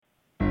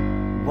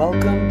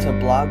Welcome to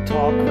Blog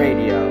Talk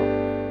Radio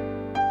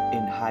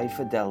in high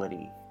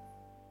fidelity.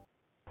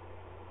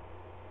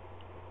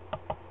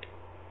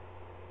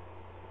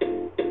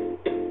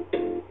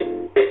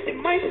 It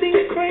might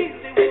seem crazy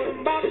what I'm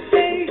about to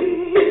say.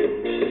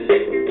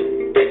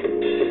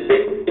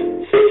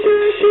 Since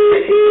you're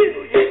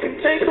here, you can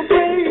take a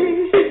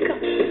break.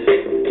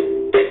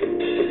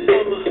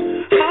 I'm a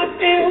hot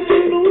air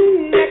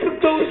balloon that could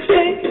go to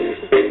space.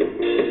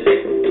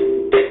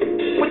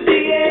 With the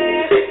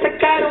air,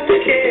 like I don't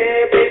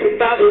care, baby,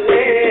 by the way.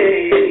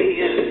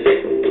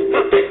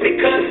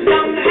 Because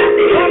I'm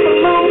happy, I'm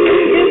alone.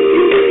 If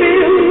you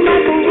feel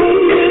like a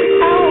room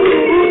without a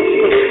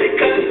roof.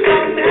 Because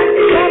I'm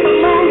happy, I'm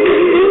alone.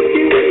 If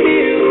you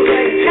feel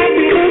like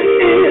happiness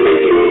is the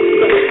truth.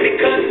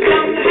 Because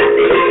I'm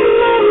happy, I'm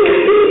alone.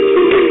 If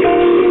you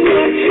know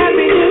what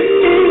happiness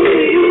is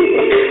to you.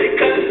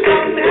 Because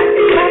I'm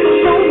happy, I'm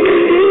alone.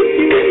 If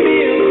you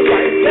feel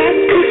like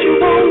that's what you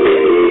want.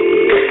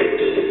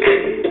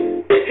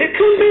 It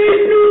could be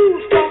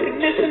news talking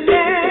this and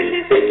that.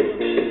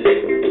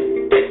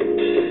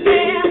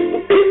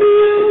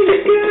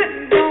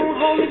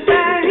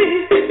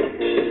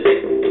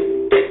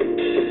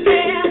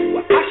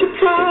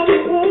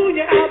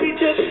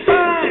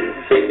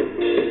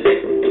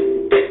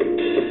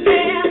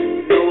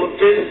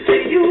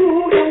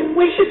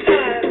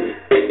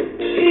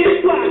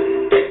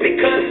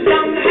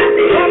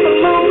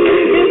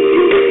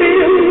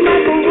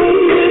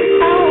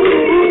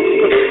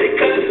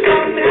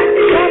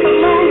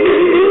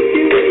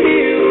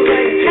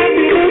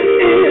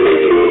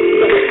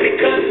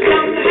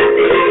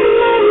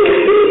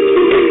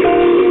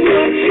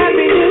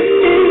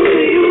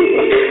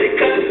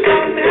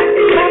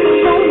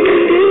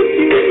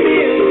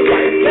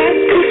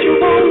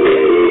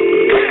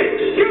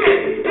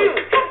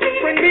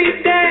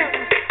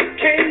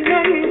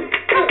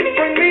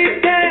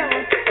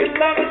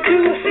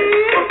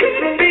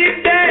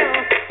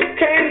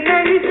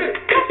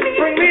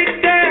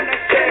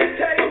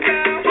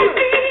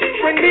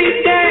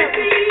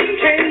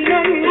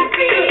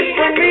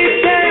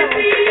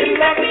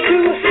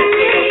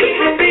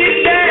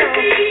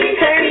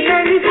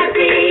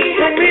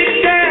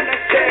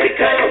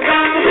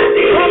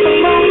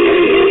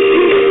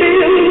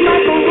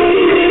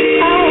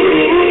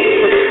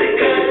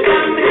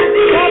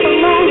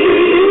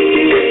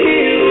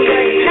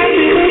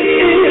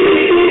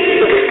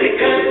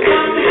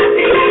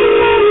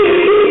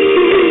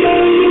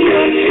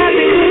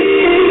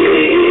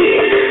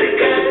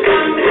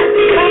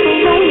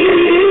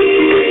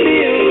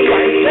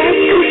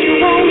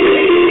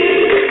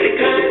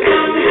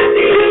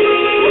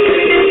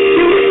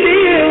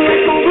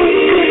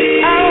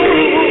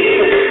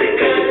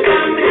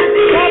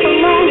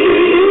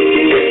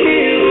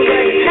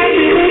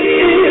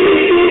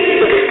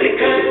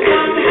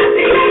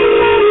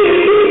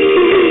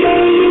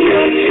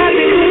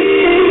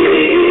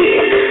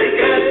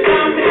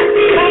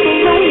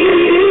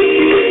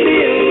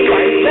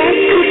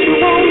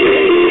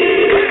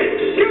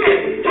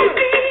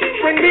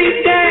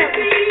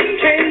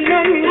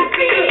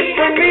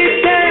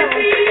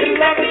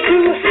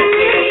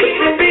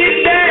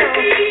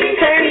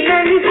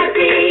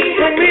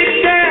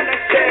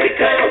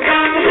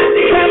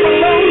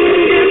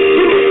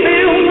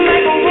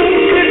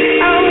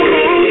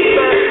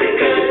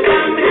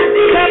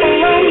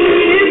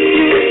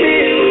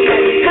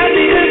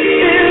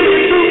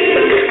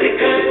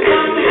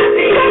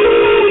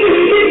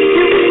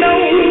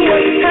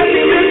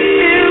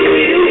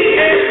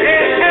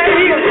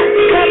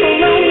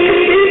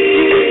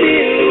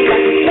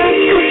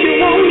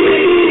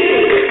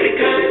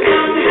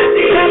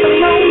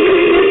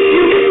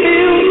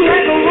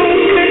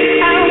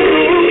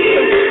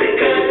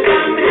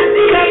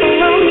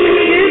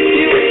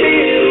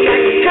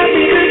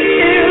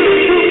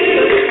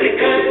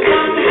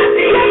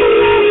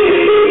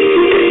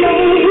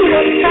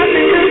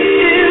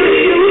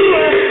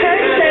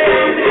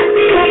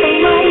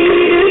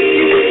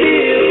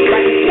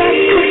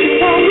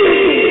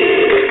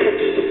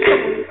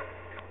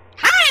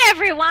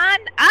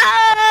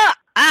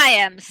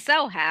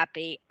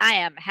 I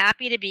am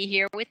happy to be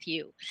here with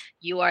you.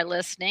 You are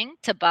listening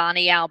to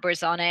Bonnie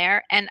Albers on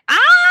Air, and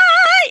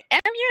I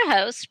am your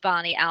host,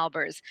 Bonnie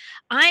Albers.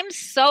 I'm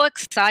so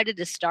excited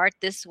to start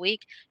this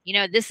week. You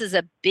know, this is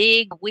a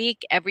big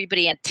week.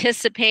 Everybody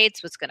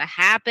anticipates what's going to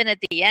happen at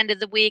the end of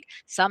the week.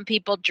 Some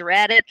people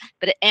dread it,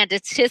 but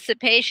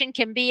anticipation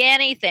can be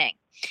anything.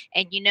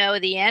 And you know,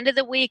 the end of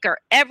the week are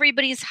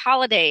everybody's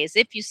holidays,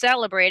 if you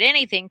celebrate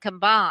anything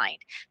combined.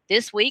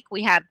 This week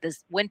we have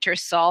this winter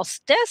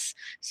solstice,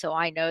 so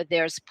I know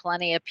there's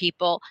plenty of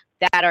people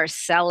that are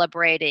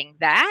celebrating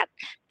that.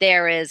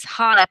 There is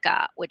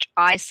Hanukkah, which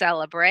I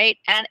celebrate,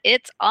 and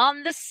it's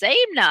on the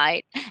same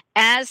night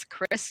as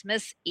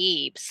Christmas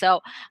Eve.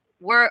 So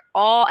we're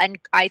all, and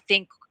I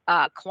think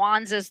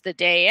Kwanzaa's the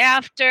day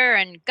after,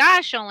 and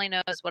gosh only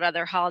knows what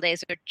other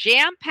holidays are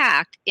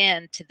jam-packed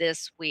into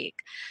this week.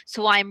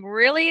 So I'm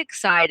really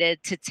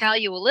excited to tell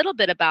you a little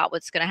bit about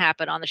what's going to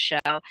happen on the show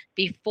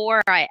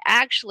before I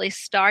actually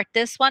start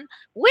this one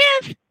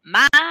with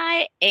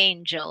my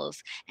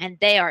angels. And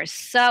they're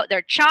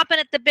chomping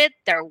at the bit,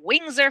 their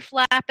wings are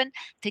flapping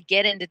to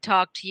get in to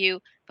talk to you.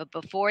 But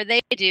before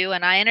they do,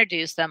 and I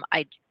introduce them,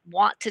 I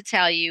want to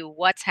tell you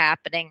what's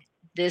happening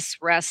this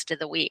rest of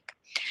the week.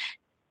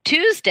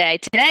 Tuesday,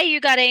 today you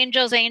got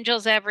angels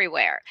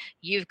everywhere.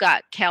 You've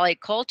got Kelly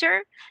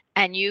Coulter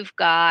and you've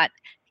got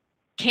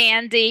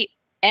Candy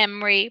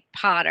Emery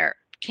Potter.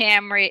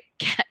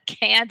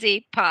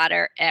 Candy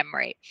Potter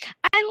Emery.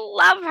 I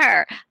love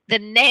her. The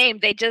name,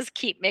 they just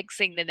keep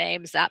mixing the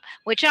names up,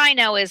 which I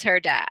know is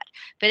her dad.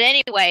 But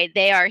anyway,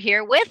 they are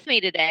here with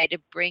me today to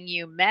bring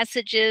you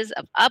messages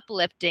of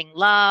uplifting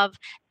love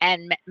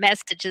and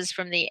messages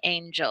from the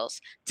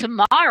angels.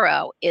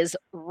 Tomorrow is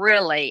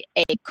really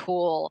a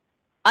cool,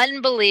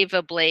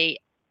 unbelievably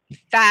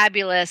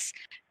fabulous,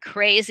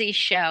 crazy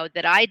show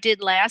that I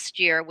did last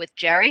year with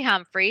Jerry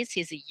Humphreys.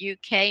 He's a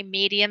UK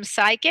medium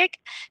psychic,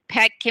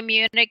 pet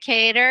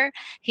communicator.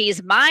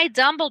 He's my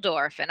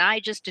Dumbledore, and I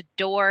just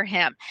adore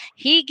him.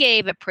 He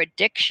gave a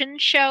prediction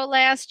show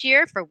last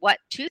year for what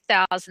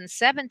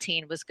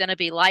 2017 was going to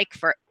be like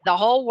for the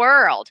whole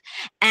world.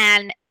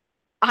 And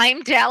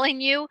I'm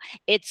telling you,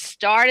 it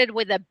started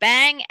with a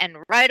bang, and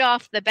right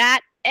off the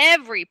bat,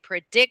 every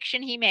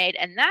prediction he made,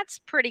 and that's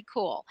pretty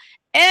cool.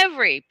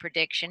 Every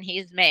prediction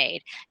he's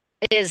made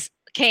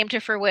came to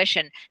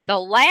fruition. The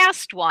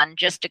last one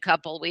just a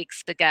couple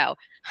weeks ago.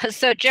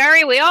 So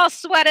Jerry, we all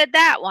sweated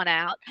that one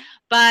out,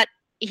 but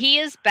he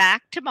is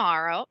back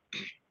tomorrow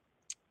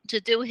to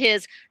do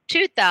his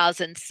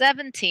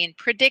 2017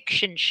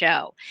 prediction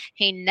show.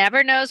 He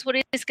never knows what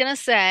he's going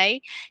to say.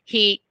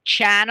 He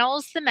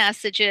channels the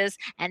messages,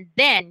 and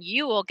then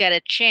you will get a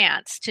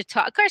chance to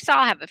talk. Of course,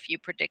 I'll have a few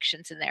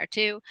predictions in there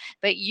too,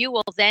 but you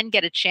will then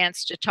get a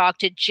chance to talk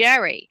to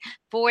Jerry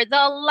for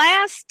the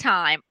last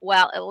time,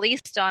 well, at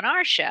least on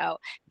our show,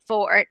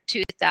 for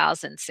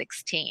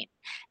 2016.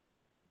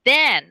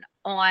 Then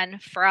on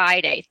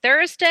Friday,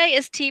 Thursday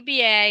is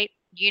TBA.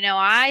 You know,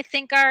 I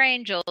think our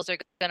angels are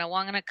going to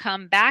want to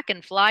come back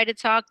and fly to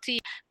talk to you.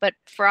 But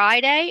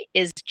Friday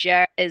is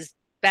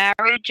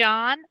Barry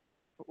John,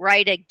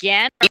 right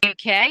again,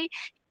 UK.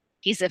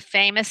 He's a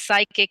famous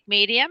psychic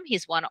medium.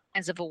 He's won all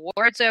kinds of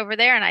awards over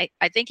there. And I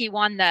think he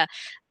won the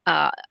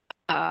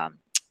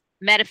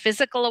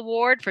Metaphysical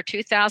Award for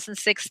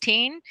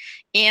 2016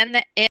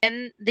 in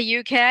the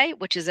UK,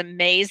 which is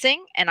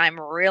amazing. And I'm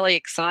really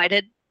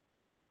excited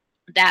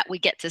that we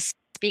get to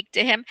speak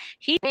to him.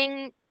 He's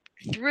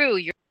through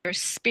your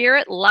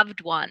spirit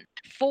loved one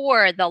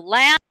for the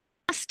last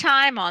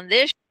time on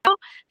this show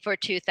for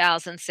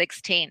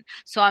 2016.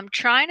 So I'm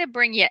trying to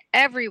bring you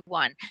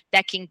everyone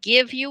that can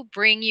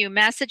bring you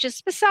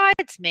messages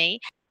besides me,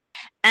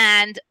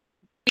 and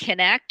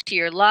connect to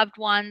your loved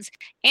ones,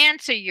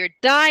 answer your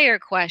dire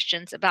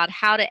questions about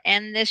how to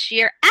end this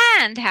year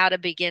and how to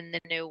begin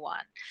the new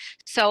one.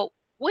 So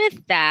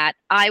with that,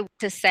 I want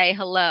to say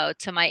hello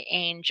to my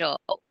angel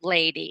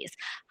ladies.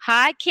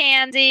 Hi,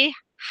 Candy.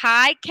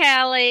 Hi,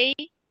 Kelly.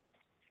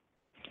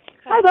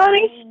 Hi,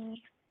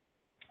 Bonnie.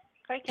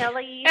 Hi,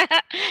 Kelly.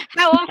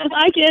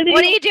 Hi, Candy.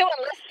 What are you doing?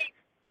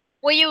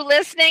 Were you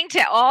listening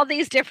to all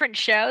these different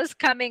shows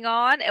coming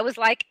on? It was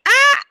like,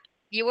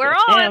 you were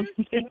on.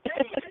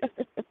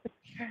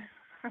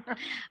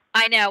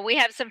 I know. We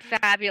have some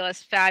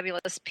fabulous,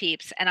 fabulous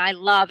peeps, and I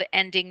love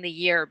ending the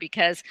year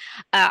because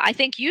I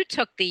think you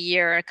took the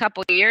year a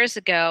couple of years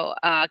ago,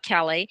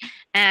 Kelly,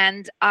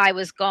 and I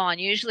was gone.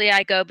 Usually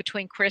I go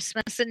between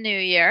Christmas and New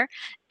Year,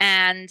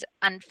 and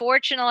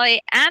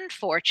unfortunately,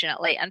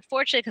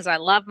 because I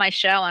love my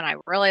show and I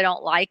really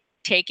don't like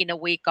taking a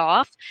week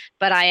off,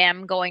 but I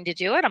am going to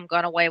do it. I'm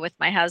going away with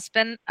my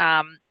husband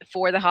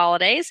for the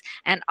holidays,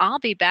 and I'll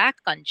be back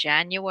on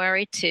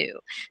January 2.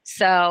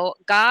 So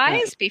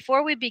guys,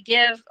 before we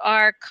begin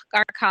our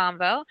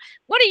convo,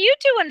 what are you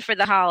doing for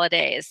the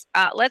holidays?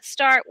 Let's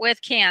start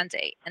with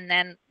Candy, and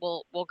then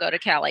we'll go to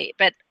Kelly,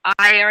 but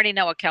I already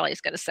know what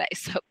Kelly's going to say.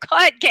 So go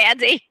ahead,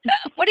 Candy.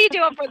 What are you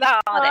doing for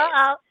the holidays?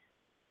 Well,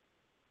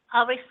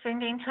 I'll be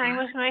spending time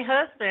with my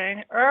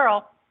husband,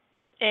 Earl,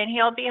 and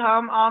he'll be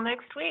home all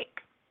next week.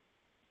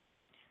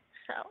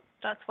 So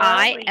that's what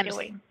I'll be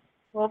doing.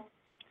 Well,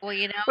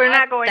 you know, we're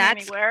not going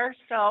anywhere,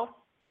 so.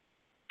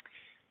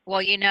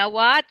 Well, you know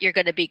what? You're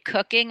going to be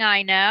cooking,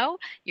 I know.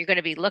 You're going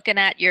to be looking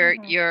at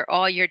your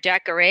all your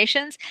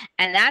decorations,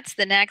 and that's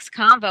the next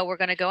convo we're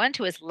going to go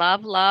into is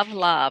love, love,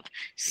 love.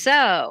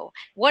 So,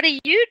 what are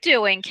you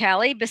doing,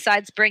 Kelly,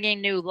 besides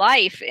bringing new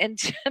life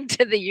into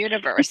the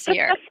universe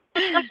here?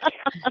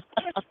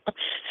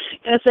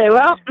 I say,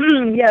 well,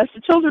 yes,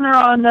 the children are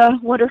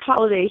on winter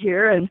holiday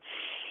here, and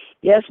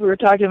yes, we were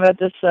talking about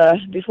this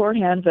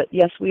beforehand, but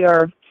yes, we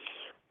are.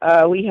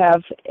 We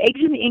have eggs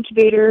in the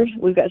incubator.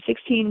 We've got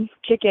 16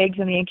 chick eggs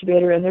in the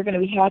incubator, and they're going to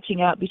be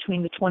hatching out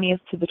between the 20th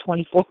to the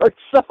 24th.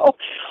 So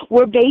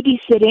we're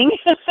babysitting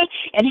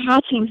and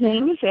hatching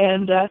things.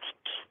 And of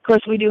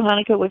course, we do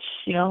Hanukkah, which,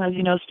 as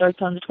you know, starts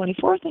on the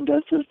 24th and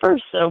goes to the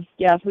 1st. So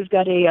yeah, we've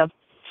got a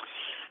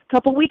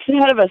couple weeks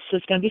ahead of us. So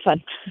it's going to be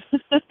fun.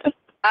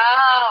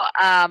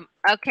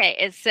 Okay.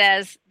 It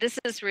says, this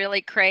is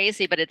really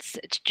crazy, but it's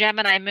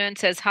Gemini Moon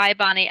says, "Hi,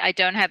 Bonnie. I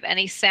don't have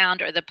any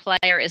sound or the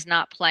player is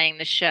not playing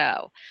the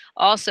show."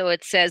 Also,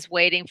 it says,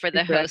 waiting for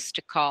the host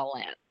to call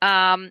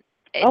in.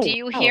 Do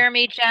you hear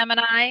me,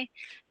 Gemini?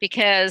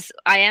 Because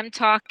I am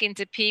talking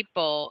to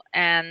people,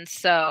 and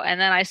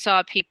then I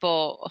saw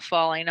people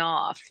falling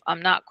off.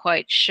 I'm not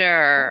quite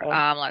sure.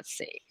 Let's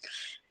see.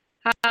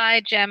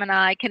 Hi,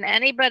 Gemini. Can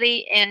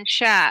anybody in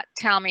chat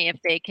tell me if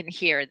they can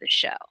hear the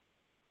show?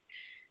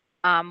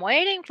 I'm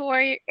waiting for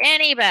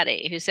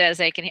anybody who says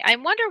they can. I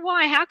wonder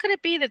why. How could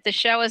it be that the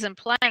show isn't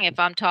playing if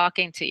I'm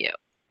talking to you?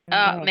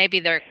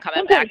 Maybe they're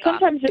coming back on.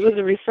 Sometimes it was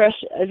a refresh.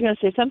 I was going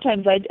to say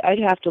sometimes I'd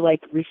have to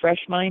like refresh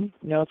mine.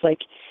 It's like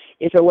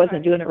if it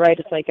wasn't doing it right,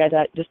 it's like I'd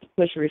just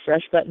push a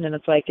refresh button, and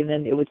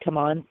then it would come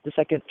on the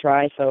second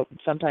try. So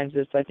sometimes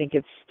I think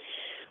it's.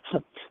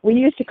 We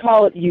used to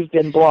call it "you've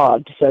been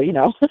blogged," so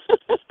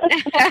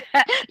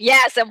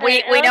Yes, and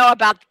we know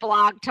about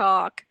blog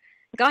talk.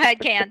 Go ahead,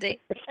 Candy.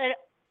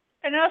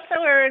 And also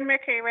we're in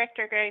Mercury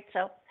retrograde,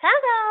 so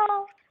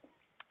hello.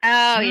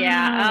 Oh,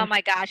 yeah. Oh,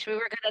 my gosh. We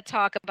were going to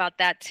talk about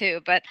that,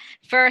 too. But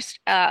first,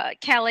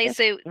 Kelly,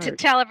 so to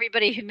tell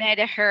everybody who may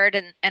have heard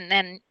and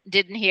then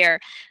didn't hear,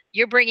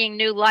 you're bringing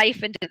new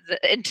life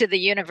into the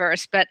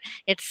universe, but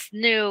it's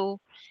new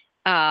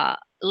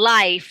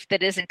life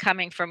that isn't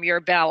coming from your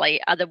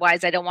belly.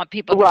 Otherwise, I don't want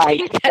people to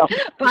think that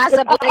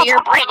possibly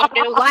you're bringing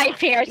new life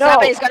here. No,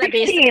 somebody's going to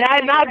be 16.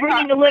 I'm not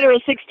bringing the literal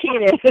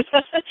 16 in.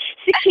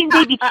 16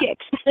 baby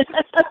chicks.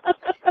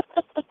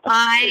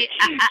 I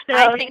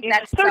think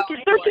that's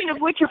 13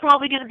 of which are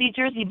probably going to be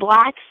Jersey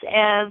blacks,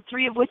 and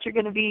 3 of which are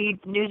going to be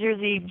New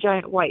Jersey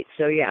giant whites.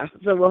 So yeah,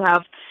 so we'll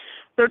have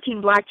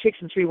 13 black chicks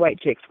and 3 white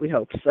chicks, we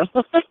hope. So.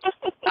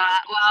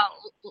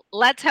 Well,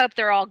 let's hope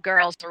they're all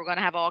girls. We're going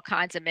to have all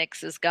kinds of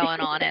mixes going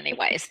on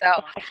anyway.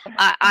 So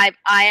I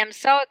am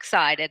so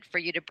excited for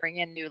you to bring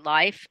in new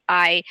life.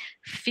 I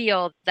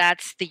feel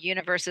that's the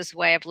universe's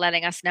way of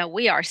letting us know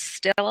we are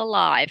still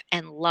alive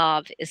and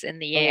love is in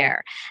the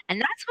air. And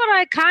that's what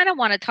I kind of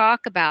want to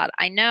talk about.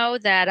 I know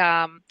that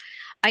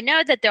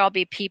there'll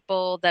be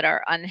people that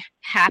are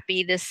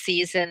unhappy this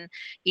season.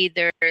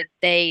 Either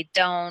they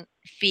don't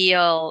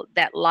feel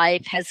that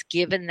life has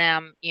given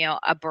them,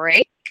 a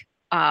break,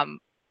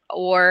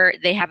 or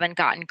they haven't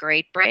gotten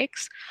great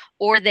breaks,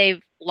 or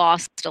they've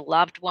lost a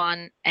loved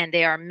one and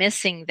they are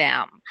missing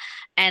them.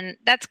 And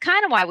that's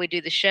kind of why we do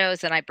the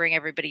shows, and I bring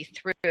everybody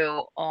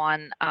through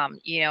on,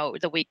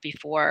 the week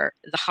before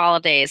the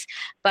holidays.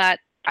 But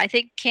I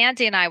think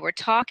Candy and I were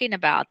talking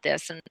about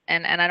this,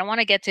 and I don't want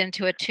to get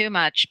into it too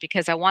much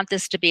because I want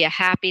this to be a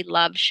happy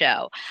love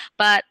show.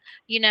 But,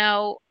 and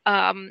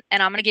I'm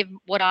going to give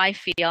what I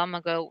feel. I'm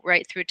going to go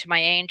right through to my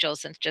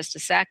angels in just a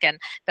second.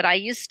 But I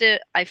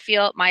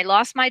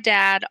lost my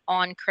dad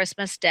on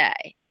Christmas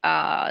Day.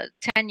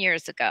 10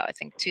 years ago, I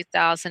think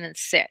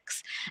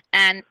 2006.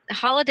 And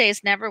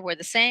holidays never were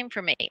the same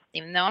for me,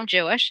 even though I'm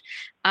Jewish.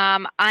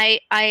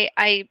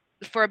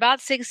 For about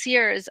 6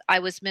 years, I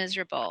was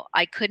miserable.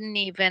 I couldn't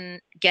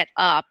even get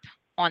up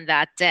on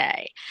that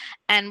day.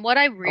 And what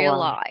I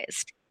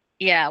realized,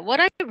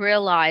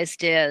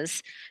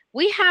 is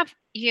we have,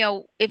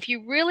 if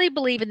you really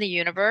believe in the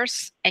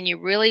universe and you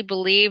really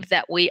believe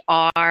that we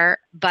are,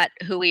 but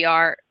who we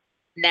are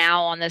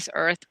now on this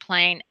earth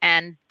plane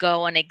and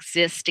go and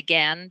exist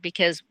again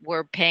because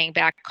we're paying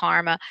back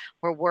karma,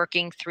 we're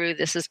working through,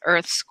 this is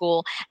earth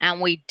school,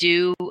 and we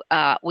do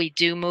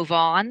move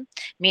on,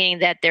 meaning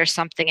that there's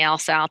something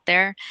else out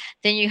there,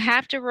 then you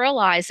have to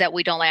realize that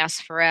we don't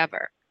last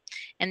forever.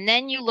 And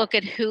then you look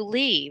at who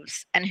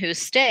leaves and who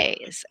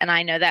stays. And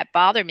I know that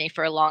bothered me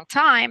for a long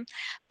time,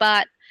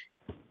 but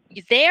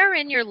they're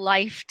in your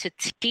life to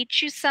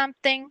teach you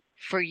something,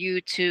 for you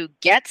to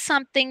get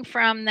something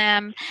from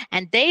them.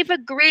 And they've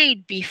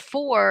agreed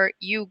before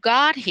you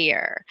got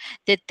here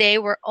that they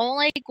were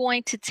only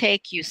going to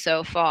take you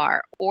so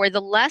far, or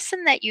the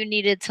lesson that you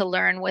needed to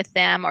learn with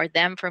them or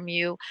them from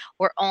you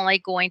were only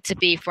going to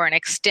be for an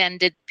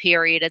extended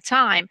period of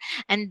time.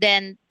 And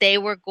then they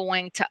were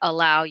going to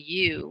allow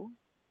you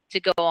to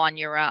go on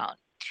your own.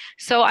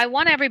 So I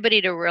want everybody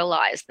to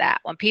realize that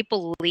when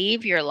people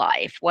leave your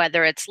life,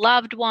 whether it's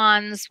loved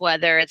ones,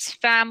 whether it's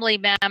family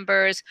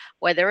members,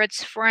 whether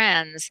it's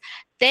friends,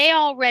 they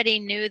already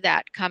knew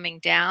that coming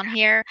down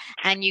here.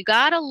 And you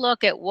got to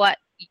look at what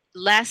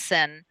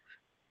lesson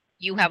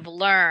you have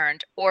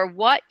learned or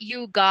what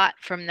you got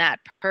from that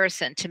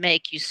person to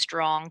make you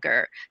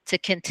stronger to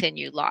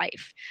continue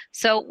life.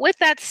 So with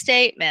that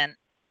statement,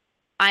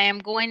 I am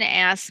going to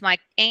ask my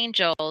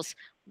angels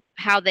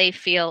how they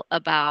feel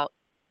about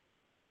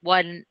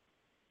when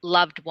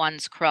loved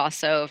ones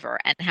cross over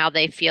and how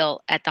they feel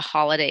at the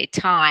holiday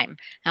time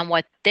and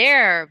what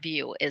their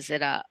view is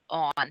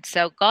on.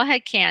 So go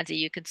ahead, Candy,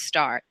 you can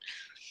start.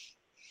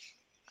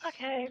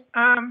 Okay.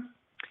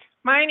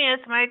 Mine is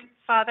my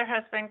father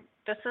has been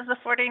This is the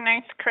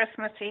 49th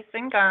Christmas he's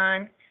been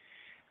gone.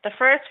 The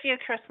first few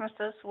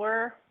Christmases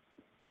weren't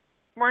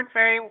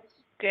very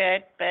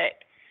good, but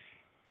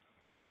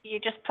you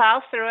just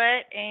plow through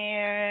it.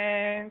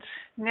 And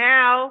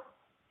now,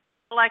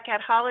 like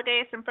at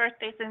holidays and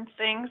birthdays and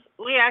things,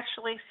 we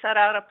actually set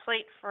out a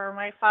plate for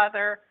my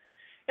father.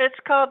 It's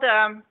called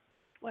the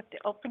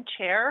open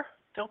chair,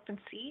 the open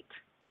seat,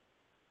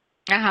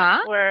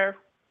 where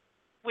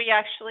we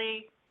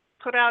actually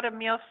put out a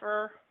meal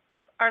for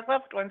our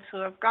loved ones who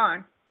have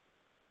gone.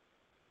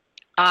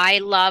 I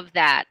love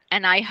that.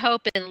 And I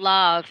hope in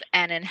love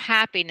and in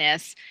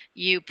happiness,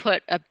 you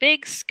put a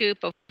big scoop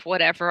of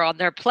whatever on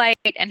their plate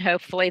and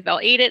hopefully they'll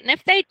eat it. And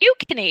if they do,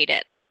 can eat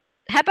it.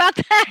 How about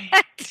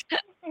that?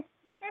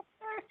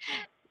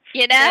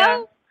 You know?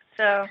 Yeah.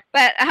 So,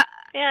 but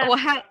yeah.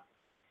 Well,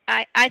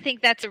 I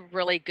think that's a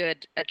really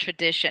good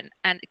tradition.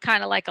 And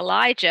kind of like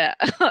Elijah,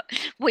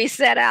 we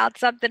set out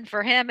something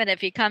for him. And if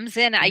he comes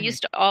in, I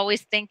used to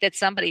always think that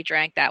somebody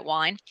drank that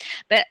wine.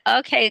 But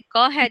okay,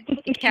 go ahead,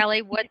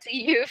 Kelly. What do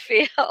you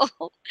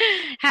feel?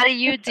 How do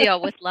you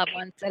deal with loved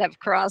ones that have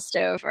crossed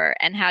over?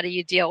 And how do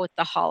you deal with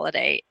the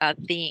holiday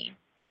theme?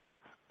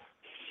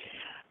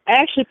 I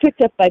actually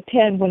picked up my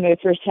pen when it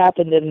first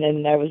happened, and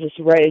then I was just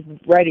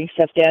writing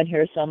stuff down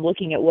here, so I'm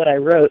looking at what I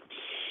wrote.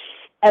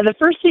 And the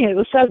first thing it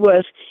was said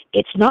was,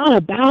 "It's not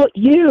about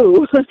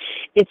you.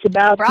 It's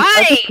about the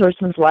other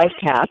person's life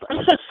path."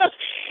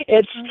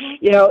 It's,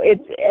 you know,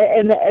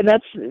 and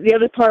that's the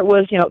other part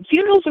was, you know,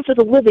 funerals are for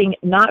the living,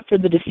 not for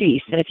the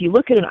deceased. And if you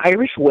look at an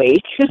Irish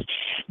wake,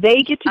 they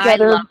get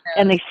together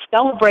and they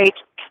celebrate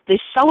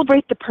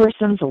the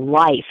person's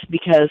life,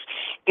 because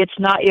it's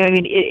not, you know, I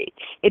mean,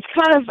 it's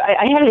kind of,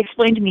 I had it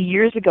explained to me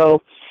years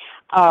ago.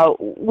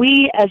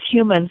 We as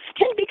humans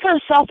tend to be kind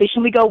of selfish,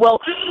 and we go, well,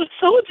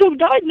 so-and-so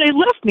died and they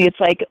left me. It's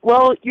like,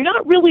 well, you're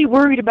not really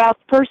worried about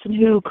the person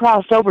who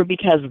crossed over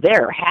because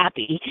they're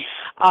happy.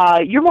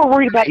 You're more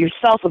worried about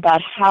yourself,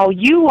 about how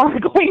you are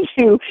going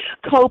to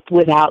cope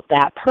without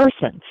that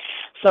person.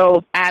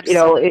 So, you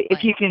know,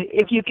 if you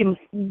can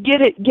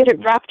get it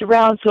wrapped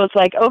around, so it's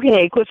like,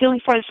 okay, quit feeling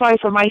sorry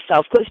for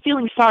myself. Quit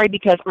feeling sorry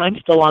because I'm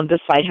still on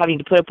this side having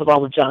to put up with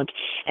all the junk,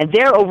 and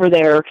they're over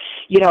there,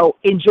 you know,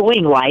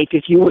 enjoying life,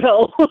 if you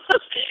will.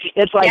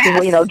 It's like,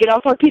 you know, get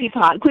off our pity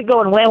pot, quit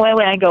going wah, wah,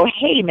 wah, and go,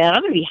 hey, man,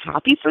 I'm going to be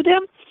happy for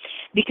them,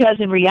 because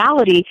in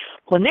reality,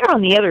 when they're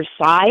on the other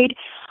side,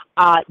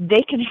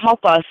 they can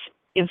help us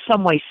in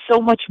some way so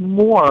much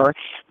more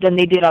than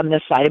they did on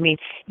this side. I mean,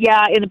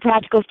 yeah, in the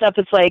practical stuff,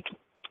 it's like,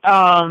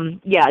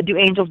 do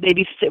angels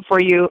babysit for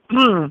you?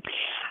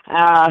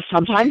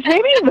 Sometimes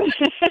maybe, but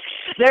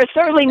they're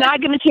certainly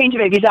not going to change a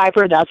baby's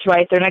diaper. That's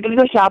right. They're not going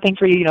to go shopping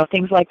for you, you know,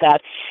 things like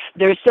that.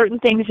 There's certain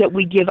things that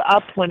we give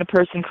up when a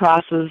person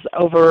crosses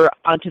over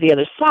onto the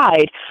other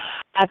side.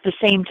 At the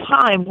same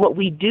time, what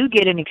we do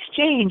get in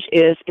exchange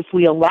is, if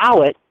we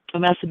allow it,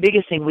 and that's the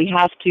biggest thing, we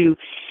have to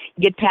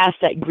get past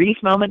that grief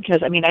moment.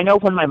 Because, I mean, I know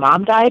when my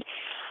mom died,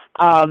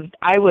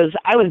 I was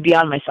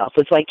beyond myself.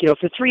 It's like, you know,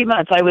 for 3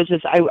 months I was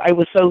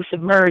so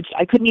submerged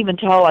I couldn't even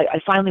tell. I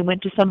finally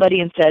went to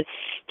somebody and said,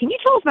 "Can you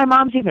tell if my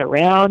mom's even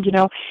around?" You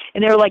know,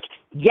 and they were like,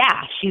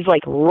 "Yeah, she's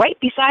like right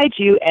beside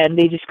you." And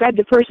they described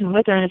the person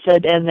with her, and it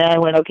said, and then I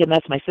went, "Okay, and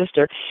that's my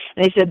sister."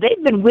 And they said,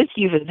 "They've been with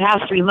you for the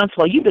past 3 months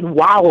while you've been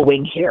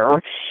wallowing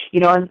here,"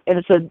 you know, and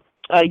it said,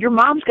 "Your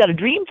mom's got a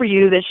dream for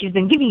you that she's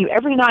been giving you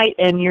every night,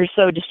 and you're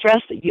so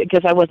distressed,"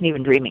 because I wasn't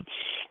even dreaming.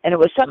 And it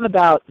was something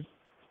about,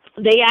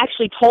 they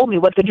actually told me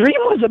what the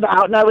dream was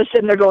about, and I was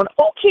sitting there going,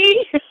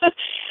 okay.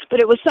 But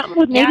it was something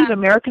with Native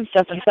American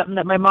stuff, and something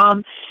that my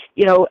mom,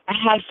 you know,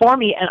 had for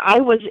me, and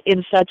I was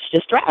in such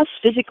distress,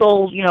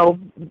 physical, you know,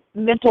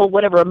 mental,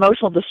 whatever,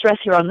 emotional distress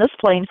here on this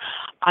plane,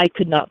 I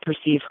could not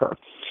perceive her.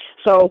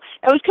 So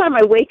it was kind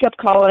of my wake-up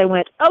call, and I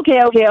went, okay,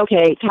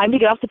 time to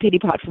get off the pity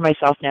pot for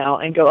myself now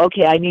and go,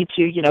 okay, I need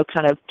to, you know,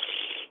 kind of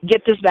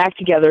get this back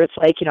together. It's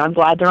like, you know, I'm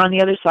glad they're on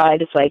the other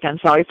side. It's like, I'm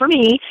sorry for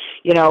me,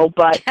 you know,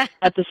 but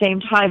at the same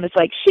time, it's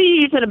like,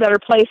 she's in a better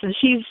place, and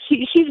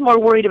she's more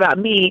worried about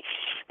me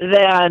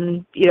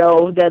than, you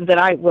know, than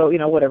I, well, you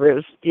know, whatever it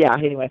was. Yeah,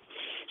 anyway.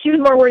 She was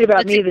more worried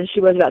about me than she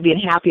was about being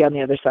happy on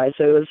the other side.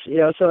 So it was, you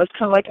know, so it's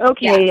kind of like,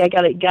 okay, I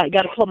got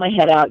to pull my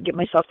head out, get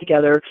myself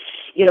together,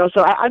 you know.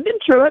 So I've been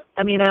through it.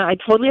 I mean, I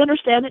totally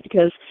understand it,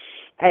 because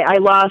I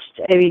lost,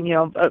 I mean, you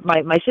know,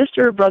 my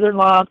sister,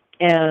 brother-in-law,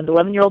 and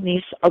 11-year-old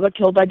niece all got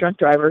killed by a drunk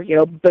driver. You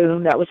know,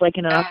 boom, that was like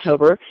in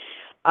October.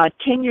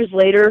 10 years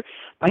later,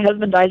 my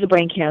husband dies of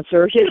brain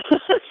cancer. You know,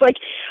 it's like,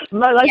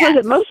 like I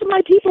said, most of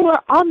my people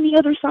are on the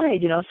other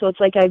side, you know, so it's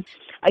like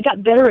I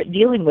got better at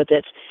dealing with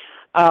it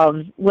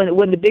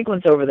when the big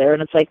one's over there,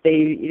 and it's like they,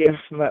 you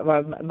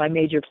know, my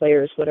major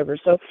players, whatever.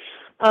 So,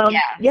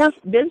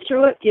 been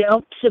through it, you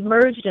know,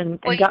 submerged and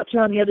got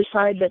through on the other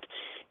side, but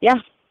yeah.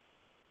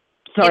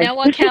 You Sorry. know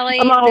what, Kelly?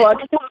 I'm all allowed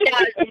to Yeah,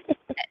 talk.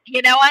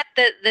 you know what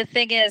the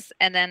thing is,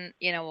 and then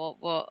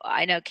we'll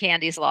I know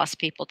Candy's lost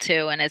people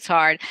too, and it's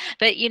hard.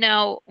 But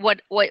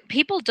what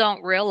people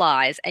don't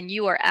realize, and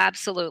you are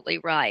absolutely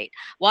right.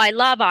 Well, I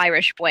love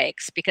Irish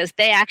wakes because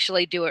they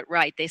actually do it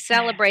right. They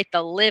celebrate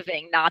the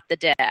living, not the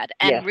dead, Yes,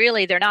 and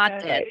really they're not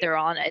That's dead. right. They're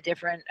on a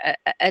different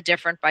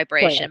Plan.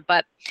 vibration.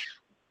 But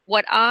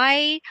what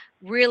I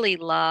really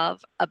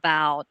love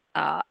about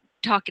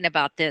talking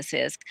about this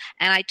is,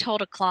 and I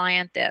told a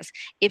client this,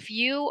 if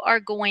you are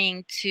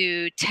going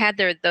to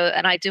tether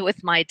and I do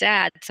with my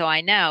dad, so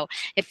I know,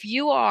 if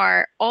you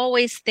are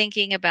always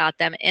thinking about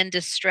them in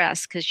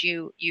distress because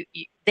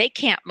they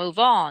can't move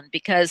on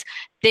because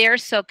they're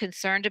so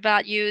concerned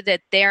about you that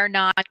they're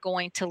not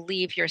going to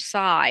leave your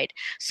side.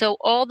 So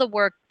all the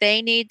work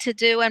they need to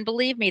do, and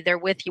believe me, they're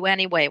with you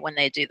anyway when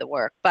they do the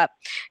work, but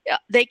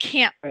they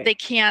can't Right. they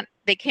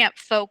can't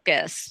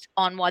focus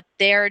on what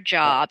their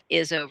job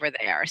is over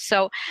there.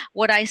 So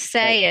what I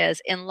say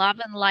is, in love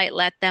and light,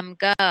 let them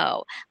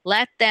go.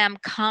 Let them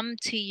come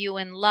to you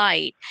in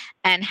light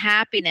and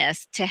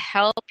happiness to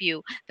help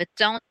you, but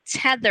don't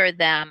tether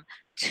them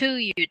to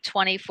you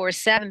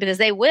 24/7 because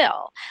they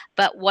will.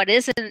 But what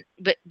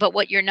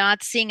you're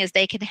not seeing is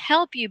they can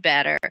help you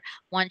better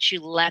once you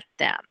let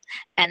them.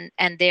 And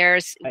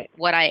there's Right.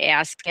 what I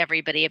ask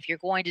everybody, if you're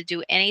going to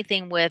do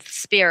anything with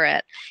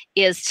spirit,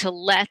 is to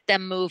let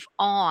them move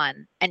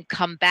on and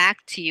come back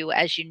to you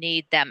as you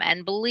need them.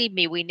 And believe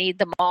me, we need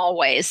them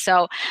always.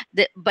 So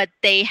but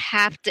they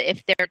have to,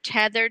 if they're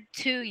tethered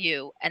to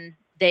you, and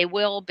they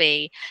will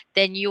be,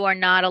 then you are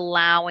not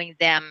allowing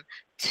them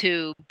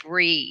to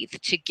breathe,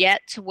 to get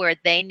to where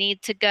they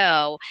need to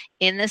go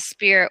in the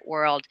spirit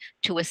world,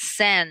 to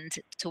ascend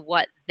to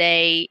what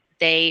they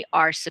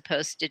are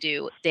supposed to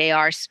do, they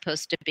are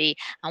supposed to be,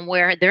 and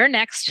where their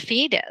next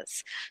feed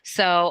is.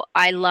 So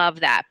I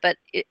love that. But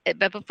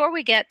before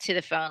we get to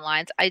the phone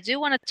lines, I do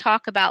want to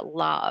talk about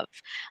love.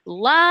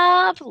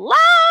 Love, love,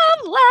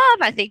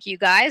 love. I think you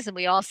guys, and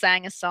we all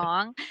sang a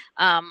song,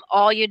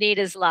 all you need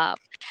is love.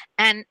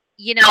 And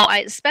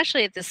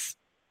especially at this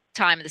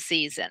time of the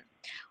season.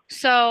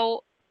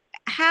 So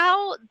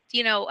how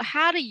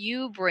do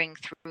you bring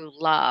through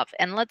love?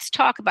 And let's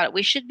talk about it.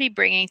 We should be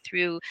bringing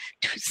through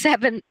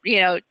 7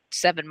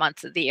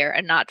 months of the year,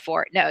 and not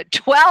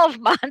 12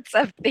 months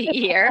of the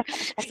year.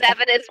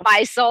 7 is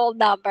my soul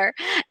number.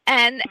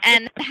 And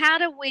how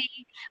do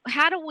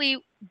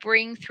we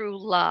bring through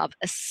love?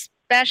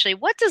 Especially,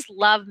 what does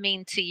love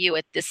mean to you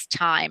at this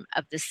time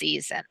of the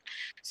season?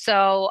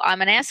 So I'm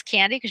going to ask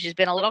Candy because she's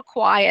been a little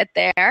quiet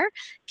there.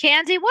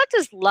 Candy, what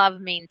does love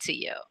mean to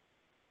you?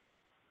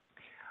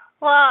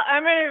 Well,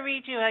 I'm going to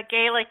read you a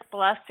Gaelic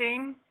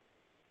blessing,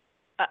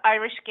 an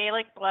Irish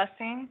Gaelic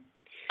blessing.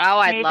 Oh,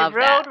 I love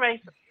that.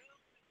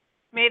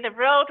 May the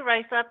road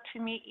rise up to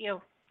meet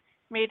you.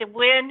 May the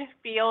wind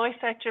be always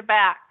at your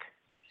back.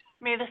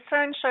 May the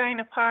sun shine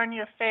upon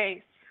your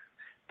face.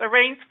 The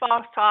rains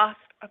fall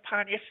soft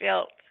upon your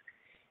fields.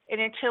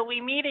 And until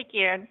we meet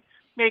again,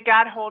 may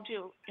God hold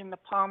you in the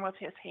palm of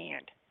his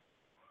hand.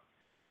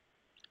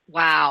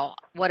 Wow,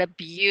 what a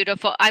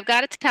beautiful. I've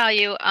got to tell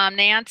you,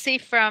 Nancy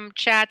from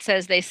chat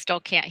says they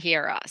still can't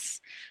hear us.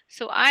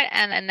 So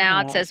and now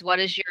it says, what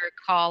is your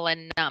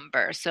call-in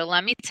number? So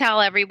let me tell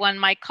everyone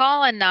my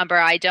call-in number.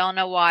 I don't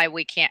know why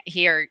we can't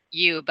hear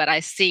you, but I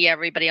see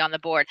everybody on the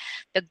board.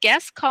 The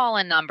guest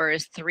call-in number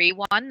is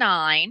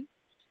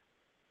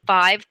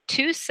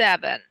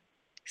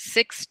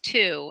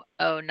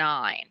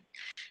 319-527-6209.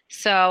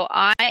 So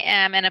I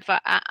am, and if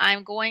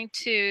I'm going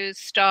to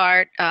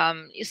start,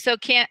 I'm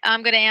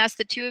going to ask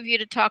the two of you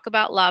to talk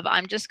about love.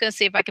 I'm just going to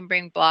see if I can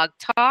bring Blog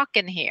Talk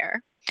in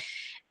here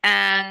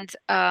and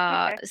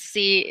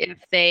see if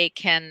they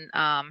can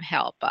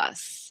help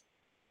us.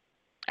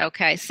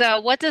 Okay, so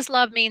what does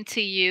love mean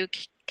to you,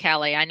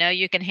 Kelly? I know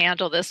you can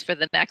handle this for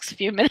the next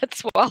few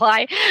minutes while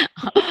I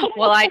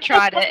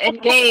try to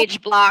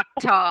engage Blog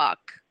Talk.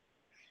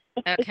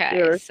 Okay,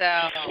 Sure.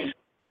 so.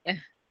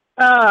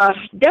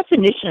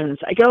 Definitions.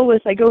 I go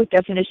with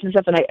definitions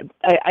up, and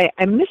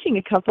I'm missing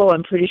a couple.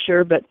 I'm pretty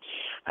sure, but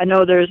I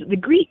know there's the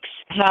Greeks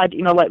had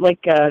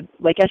like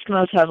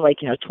Eskimos have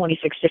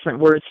 26 different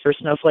words for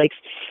snowflakes.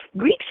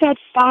 Greeks had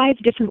 5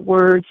 different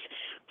words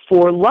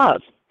for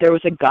love. There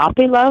was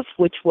agape love,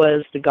 which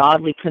was the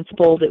godly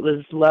principle. It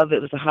was love.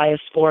 It was the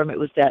highest form. It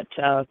was that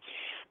the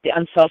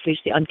unselfish,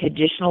 the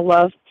unconditional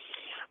love.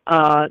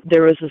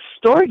 There was a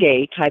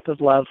storge type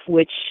of love,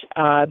 which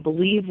I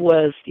believe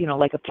was,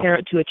 like a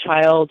parent to a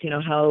child,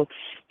 how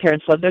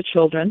parents love their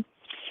children.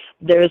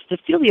 There's the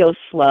philios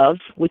love,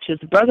 which is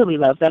brotherly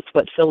love. That's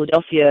what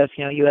Philadelphia,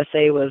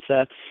 USA was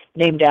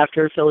named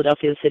after,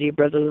 Philadelphia City of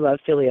Brotherly Love,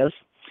 philios.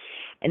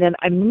 And then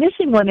I'm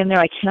missing one in there.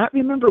 I cannot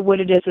remember what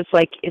it is. It's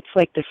like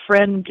the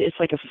friend. It's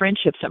like a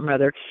friendship, something or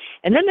other.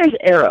 And then there's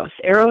eros.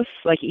 Eros,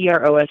 like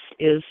EROS,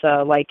 is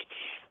the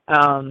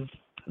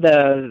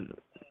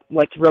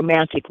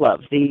romantic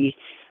love, the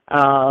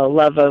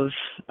love of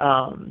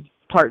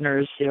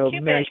partners,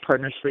 Cupid. marriage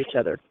partners for each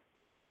other.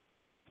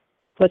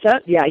 What's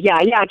that? Yeah,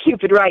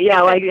 Cupid, right?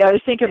 Yeah, like I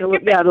was thinking, the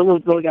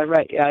little guy,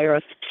 right? Yeah,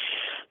 Eros.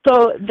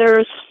 So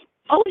there's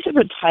all these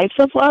different types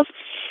of love,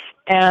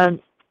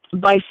 and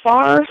by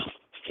far,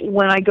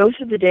 when I go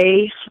through the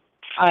day,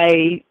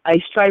 I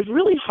strive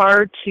really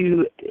hard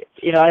to,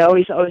 I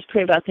always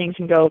pray about things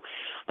and go,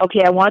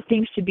 okay, I want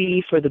things to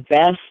be for the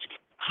best,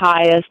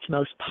 highest,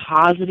 most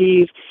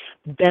positive,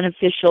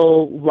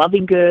 beneficial,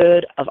 loving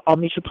good of all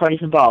mutual parties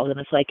involved. And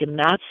it's like, and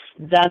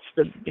that's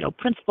the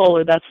principle,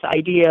 or that's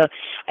the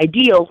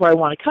ideal where I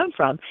want to come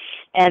from.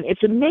 And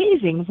it's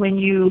amazing when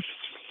you,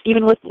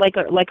 even with like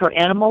our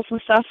animals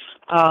and stuff,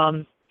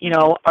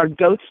 our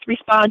goats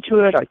respond to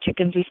it, our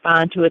chickens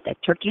respond to it, the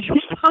turkeys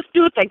respond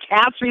to it, the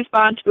cats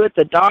respond to it,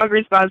 the dog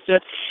responds to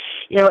it,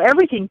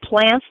 everything,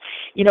 plants,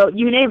 you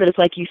name it. It's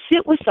like you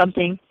sit with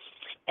something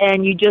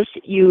and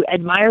you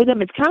admire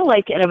them. It's kind of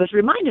like, and I was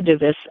reminded of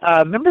this,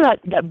 remember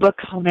that book,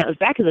 it was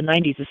back in the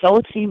 90s, The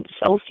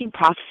Celestine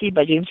Prophecy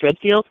by James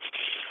Redfield,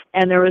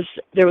 and there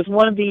was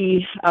one of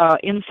the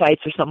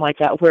insights or something like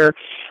that where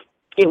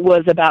it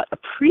was about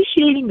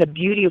appreciating the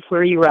beauty of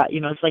where you're at.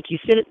 It's like you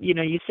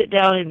sit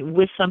down and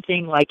with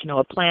something like,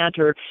 a plant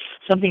or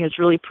something that's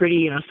really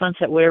pretty,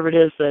 sunset, whatever it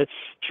is, the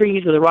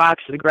trees or the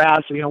rocks or the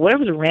grass or,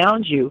 whatever's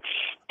around you,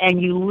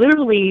 and you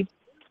literally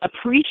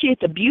appreciate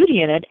the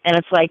beauty in it, and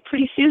it's like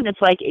pretty soon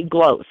it's like it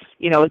glows.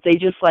 They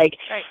just like,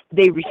 right.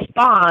 They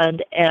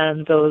respond,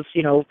 and those,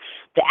 the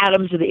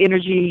atoms of the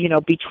energy,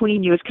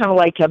 between you, it's kind of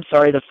like, I'm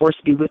sorry, the force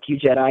be with you,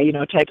 Jedi,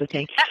 type of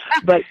thing.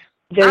 But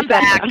there's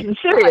that. I'm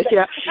serious,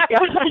 yeah,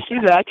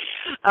 she's back.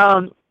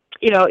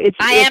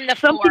 It's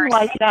something force.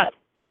 Like that.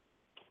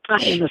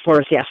 In the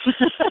forest, yes.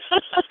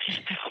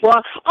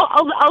 Well,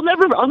 I'll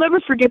never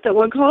forget that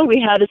one call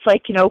we had. It's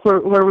like, where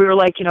we were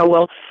like,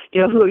 well,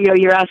 who,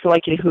 you're asking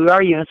like, who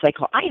are you? And it's like,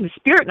 well, I am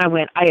spirit. And I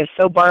went, I have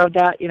so borrowed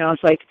that.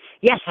 It's like,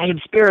 yes, I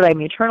am spirit. I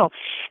am eternal.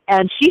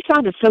 And she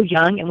sounded so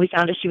young, and we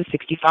found out she was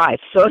 65.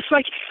 So it's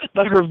like,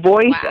 but her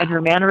voice and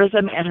her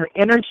mannerism and her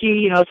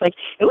energy, it's like,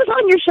 it was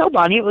on your show,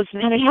 Bonnie. It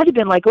had to have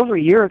been like over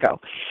a year ago.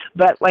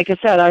 But like I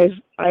said,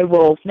 I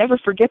will never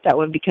forget that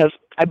one because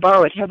I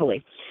borrow it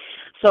heavily.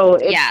 So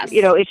it's,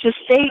 it's just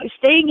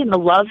staying in the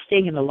love,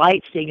 staying in the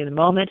light, staying in the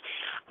moment,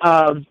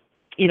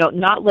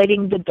 not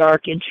letting the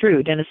dark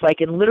intrude. And it's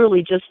like, and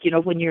literally just,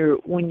 when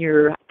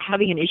you're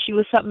having an issue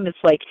with something, it's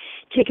like,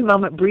 take a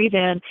moment, breathe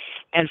in,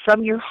 and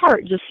from your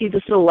heart, just see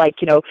this little like,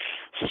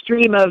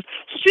 stream of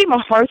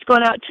hearts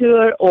going out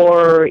to it,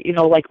 or,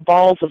 like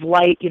balls of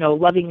light,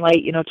 loving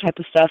light, type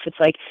of stuff. It's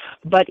like,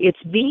 but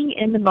it's being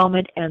in the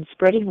moment and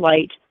spreading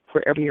light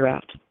wherever you're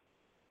at.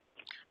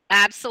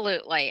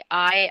 Absolutely.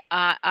 I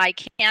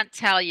can't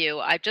tell you.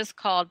 I've just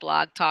called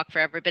Blog Talk for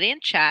everybody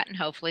in chat, and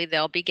hopefully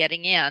they'll be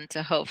getting in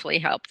to hopefully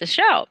help the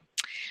show.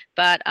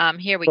 But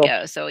here we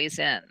go. So he's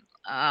in.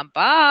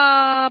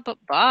 Bob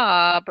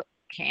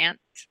can't.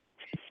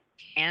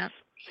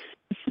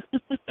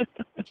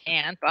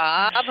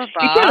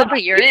 Bob,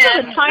 you're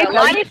in. The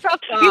life of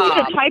Bob. You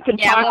need to type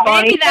and talk,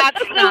 well, maybe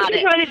that's not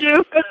it. Trying to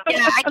do.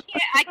 Yeah,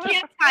 I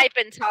can't type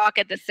and talk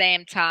at the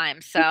same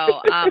time.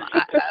 So,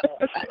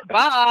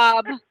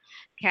 Bob,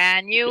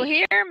 can you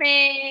hear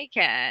me?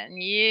 Can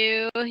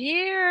you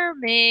hear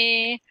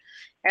me?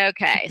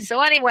 Okay.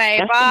 So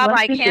anyway, Bob,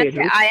 I can't.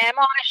 I am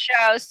on a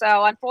show,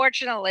 so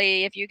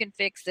unfortunately, if you can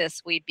fix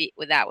this,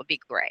 that would be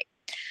great.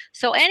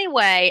 So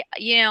anyway,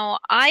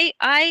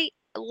 I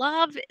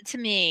love to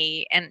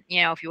me, and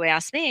if you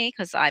ask me,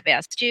 because I've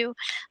asked you,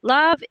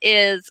 love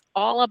is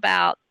all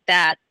about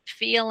that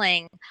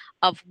feeling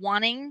of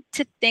wanting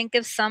to think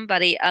of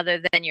somebody other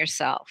than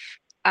yourself.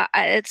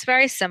 It's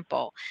very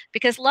simple,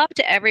 because love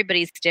to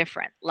everybody's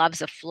different.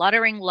 Love's a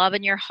fluttering love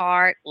in your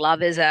heart.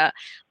 Love is a,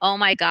 oh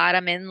my God,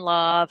 I'm in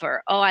love,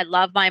 or oh, I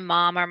love my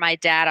mom or my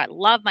dad. I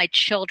love my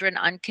children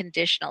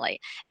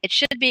unconditionally. It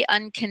should be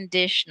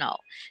unconditional,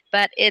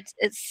 but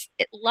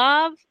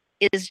love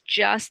is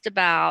just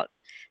about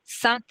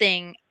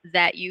something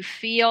that you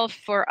feel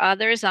for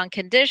others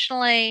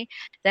unconditionally,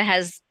 that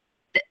has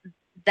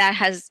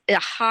a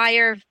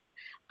higher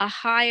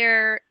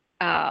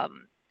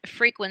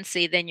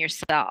frequency than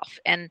yourself,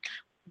 and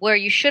where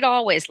you should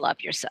always love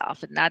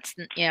yourself. And that's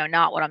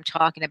not what I'm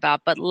talking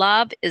about. But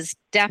love is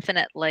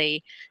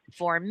definitely,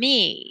 for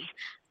me,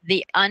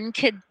 the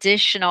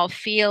unconditional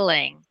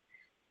feeling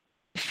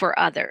for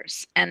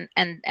others, and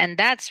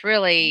that's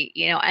really,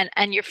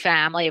 and your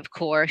family, of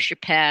course, your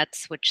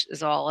pets, which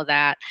is all of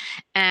that.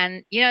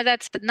 And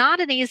that's not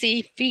an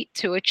easy feat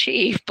to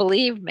achieve,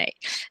 believe me,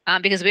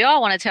 because we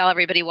all want to tell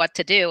everybody what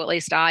to do. At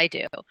least I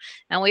do.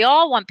 And we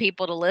all want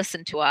people to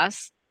listen to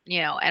us,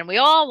 and we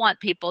all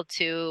want people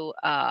to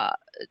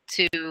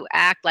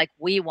act like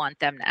we want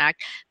them to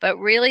act. But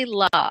really,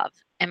 love,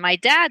 and my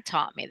dad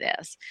taught me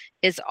this,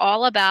 is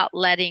all about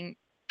letting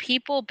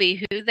people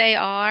be who they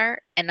are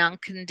and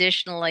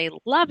unconditionally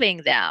loving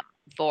them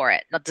for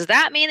it. Now, does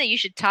that mean that you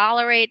should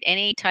tolerate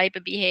any type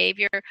of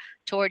behavior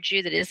towards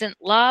you that isn't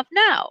love?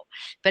 No,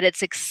 but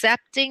it's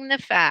accepting the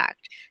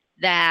fact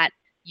that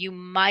you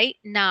might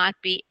not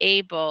be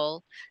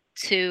able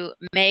to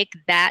make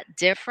that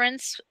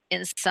difference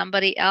in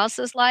somebody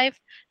else's life,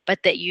 but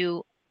that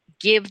you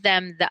give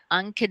them the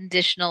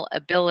unconditional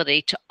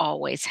ability to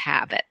always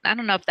have it. I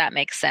don't know if that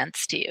makes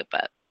sense to you,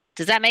 but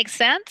does that make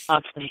sense?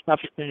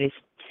 Opportunities.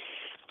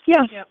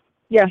 Yeah. Yep.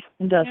 Yeah,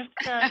 it does.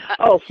 It's,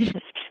 Oh,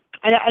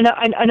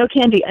 I know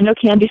Candy. I know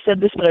Candy said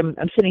this, but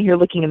I'm sitting here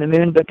looking in the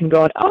moon book and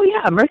going, oh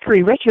yeah,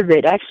 Mercury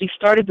retrograde actually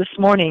started this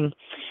morning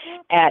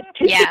at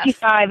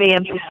 2:55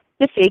 a.m.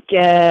 Pacific,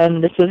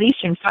 and this was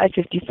Eastern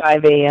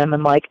 5:55 a.m.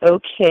 I'm like,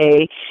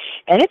 okay,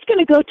 and it's going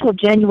to go till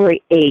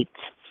January 8th.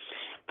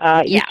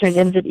 Eastern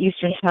ends at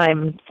Eastern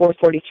time,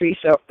 4:43.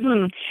 So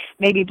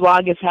maybe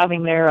Blog is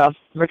having their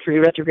Mercury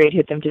retrograde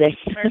hit them today.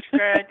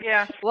 Retrograde,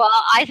 yeah. Well,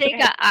 I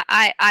think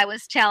I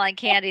was telling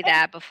Candy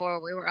that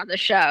before we were on the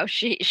show.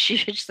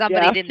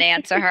 Somebody didn't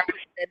answer her.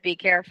 Said, be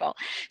careful.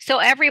 So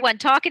everyone,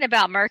 talking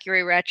about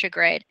Mercury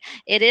retrograde,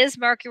 it is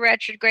Mercury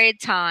retrograde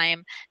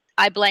time.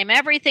 I blame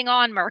everything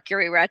on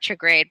Mercury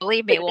retrograde.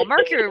 Believe me. Well,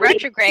 Mercury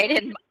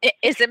retrograde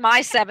is in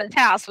my 7th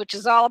house, which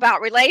is all about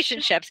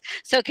relationships.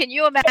 So can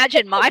you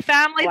imagine my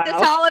family this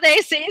holiday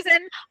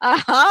season?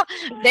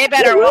 They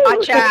better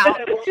watch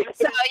out.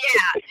 So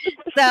yeah.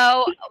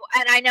 So,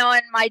 and I know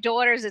in my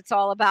daughter's, it's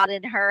all about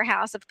in her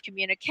house of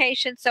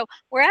communication. So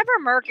wherever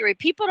Mercury,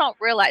 people don't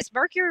realize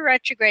Mercury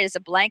retrograde is a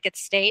blanket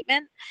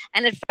statement,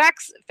 and it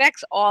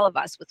affects all of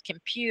us with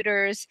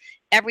computers.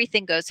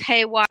 Everything goes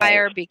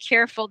haywire. Be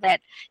careful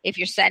that if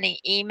you're sending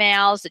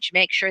emails, that you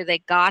make sure they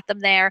got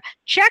them there.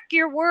 Check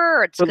your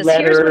words, because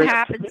here's what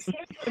happens.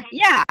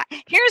 Yeah,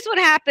 here's what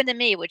happened to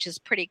me, which is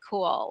pretty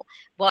cool.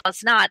 Well,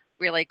 it's not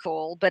really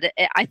cool, but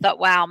I thought,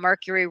 wow,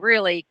 Mercury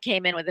really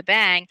came in with a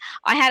bang.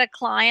 I had a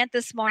client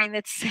this morning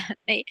that sent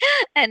me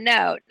a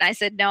note, and I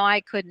said, no, I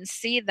couldn't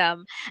see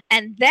them.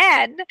 And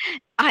then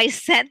I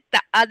sent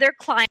the other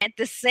client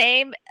the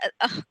same,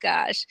 oh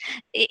gosh,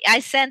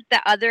 I sent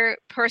the other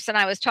person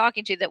I was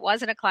talking to that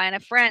wasn't a client, a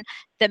friend,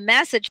 the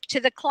message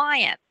to the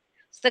client.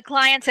 So the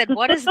client said,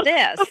 what is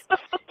this?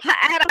 And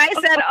I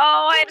said,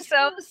 oh, I'm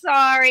so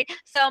sorry.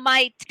 So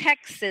my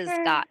texts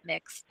got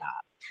mixed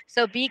up.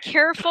 So be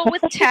careful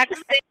with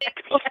texting.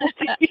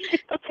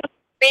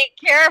 Be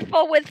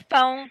careful with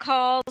phone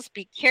calls.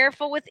 Be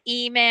careful with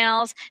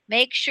emails.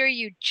 Make sure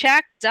you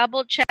check,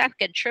 double check,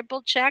 and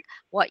triple check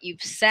what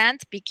you've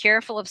sent. Be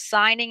careful of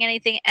signing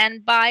anything.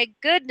 And by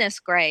goodness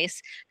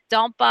grace,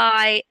 don't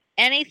buy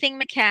anything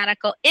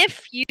mechanical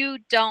if you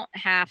don't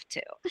have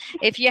to.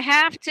 If you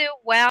have to,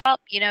 well,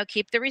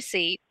 keep the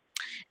receipt.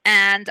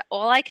 And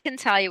all I can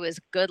tell you is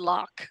good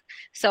luck.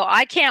 So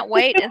I can't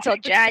wait until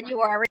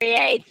January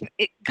 8th.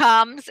 It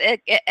comes.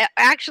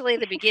 Actually,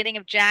 the beginning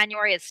of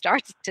January, it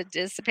starts to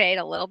dissipate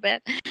a little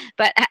bit.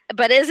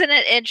 But isn't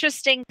it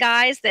interesting,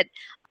 guys, that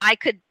I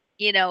could,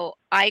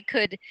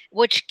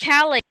 which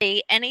Kelly,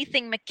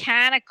 anything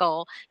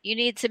mechanical, you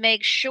need to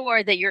make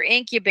sure that your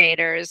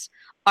incubators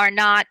are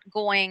not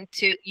going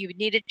to, you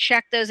need to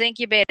check those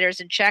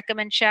incubators and check them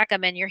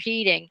and your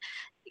heating,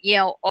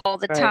 all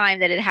the time,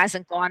 that it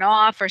hasn't gone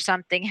off or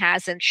something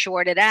hasn't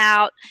shorted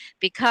out,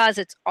 because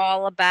it's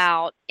all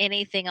about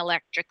anything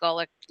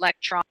electrical,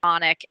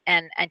 electronic,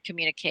 and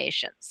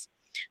communications.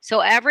 So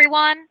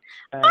everyone,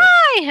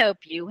 I hope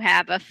you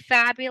have a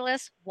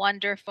fabulous,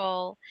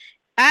 wonderful,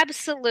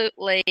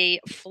 absolutely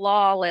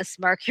flawless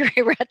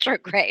Mercury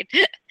retrograde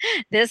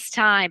this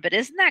time. But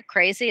isn't that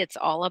crazy? It's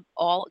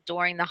all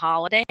during the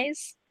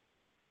holidays.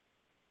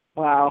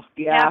 Wow.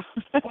 Yeah.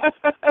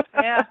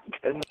 Yeah.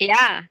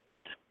 Yeah.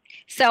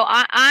 So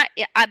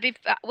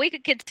we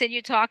could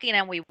continue talking,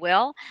 and we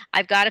will.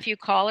 I've got a few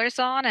callers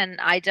on, and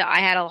I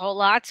had a whole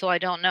lot, so I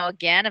don't know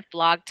again if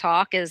Blog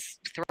Talk is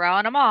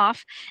throwing them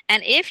off.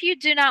 And if you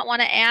do not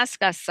want to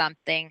ask us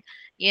something,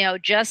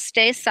 just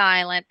stay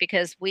silent,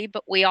 because we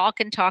all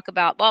can talk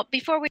about. Well,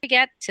 before we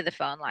get to the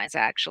phone lines,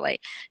 actually,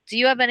 do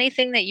you have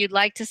anything that you'd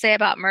like to say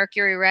about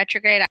Mercury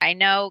retrograde? I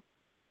know,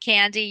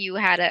 Candy, you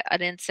had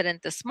an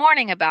incident this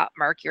morning about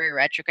Mercury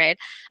retrograde.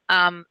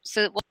 So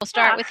we'll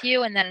start with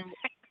you, and then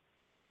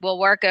we'll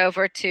work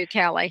over to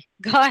Kelly.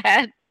 Go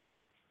ahead.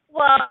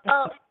 Well,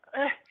 so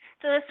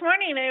this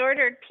morning I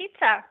ordered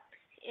pizza,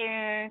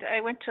 and I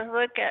went to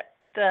look at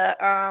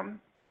the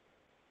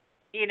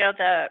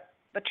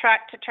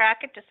track to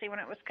track it to see when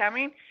it was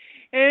coming,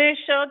 and it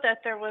showed that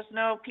there was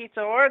no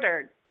pizza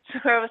ordered. So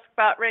I was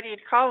about ready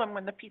to call them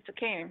when the pizza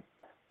came.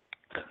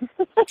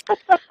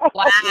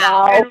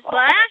 Wow. And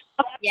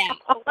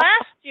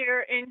last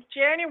year in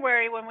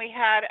January, when we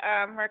had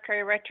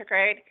Mercury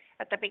retrograde,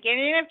 at the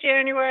beginning of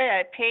January,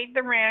 I paid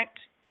the rent,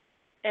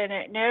 and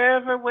it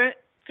never went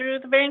through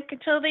the bank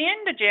until the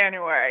end of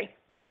January.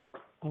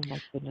 Oh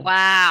my goodness.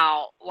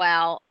 Wow.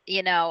 Well,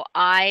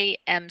 I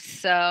am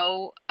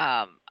so.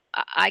 I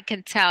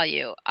can tell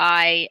you.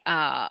 I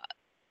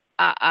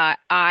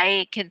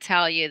can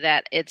tell you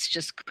that it's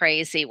just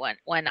crazy when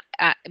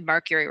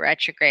Mercury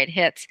retrograde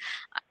hits.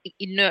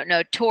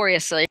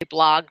 Notoriously,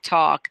 Blog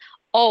Talk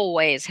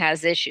always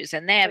has issues,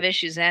 and they have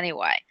issues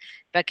anyway.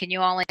 But can you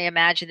only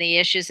imagine the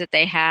issues that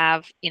they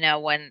have,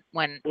 when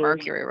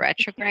Mercury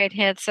retrograde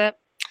hits it?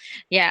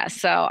 Yeah,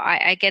 so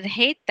I can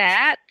hate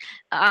that.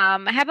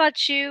 How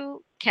about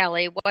you,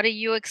 Kelly? What are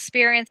you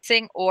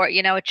experiencing? Or,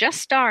 it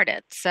just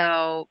started,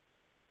 so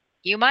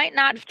you might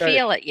not It started.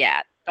 feel it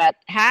yet, but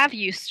have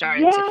you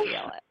started to Yeah.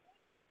 feel it?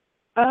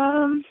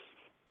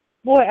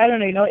 Boy, I don't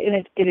know.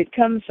 And it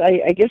comes.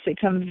 I guess it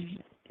comes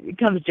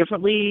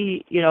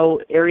differently.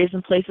 Areas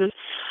and places.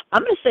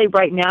 I'm going to say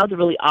right now the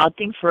really odd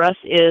thing for us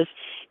is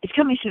it's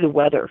coming through the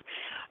weather.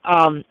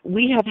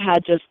 We have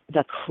had just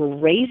the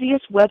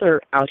craziest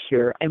weather out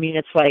here. I mean,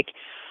 it's like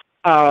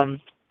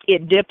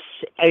it dips.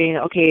 I mean,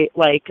 okay,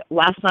 like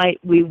last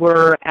night we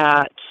were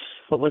at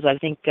what was I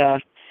think I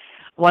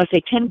want to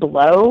say 10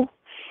 below,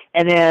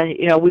 and then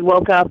we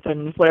woke up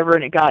and whatever,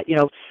 and it got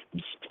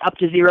up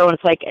to zero, and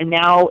it's like, and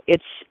now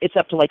it's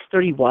up to like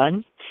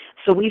 31.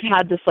 So we've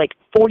had this like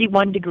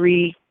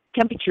 41-degree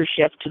temperature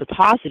shift to the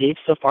positive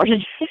so far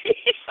today.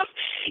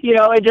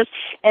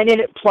 And then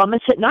it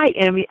plummets at night,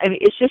 and I mean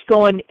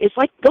it's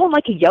like going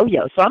like a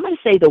yo-yo. So I'm going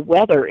to say the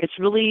weather, it's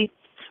really,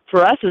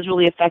 for us, is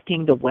really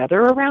affecting the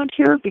weather around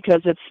here,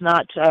 because it's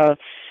not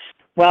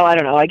well, I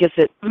don't know, I guess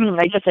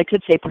I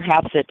could say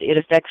perhaps it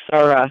affects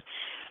our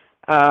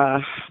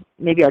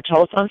maybe our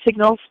telephone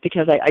signals,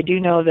 because I do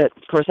know that,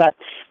 of course,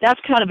 that's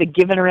kind of a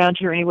given around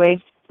here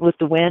anyway with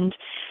the wind.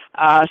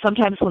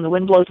 Sometimes when the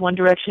wind blows one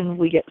direction,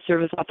 we get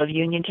service off of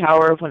Union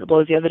Tower. When it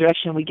blows the other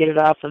direction, we get it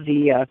off of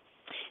the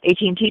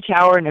AT&T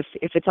tower. And if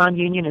it's on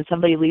Union and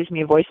somebody leaves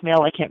me a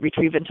voicemail, I can't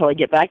retrieve it until I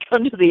get back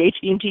onto the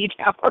AT&T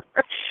tower.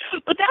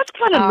 But that's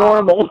kind of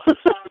normal.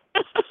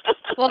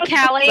 Well,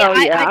 Kelly, So,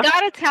 yeah.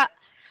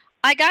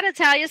 I gotta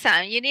tell you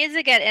something. You need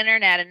to get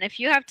internet, and if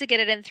you have to get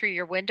it in through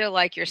your window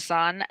like your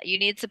son, you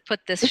need to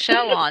put this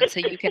show on so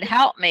you can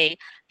help me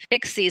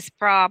fix these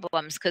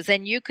problems. Because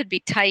then you could be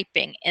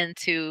typing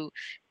into,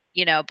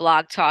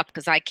 Blog Talk,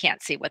 because I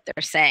can't see what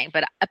they're saying.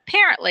 But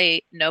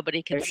apparently,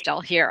 nobody can still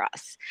hear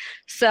us.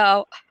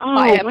 So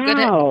I am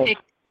wow.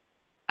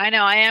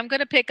 I am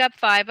gonna pick up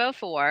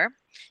 504,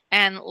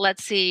 and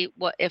let's see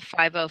what if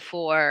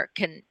 504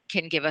 can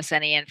give us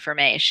any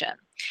information.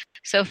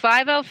 So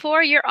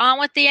 504, you're on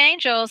with the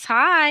angels.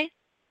 Hi.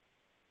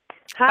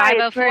 Hi,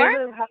 504? it's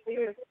Mary Lou. How are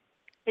you?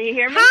 Can you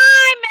hear me?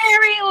 Hi,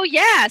 Mary. Oh,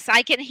 yes,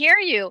 I can hear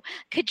you.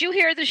 Could you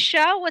hear the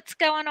show? What's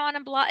going on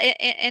in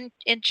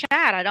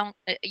chat? I don't.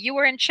 You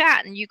were in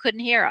chat and you couldn't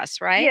hear us,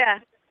 right? Yeah,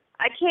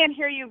 I can't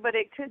hear you, but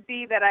it could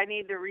be that I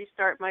need to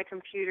restart my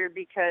computer,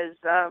 because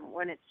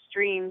when it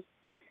streams,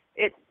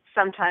 it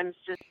sometimes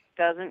just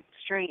doesn't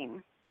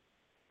stream.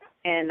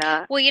 And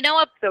well, you know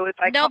what? so if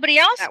I Nobody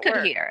else could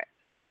work. hear it.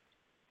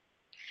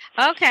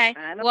 Okay.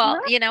 Well,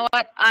 know. you know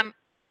what?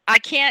 I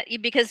can't,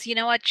 because you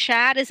know what?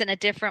 Chat is in a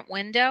different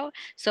window.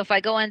 So if I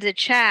go into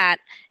chat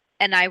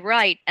and I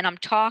write and I'm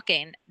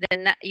talking,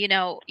 then that,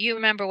 you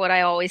remember what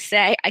I always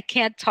say. I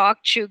can't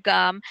talk, chew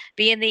gum,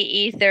 be in the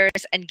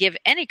ethers, and give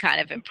any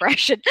kind of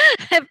impression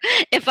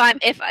if I'm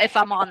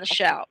on the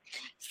show.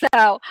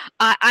 So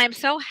I'm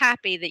so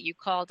happy that you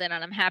called in,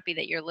 and I'm happy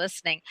that you're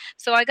listening.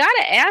 So I got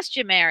to ask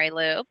you, Mary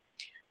Lou,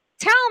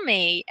 tell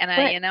me, and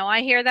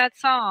I hear that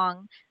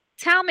song.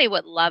 Tell me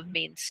what love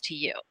means to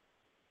you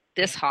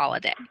this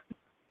holiday.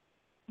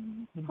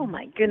 Oh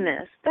my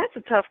goodness, that's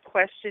a tough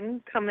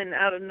question coming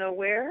out of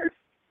nowhere.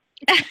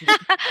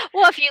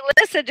 Well, if you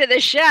listened to the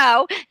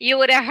show, you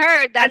would have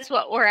heard that's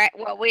what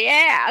we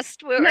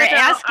asked. We were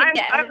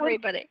asking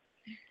everybody.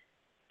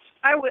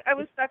 I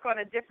was stuck on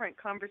a different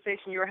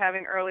conversation you were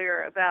having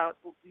earlier about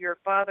your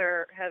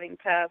father having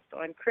passed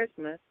on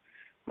Christmas.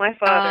 My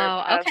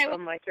father passed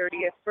on my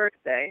 30th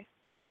birthday.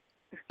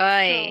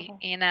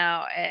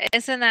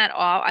 Isn't that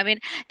all? I mean,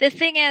 the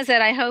thing is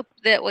that I hope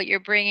that what you're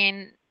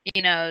bringing,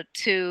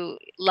 to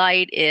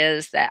light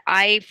is that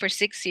I, for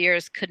 6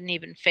 years, couldn't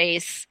even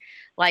face,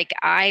 like,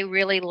 I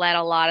really let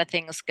a lot of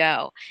things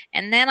go.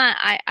 And then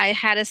I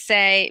had to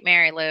say,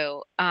 Mary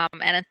Lou,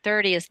 and at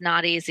 30 is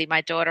not easy.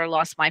 My daughter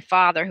lost my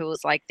father, who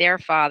was like their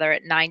father,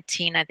 at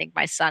 19, I think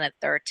my son at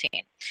 13.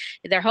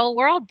 Their whole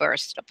world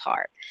burst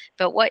apart.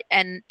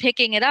 And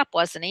picking it up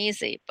wasn't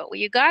easy. But what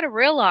you got to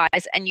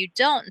realize, and you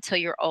don't until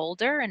you're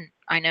older, and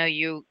I know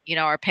you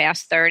are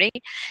past 30,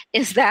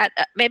 is that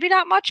maybe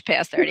not much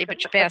past 30,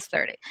 but you're past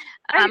 30.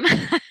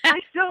 I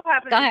still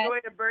haven't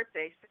enjoyed a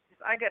birthday,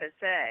 I got to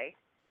say.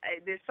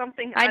 There's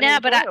something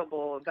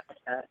unenjoyable about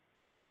that.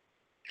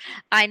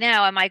 I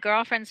know, and my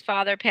girlfriend's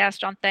father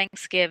passed on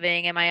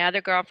Thanksgiving, and my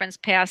other girlfriend's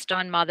passed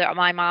on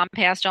my mom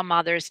passed on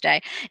Mother's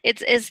Day.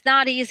 It's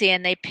not easy,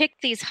 and they pick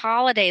these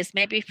holidays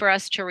maybe for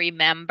us to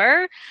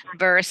remember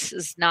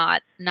versus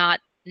not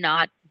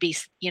be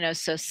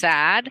so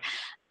sad.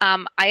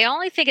 I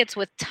only think it's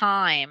with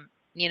time,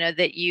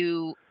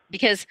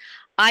 because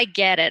I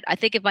get it. I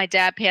think if my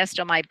dad passed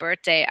on my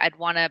birthday, I'd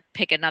want to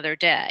pick another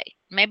day.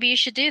 Maybe you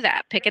should do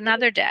that. Pick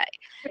another day.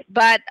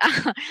 But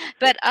he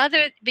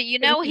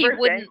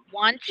wouldn't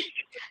want you.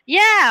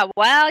 Yeah,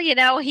 well,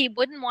 he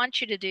wouldn't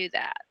want you to do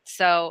that.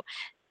 So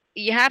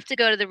you have to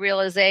go to the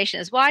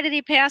realization is, why did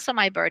he pass on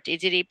my birthday?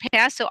 Did he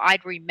pass so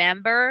I'd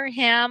remember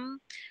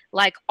him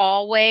like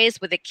always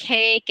with a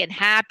cake and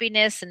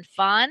happiness and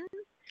fun?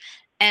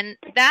 And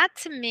that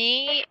to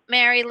me,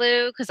 Mary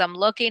Lou, because I'm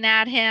looking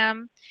at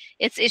him,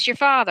 it's your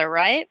father,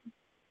 right?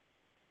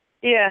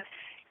 Yeah.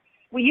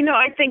 Well,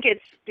 I think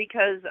it's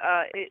because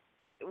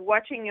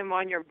watching him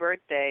on your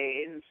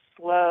birthday in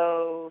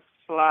slow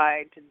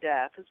slide to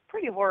death is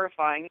pretty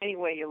horrifying any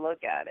way you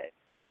look at it.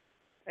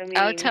 I mean,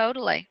 oh,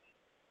 totally.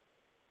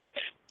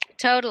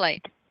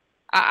 Totally.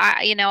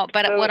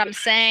 But what I'm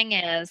saying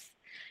is,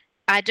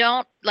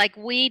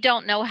 we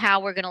don't know how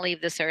we're going to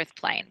leave this earth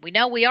plane. We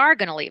know we are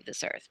going to leave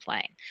this earth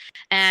plane.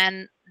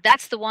 And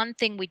that's the one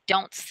thing we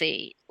don't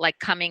see, like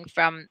coming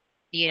from,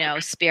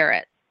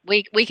 spirit.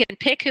 We can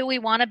pick who we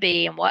want to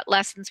be and what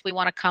lessons we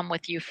want to come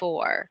with you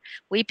for.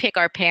 We pick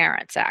our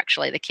parents,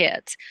 actually, the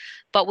kids,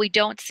 but we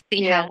don't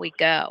see how we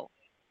go.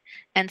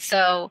 And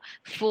so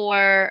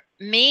for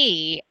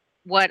me,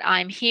 what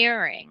I'm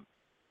hearing,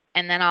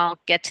 and then I'll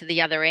get to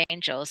the other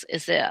angels,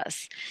 is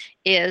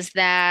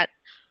that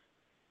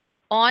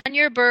on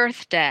your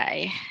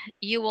birthday,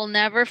 you will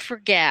never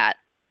forget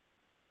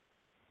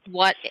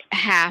what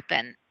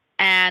happened.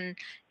 And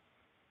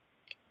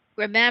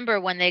remember,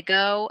 when they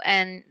go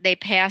and they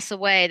pass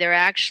away,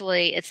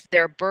 it's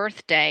their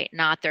birthday,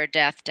 not their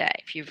death day.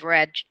 If you've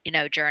read,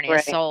 Journey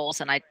of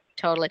Souls, and I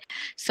totally.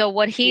 So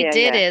what he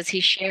did is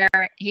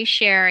he's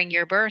sharing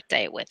your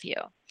birthday with you.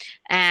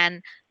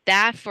 And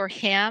that for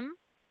him,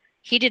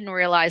 he didn't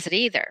realize it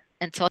either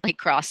until he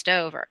crossed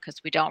over,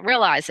 because we don't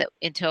realize it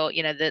until,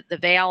 the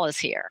veil is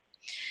here.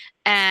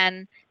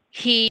 And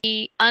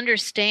he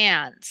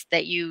understands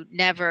that you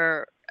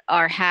never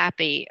are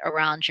happy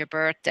around your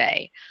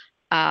birthday.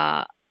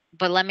 But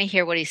let me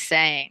hear what he's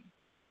saying.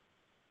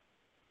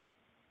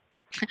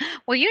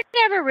 Well, you're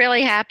never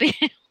really happy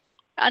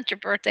on your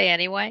birthday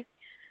anyway.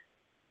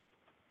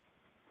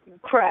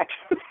 Correct.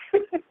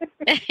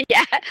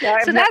 Yeah. No,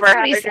 so that's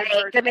what he's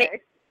saying to me.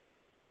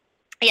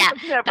 Yeah,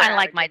 kind of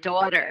like my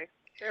daughter.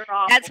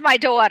 That's my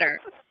daughter.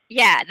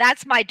 Yeah,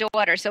 that's my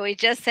daughter. So he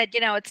just said,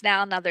 it's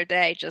now another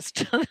day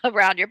just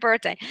around your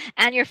birthday.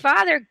 And your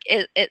father,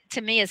 it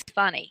to me, is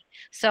funny.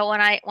 So when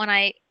I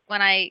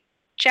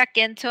check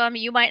into him,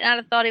 you might not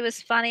have thought he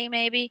was funny,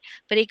 maybe,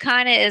 but he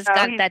kind of is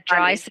got that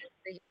dry.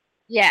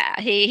 Yeah,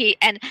 he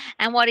and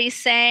what he's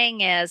saying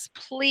is,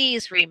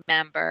 please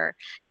remember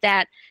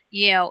that,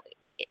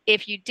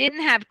 if you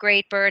didn't have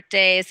great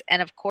birthdays,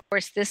 and of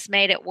course this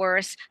made it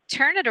worse,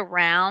 turn it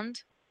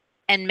around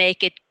and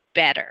make it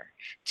better.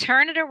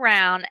 Turn it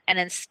around, and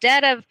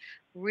instead of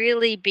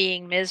really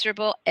being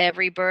miserable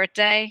every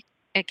birthday,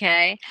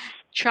 okay,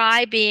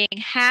 try being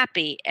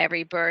happy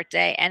every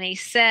birthday. And he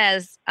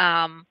says,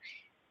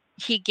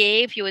 he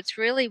gave you, it's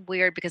really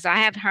weird because I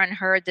haven't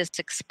heard this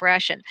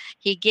expression.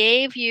 He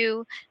gave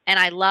you, and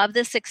I love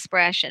this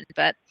expression,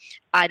 but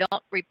I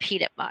don't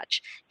repeat it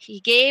much.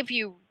 He gave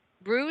you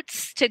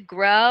roots to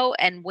grow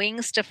and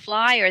wings to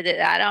fly, or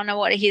that, I don't know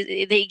what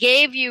they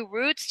gave you,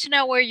 roots to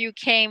know where you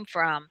came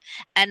from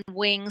and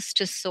wings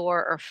to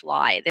soar or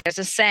fly. There's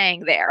a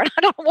saying there. I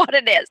don't know what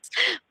it is,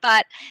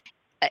 but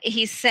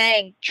he's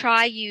saying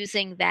try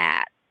using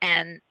that,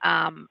 and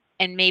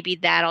maybe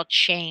that'll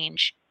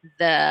change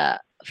the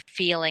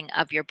feeling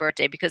of your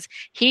birthday, because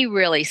he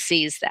really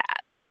sees that.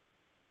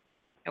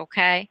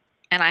 Okay.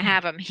 And I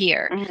have him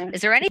here. Mm-hmm.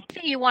 Is there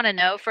anything you want to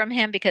know from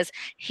him? Because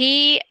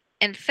he,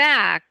 in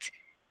fact,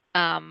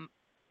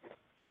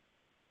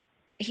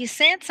 he's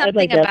saying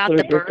something about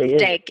the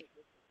birthday.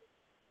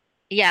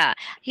 Yeah,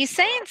 he's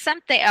saying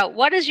something.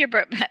 What is your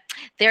birthday?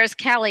 There's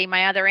Kelly,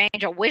 my other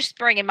angel,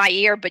 whispering in my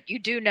ear, but you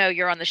do know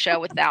you're on the show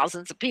with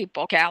thousands of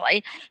people,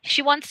 Kelly.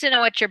 She wants to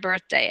know what your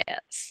birthday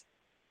is.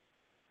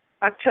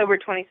 October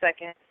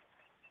 22nd,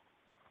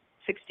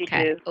 62.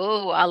 Okay.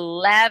 Ooh,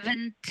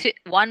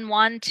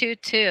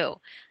 1122.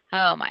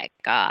 Oh my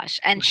gosh.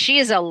 And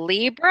she's a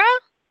Libra?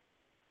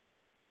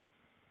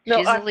 No,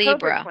 she's a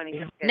Libra.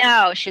 22nd.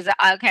 No,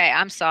 okay,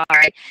 I'm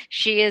sorry.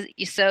 She is,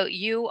 so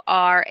you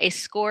are a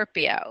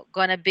Scorpio,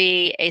 going to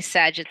be a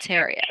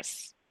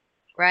Sagittarius,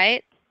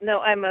 right?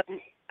 No, I'm a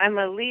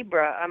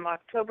Libra. I'm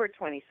October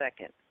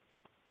 22nd.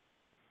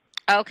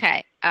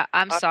 Okay.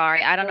 I'm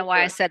sorry. I don't know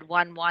why I said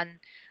 11.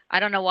 I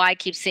don't know why I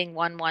keep seeing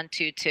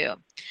 1122.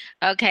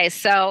 Okay,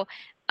 so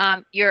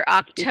you're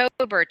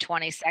October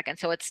 22nd,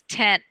 so it's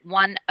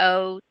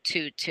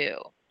 1022.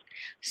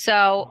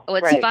 So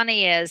what's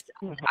funny is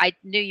I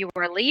knew you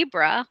were a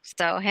Libra,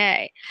 so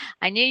hey,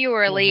 I knew you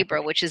were a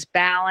Libra, which is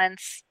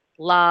balance,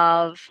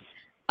 love,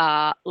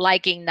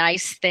 liking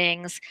nice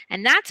things.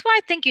 And that's why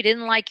I think you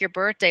didn't like your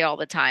birthday all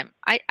the time.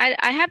 I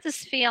have this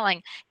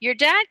feeling your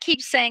dad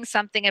keeps saying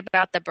something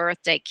about the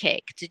birthday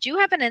cake. Did you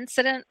have an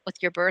incident with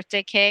your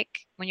birthday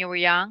cake when you were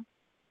young?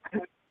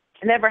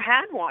 I never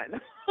had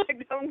one. I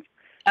don't.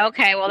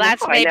 Okay, well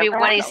that's maybe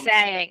what he's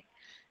saying.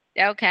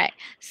 Okay,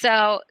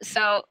 so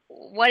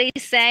what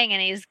he's saying,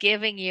 and he's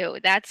giving you,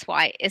 that's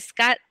why it's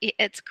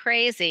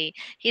crazy.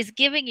 He's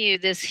giving you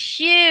this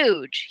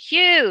huge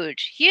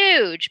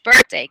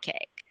birthday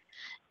cake.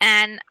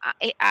 And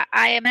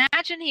I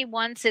imagine he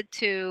wants it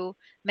to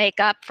make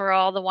up for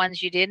all the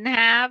ones you didn't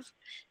have,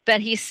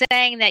 but he's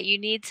saying that you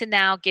need to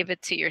now give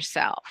it to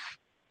yourself.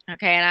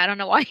 Okay, and I don't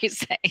know why he's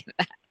saying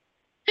that.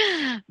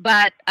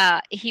 But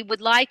he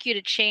would like you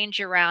to change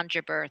around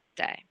your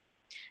birthday.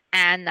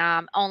 And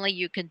only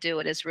you can do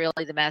it is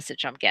really the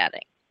message I'm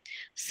getting.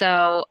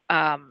 So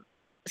I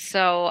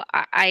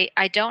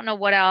don't know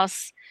what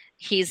else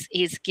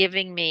he's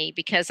giving me,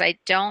 because I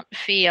don't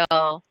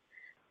feel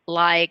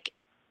like,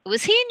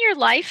 was he in your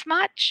life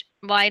much?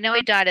 Well, I know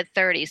he died at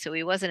 30, so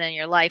he wasn't in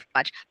your life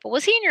much. But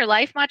was he in your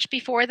life much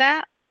before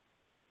that?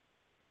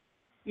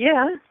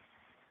 Yeah.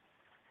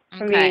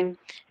 Okay. I mean,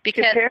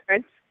 because his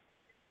parents.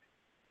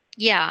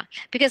 Yeah,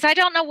 because I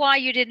don't know why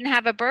you didn't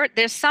have a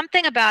There's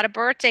something about a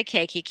birthday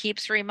cake he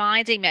keeps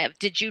reminding me of.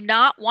 Did you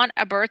not want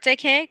a birthday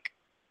cake?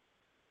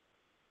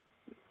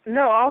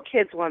 No, all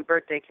kids want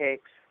birthday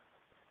cakes.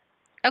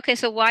 Okay,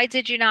 so why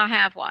did you not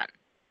have one?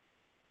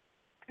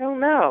 I don't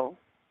know.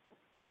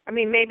 I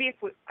mean, maybe if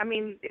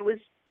it was,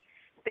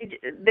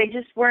 they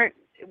just weren't.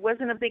 It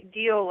wasn't a big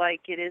deal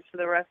like it is for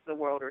the rest of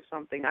the world or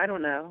something. I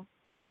don't know.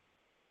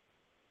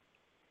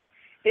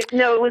 It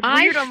was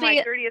weird on my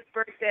 30th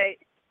birthday.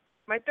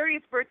 My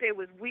 30th birthday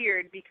was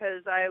weird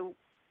because I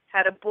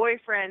had a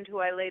boyfriend who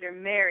I later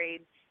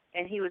married,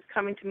 and he was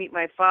coming to meet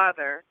my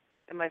father,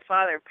 and my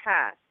father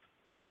passed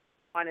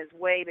on his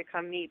way to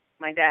come meet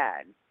my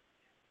dad.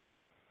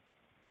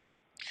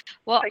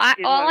 Well,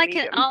 all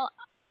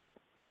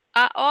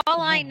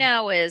I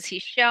know is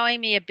he's showing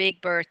me a big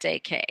birthday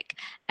cake,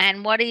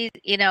 and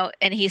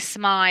and he's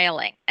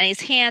smiling and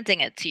he's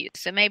handing it to you.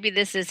 So maybe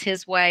this is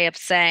his way of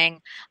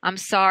saying, I'm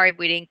sorry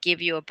we didn't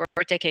give you a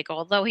birthday cake,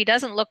 although he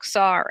doesn't look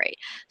sorry.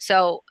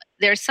 So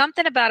there's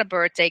something about a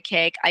birthday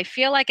cake. I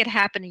feel like it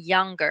happened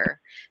younger,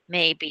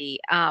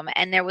 maybe.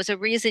 And there was a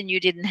reason you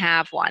didn't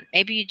have one.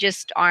 Maybe you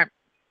just aren't,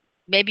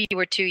 maybe you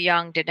were too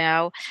young to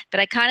know,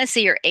 but I kind of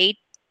see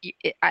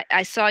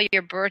I saw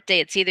your birthday.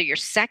 It's either your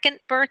second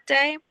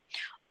birthday,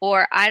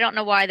 or I don't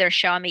know why they're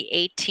showing me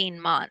 18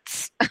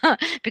 months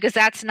because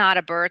that's not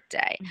a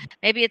birthday.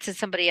 Maybe it's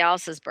somebody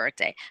else's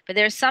birthday. But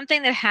there's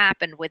something that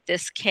happened with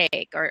this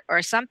cake,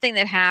 or something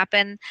that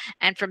happened.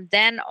 And from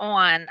then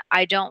on,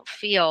 I don't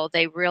feel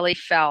they really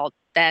felt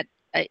that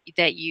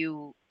that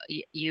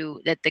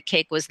the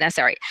cake was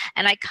necessary.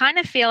 And I kind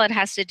of feel it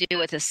has to do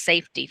with a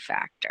safety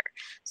factor.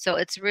 So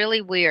it's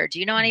really weird. Do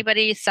you know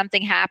anybody,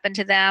 something happened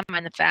to them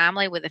in the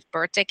family with a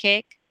birthday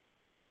cake?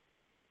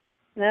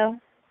 No.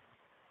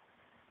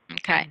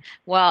 Okay.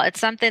 Well,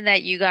 it's something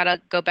that you got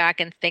to go back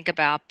and think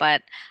about,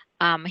 but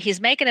he's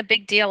making a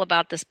big deal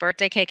about this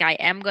birthday cake. I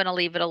am going to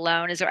leave it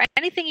alone. Is there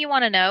anything you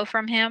want to know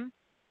from him?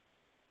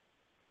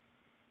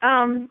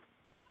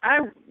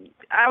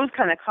 I was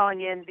kind of calling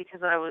in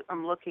because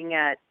I'm looking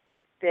at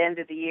the end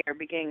of the year,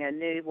 beginning a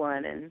new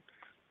one, and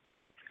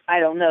I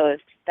don't know if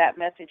that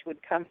message would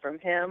come from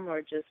him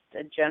or just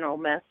a general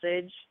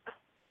message.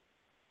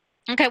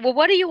 Okay, well,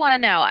 what do you want to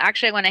know?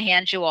 Actually, I want to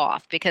hand you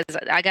off because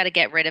I got to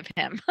get rid of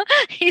him.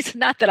 He's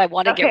not that I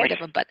want to get rid of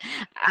him, but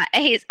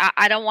I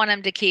don't want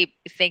him to keep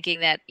thinking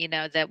that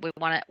that we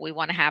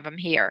want to have him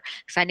here,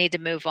 because I need to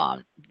move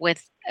on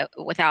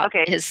without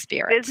his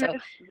spirit. So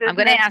I'm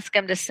going to ask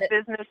him to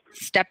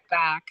step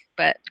back.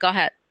 But go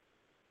ahead.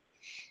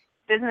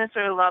 Business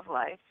or love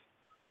life?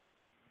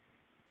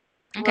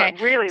 Okay,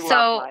 well, really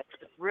love life.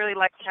 Really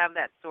like to have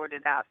that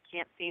sorted out.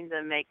 Can't seem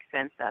to make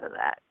sense out of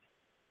that.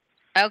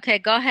 Okay,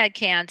 go ahead,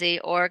 Candy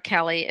or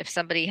Kelly, if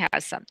somebody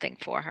has something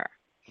for her.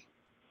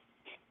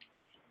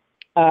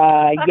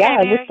 Yeah,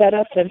 I looked that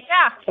up. And,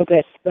 Yeah.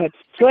 Okay, go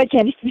ahead,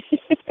 Candy.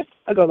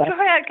 I'll go back.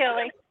 Go ahead,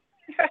 Kelly.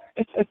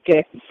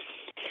 Okay.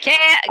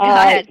 Go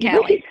ahead,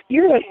 Kelly.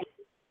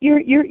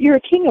 You're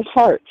a king of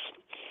hearts,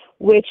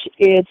 which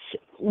it's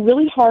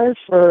really hard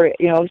for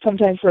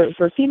sometimes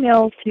for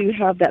females to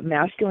have that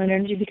masculine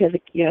energy, because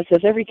it says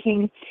every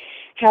king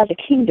has a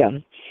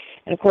kingdom.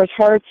 And of course,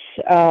 hearts,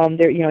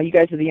 you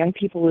guys are the young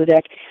people of the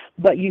deck,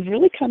 but you've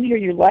really come here.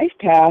 Your life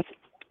path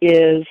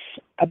is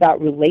about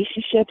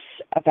relationships,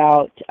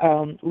 about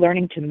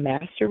learning to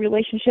master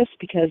relationships,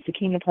 because the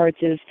King of Hearts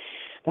is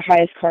the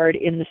highest card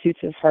in the suits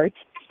of hearts.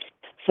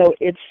 So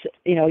it's,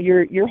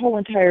 your whole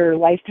entire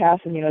life path,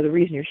 and, the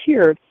reason you're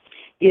here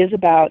is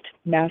about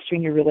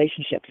mastering your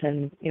relationships,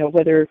 and,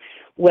 whether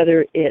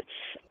it's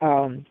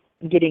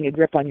getting a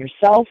grip on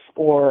yourself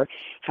or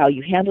how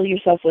you handle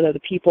yourself with other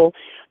people.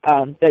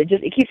 But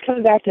it keeps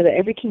coming back to that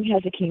every king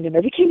has a kingdom.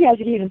 Every king has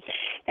a kingdom.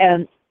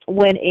 And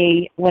when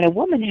a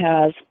woman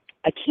has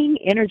a king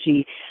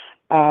energy,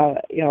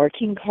 or a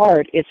king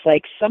card, it's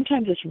like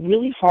sometimes it's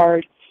really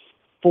hard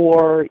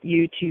for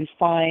you to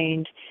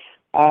find,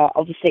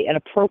 I'll just say, an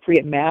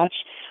appropriate match.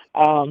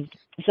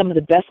 Some of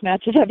the best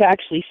matches I've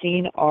actually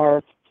seen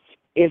are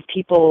if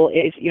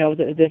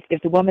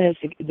the woman is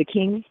the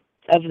king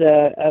of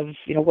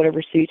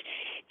whatever suit,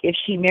 if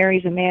she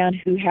marries a man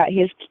who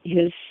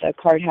his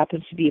card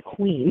happens to be a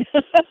queen,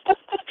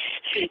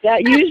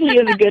 that usually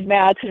is a good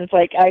match. And it's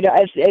like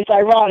it's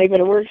ironic, but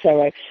it works that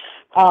way.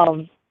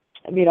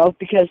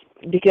 Because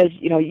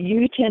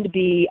you tend to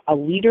be a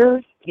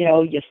leader.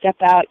 You step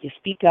out, you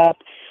speak up.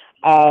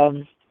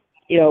 And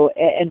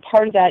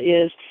part of that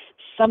is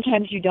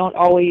sometimes you don't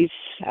always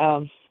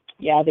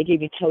Yeah, they gave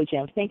me toe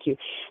jam. Thank you.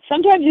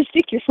 Sometimes you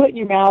stick your foot in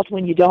your mouth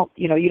when you don't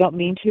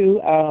mean to,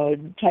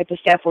 type of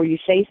stuff, or you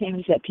say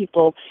things that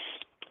people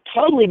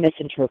totally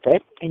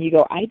misinterpret, and you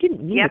go, I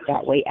didn't mean it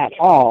that way at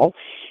all,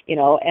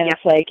 and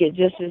it's like, it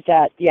just is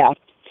that,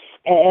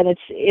 and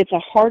it's a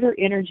harder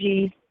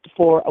energy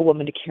for a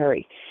woman to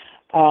carry.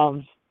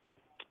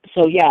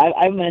 So yeah,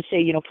 I'm going to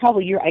say,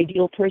 probably your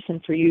ideal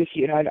person for you, if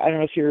I don't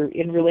know if you're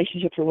in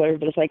relationships or whatever,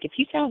 but it's like if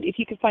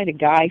you could find a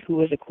guy who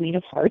was a Queen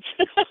of Hearts,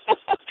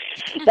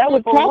 that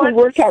would probably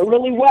work out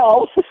really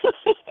well.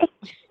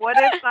 What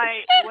if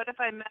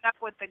I met up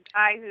with the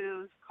guy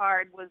whose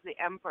card was the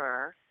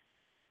Emperor?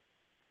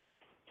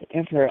 The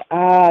Emperor.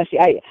 See,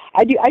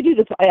 I do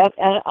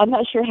I'm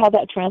not sure how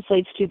that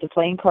translates to the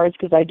playing cards,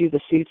 because I do the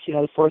suits,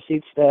 the 4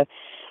 suits, the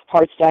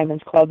hearts,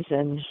 diamonds, clubs,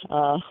 and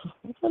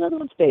what's that other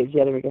one? Spades.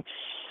 Yeah, there we go.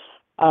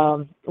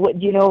 What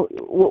do you know?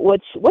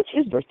 What's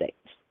his birthday?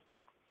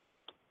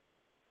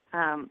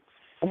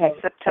 Okay.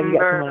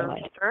 September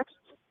 1st.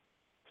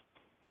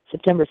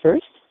 September 1st.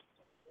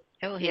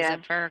 Oh, he's a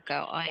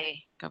Virgo.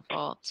 I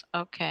Gavolt.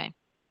 Okay.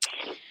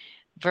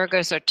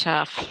 Virgos are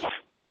tough.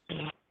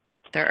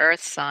 They're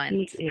earth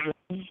signs.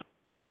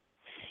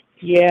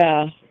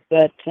 Yeah,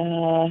 but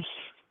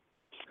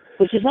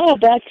which is not all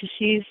bad, because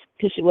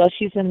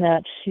she's in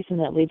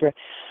that Libra.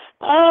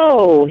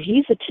 Oh,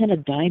 he's a 10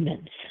 of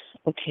diamonds.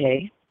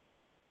 Okay.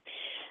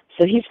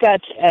 So he's got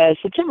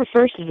September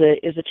 1st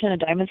is a 10 of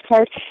diamonds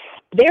card.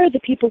 They're the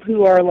people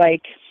who are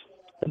like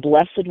the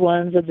blessed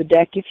ones of the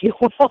deck, if you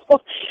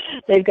will.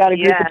 They've got a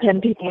group of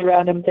 10 people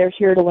around them. They're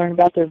here to learn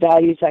about their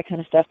values, that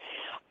kind of stuff.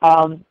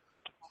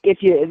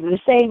 The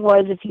saying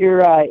was, if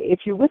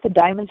you're with a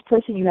diamonds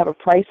person, you have a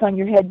price on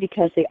your head,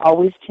 because they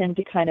always tend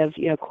to kind of,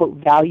 quote,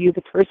 value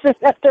the person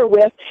that they're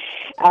with,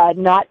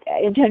 not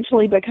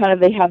intentionally, but kind of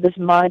they have this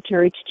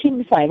monetary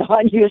ching sign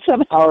on you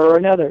somehow or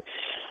another.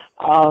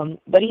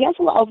 But he has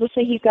I'll just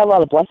say he's got a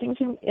lot of blessings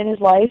in his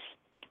life,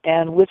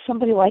 and with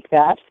somebody like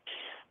that,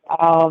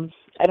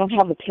 I don't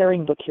have the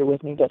pairing book here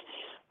with me,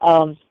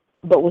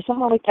 but with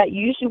someone like that,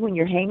 usually when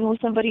you're hanging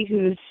with somebody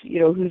who's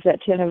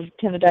that 10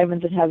 of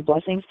diamonds and has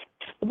blessings,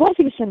 the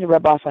blessings tend to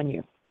rub off on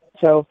you.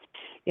 So,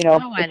 it's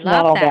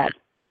not all bad.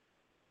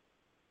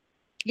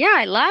 Yeah,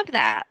 I love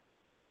that.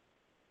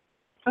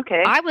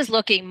 Okay. I was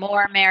looking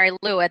more, Mary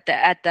Lou, at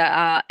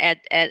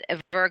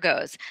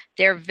Virgos.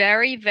 They're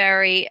very,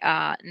 very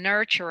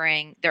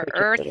nurturing. They're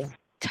earth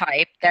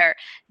type.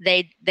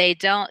 They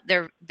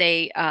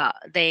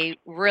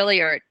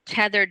really are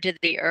tethered to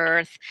the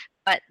earth,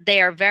 but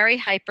they are very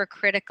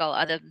hypercritical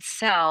of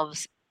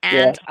themselves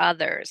and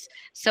others.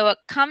 So it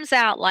comes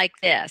out like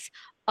this.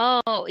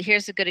 Oh,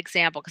 here's a good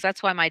example, because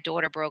that's why my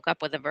daughter broke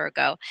up with a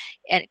Virgo,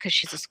 and because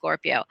she's a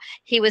Scorpio.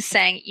 He was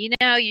saying,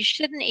 you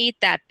shouldn't eat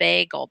that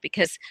bagel,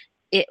 because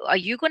are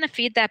you going to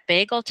feed that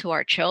bagel to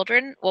our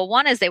children? Well,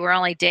 1 is they were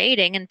only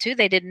dating, and 2,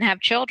 they didn't have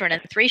children,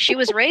 and 3, she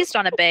was raised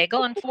on a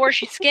bagel, and 4,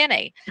 she's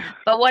skinny.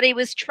 But what he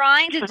was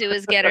trying to do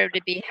is get her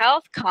to be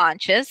health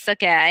conscious,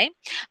 okay?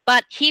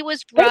 But he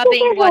was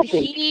rubbing what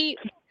he...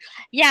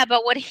 Yeah,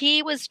 but what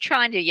he was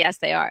trying to... Yes,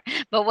 they are.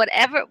 But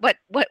whatever...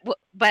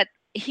 But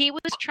he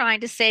was trying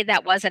to say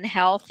that wasn't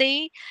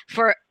healthy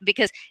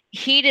because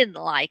he didn't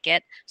like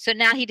it. So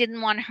now he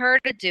didn't want her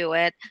to do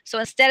it. So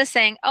instead of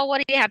saying, oh, what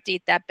do you have to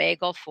eat that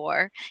bagel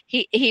for?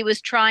 He was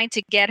trying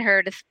to get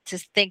her to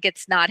think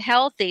it's not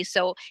healthy.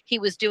 So he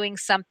was doing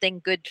something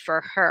good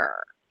for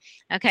her.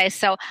 Okay,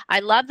 so I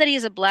love that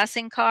he's a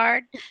blessing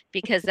card,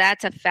 because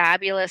that's a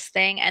fabulous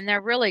thing. And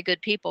they're really good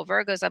people.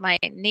 Virgos, my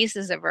niece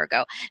is a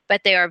Virgo,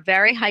 but they are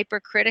very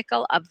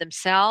hypercritical of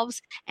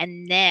themselves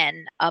and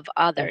then of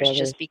others.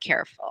 Just be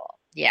careful.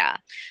 Yeah.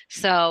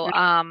 So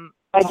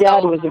my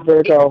dad was a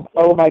Virgo.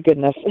 Oh my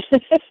goodness.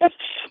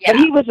 But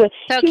he was a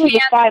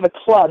 5 of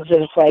clubs,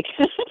 and it's like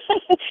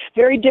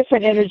very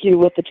different energy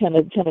with the 10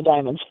 of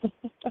diamonds.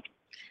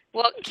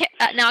 Well,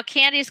 now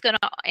Candy's going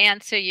to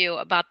answer you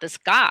about this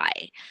guy.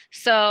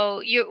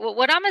 So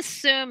what I'm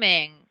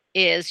assuming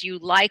is you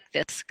like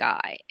this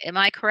guy. Am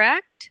I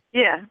correct?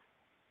 Yeah.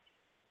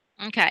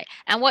 Okay.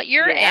 And what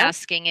you're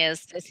asking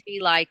is, does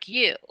he like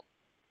you?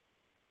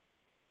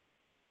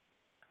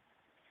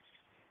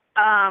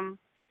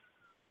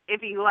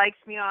 If he likes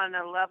me on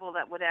a level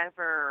that would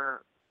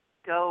ever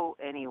go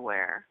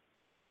anywhere,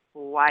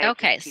 why?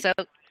 Okay, so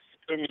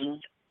spinning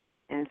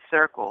in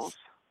circles.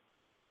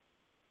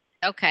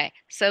 Okay,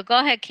 so go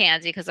ahead,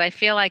 Candy, because I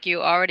feel like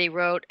you already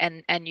wrote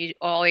and you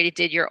already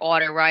did your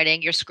auto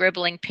writing. You're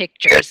scribbling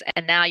pictures,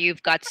 and now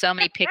you've got so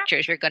many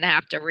pictures, you're going to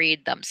have to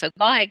read them. So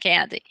go ahead,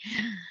 Candy.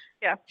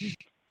 Yeah.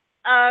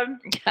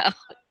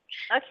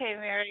 Okay,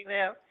 Mary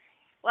Lou.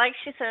 Like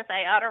she says,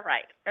 I auto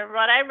write. And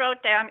what I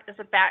wrote down is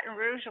a Baton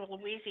Rouge,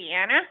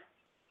 Louisiana.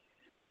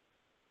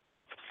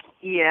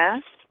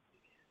 Yes.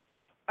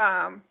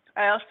 I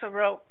also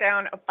wrote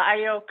down a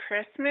Bio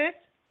Christmas.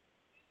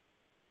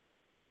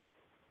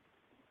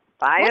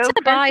 What's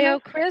a Bio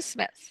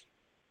Christmas?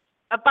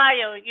 A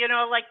bio,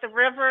 like the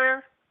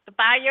river, the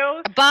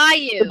bayous. A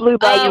bayou. The blue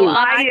bayou.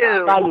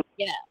 Bayou.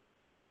 Yeah.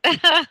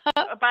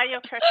 A Bio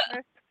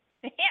Christmas.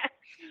 Yeah.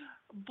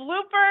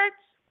 bluebirds,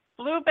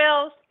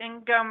 bluebells,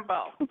 and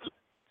gumbo.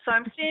 So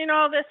I'm seeing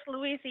all this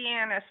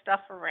Louisiana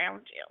stuff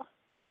around you.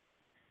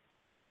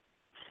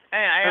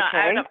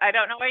 And I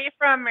don't know where you're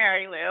from,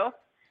 Mary Lou,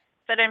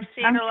 but I'm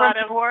seeing a lot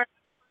of.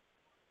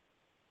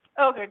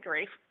 Oh, good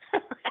grief.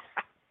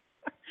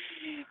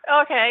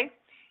 Okay.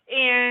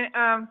 And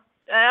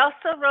I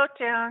also wrote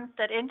down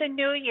that in the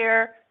new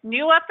year,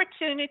 new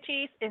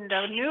opportunities in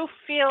the new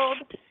field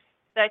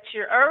that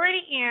you're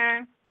already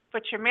in,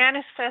 but you're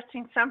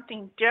manifesting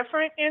something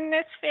different in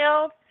this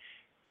field.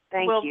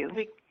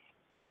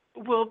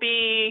 Will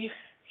be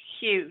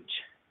huge.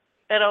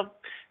 It'll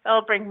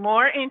bring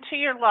more into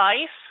your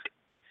life,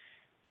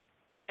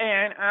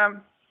 and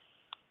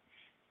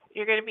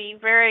you're going to be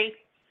very,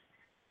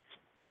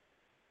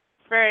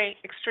 very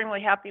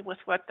extremely happy with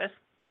what this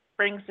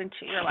brings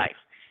into your life.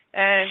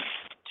 And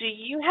do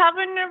you have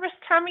a nervous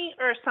tummy,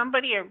 or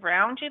somebody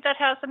around you that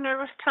has a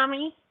nervous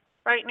tummy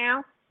right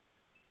now?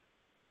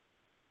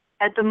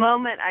 At the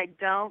moment, I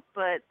don't,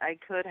 but I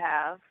could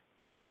have.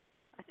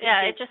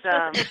 Yeah, it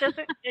doesn't.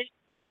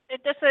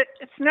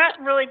 It's not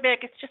really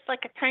big. It's just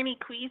like a tiny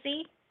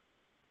queasy.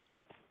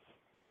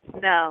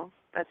 No,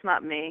 that's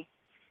not me.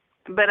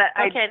 But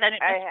I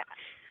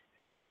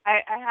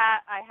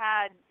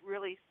had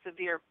really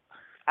severe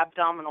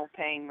abdominal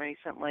pain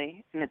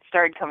recently, and it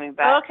started coming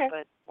back,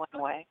 but went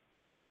away.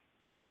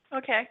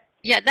 Okay.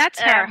 Yeah, that's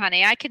her,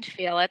 honey. I can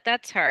feel it.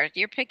 That's her.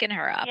 You're picking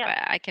her up.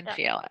 Yeah, I can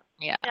feel it.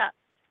 Yeah.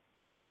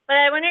 But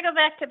I want to go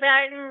back to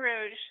Baton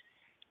Rouge.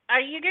 Are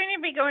you going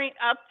to be going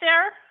up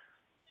there?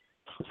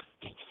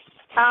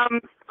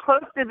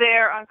 Close to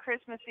there on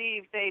Christmas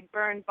Eve, they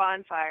burn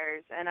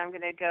bonfires, and I'm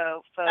going to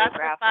go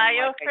photograph them.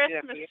 That's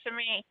Christmas to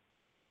me.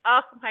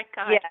 Oh my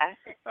God. Yeah.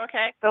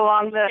 Okay. So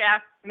along the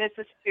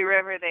Mississippi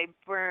River, they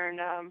burn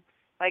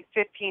like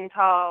 15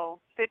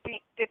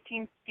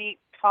 feet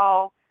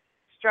tall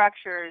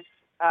structures,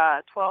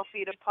 12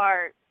 feet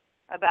apart,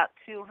 about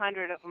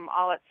 200 of them,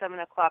 all at 7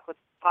 o'clock with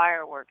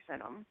fireworks in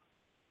them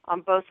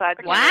on both sides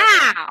of the river.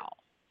 Wow.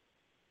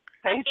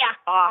 It's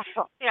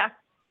awesome. Yeah.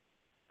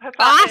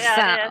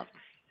 Awesome.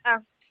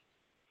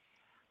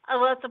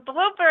 Well, the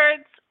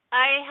bluebirds,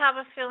 I have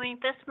a feeling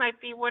this might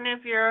be one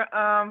of your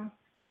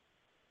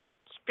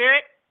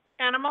spirit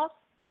animals,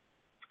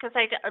 because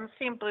I'm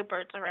seeing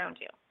bluebirds around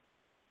you.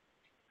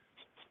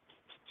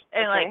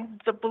 And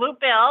like the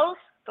bluebells,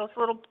 those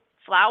little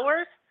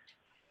flowers,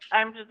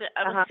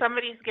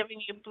 somebody's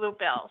giving you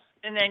bluebells.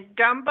 And then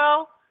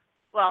gumbo,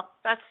 well,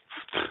 that's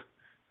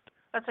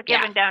a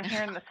given down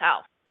here in the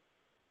South.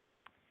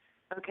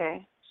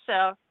 Okay.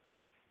 So,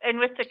 and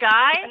with the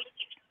guy,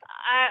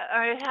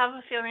 I have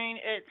a feeling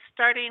it's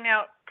starting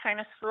out kind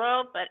of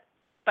slow, but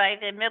by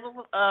the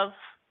middle of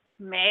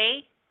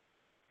May,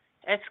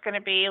 it's going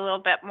to be a little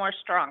bit more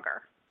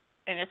stronger,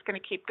 and it's going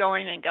to keep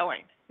going and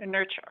going and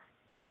nurture.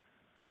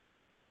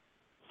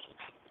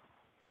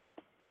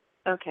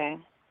 Okay.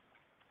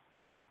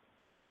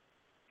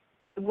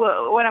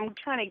 What I'm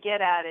trying to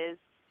get at is,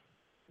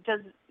 does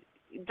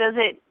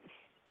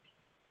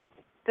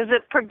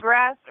it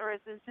progress, or is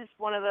this just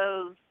one of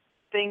those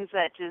things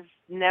that just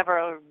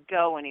never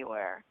go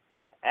anywhere,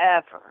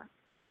 ever?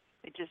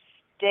 It just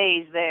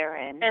stays there,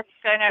 and it's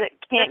gonna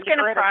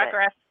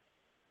progress.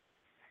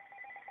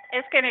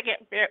 It's gonna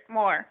get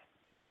more.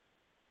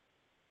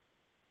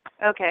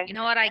 Okay. You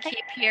know what I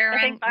keep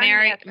hearing,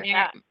 Mary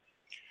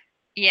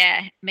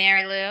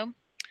Lou?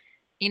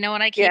 You know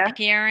what I keep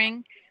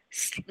hearing?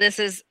 This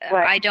is,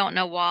 I don't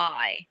know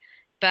why,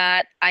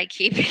 but I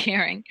keep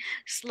hearing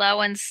slow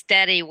and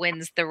steady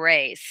wins the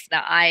race.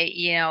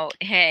 Now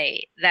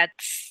hey,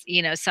 that's,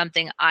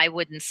 something I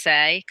wouldn't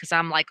say, because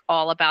I'm like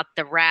all about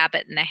the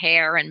rabbit and the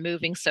hare and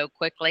moving so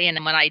quickly.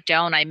 And when I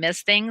don't, I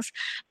miss things.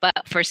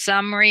 But for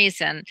some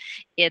reason,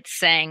 it's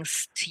saying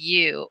to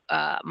you,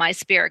 my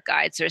spirit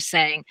guides are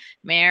saying,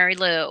 Mary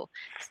Lou,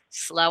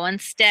 slow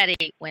and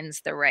steady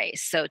wins the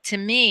race. So to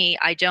me,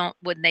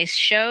 when they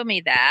show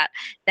me that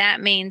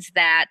means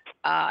that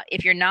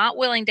if you're not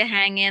willing to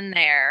hang in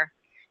there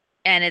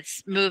and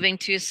it's moving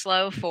too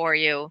slow for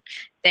you,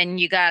 then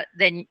you're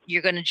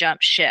going to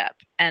jump ship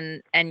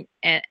and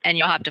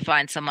you'll have to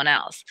find someone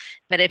else.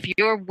 But if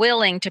you're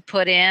willing to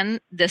put in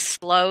the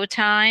slow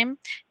time,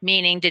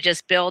 meaning to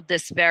just build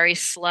this very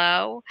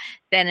slow,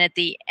 then at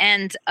the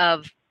end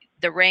of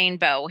the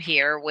rainbow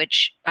here,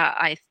 which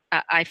I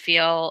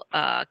feel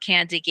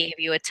Candy gave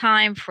you a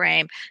time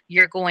frame,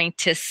 you're going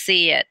to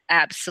see it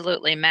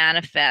absolutely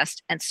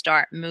manifest and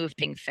start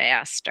moving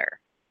faster.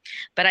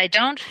 But I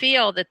don't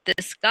feel that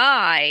this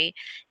guy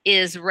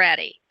is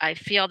ready. I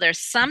feel there's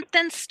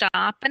something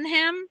stopping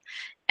him,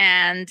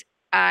 and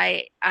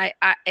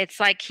it's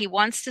like he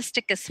wants to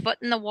stick his foot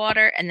in the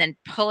water and then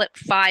pull it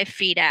 5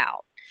 feet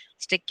out.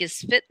 Stick his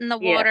foot in the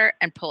water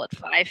and pull it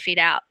 5 feet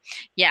out.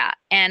 Yeah.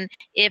 And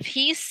if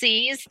he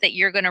sees that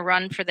you're going to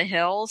run for the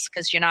hills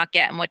because you're not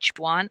getting what you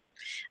want,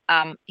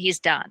 he's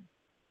done.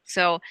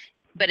 So,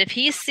 but if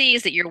he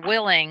sees that you're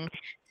willing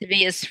to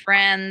be his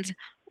friend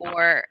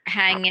or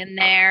hang in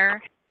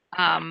there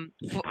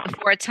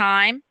for a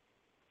time,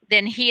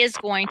 then he is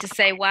going to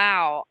say,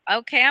 wow,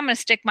 okay, I'm going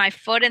to stick my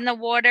foot in the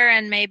water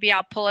and maybe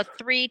I'll pull a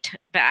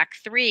back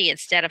three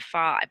instead of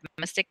 5. I'm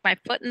going to stick my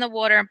foot in the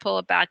water and pull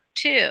it back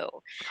 2,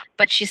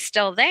 but she's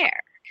still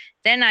there.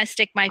 Then I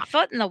stick my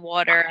foot in the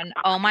water and,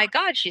 oh my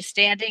God, she's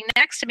standing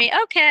next to me.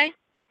 Okay.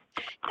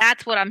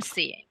 That's what I'm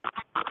seeing.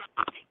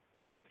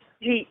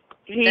 I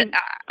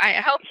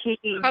hope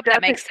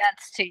that makes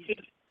sense to you.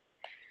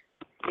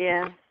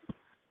 Yeah.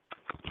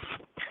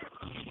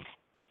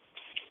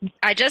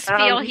 I just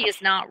feel he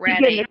is not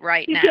ready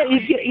right now.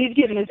 He's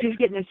getting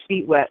his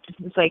feet wet.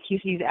 It's like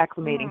he's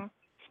acclimating. Mm-hmm.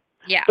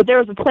 Yeah. But there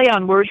was a play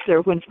on words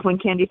there when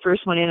Candy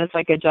first went in. It's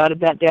like I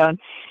jotted that down.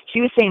 She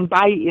was saying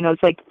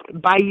it's like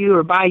bayou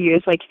or bayou.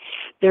 It's like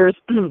there's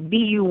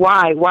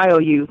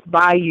B-U-Y-Y-O-U,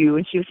 bayou,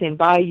 and she was saying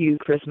bayou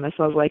Christmas.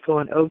 I was like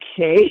going,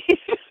 okay.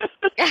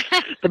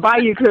 The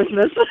bayou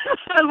Christmas.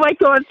 I was like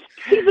going,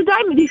 he's a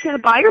diamond. He's going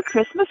to buy her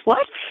Christmas?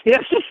 What? Yeah.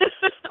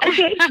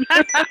 Okay.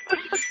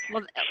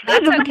 Well,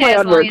 that's okay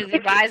as long as he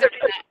buys her.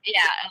 Yeah,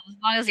 as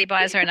long as he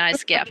buys her a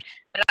nice gift.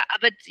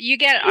 But you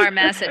get our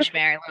message,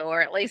 Mary Lou,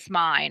 or at least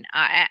mine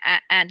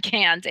and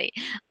Candy.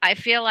 I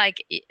feel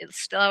like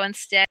slow and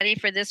steady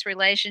for this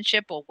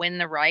relationship will win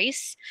the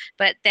race.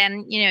 But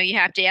then, you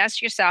have to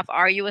ask yourself,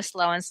 are you a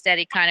slow and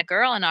steady kind of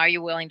girl, and are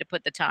you willing to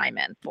put the time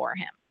in for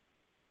him?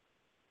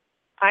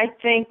 I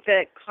think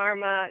that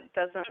karma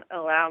doesn't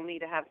allow me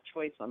to have a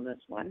choice on this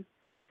one.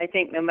 I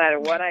think no matter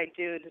what I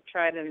do to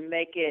try to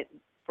make it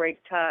break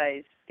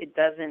ties, it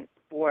doesn't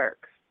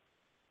work.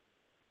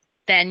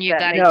 Then you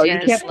got to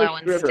do the slow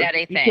and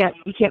steady thing.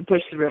 You can't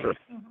push the river.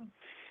 Mm-hmm.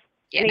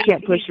 Yeah. You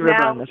can't push the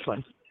river on this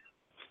one.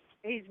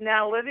 He's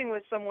now living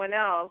with someone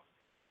else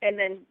and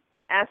then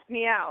asked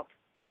me out.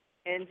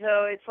 And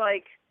so it's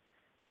like,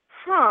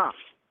 yeah,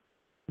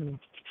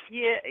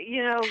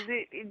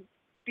 it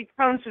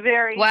becomes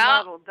very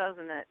muddled,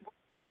 doesn't it?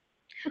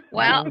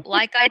 Well,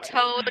 like I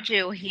told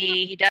you,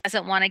 he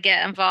doesn't want to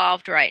get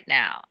involved right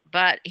now.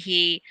 But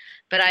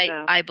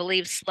I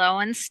believe slow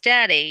and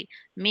steady,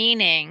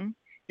 meaning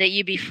that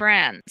you be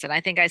friends. And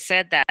I think I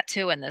said that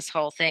too in this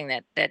whole thing,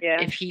 that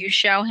if you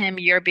show him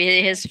you're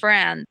his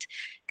friend,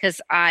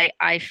 because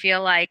I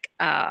feel like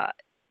I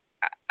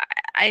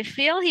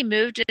feel he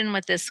moved in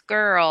with this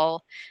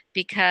girl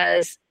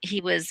because he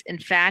was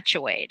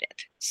infatuated.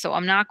 So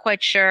I'm not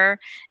quite sure.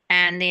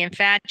 And the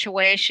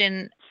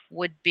infatuation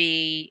would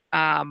be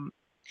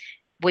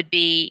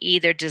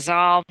either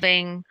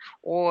dissolving,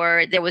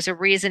 or there was a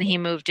reason he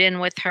moved in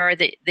with her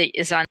that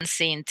is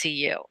unseen to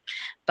you.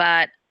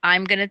 But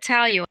I'm going to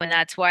tell you, and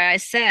that's why I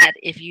said,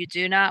 if you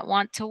do not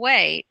want to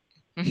wait,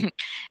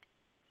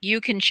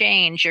 you can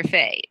change your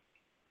fate.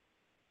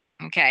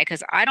 Okay?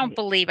 Because I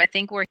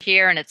think we're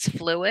here and it's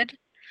fluid.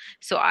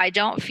 So I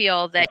don't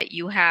feel that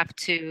you have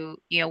to,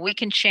 we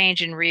can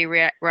change and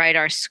rewrite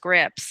our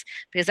scripts,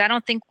 because I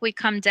don't think we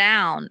come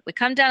down. We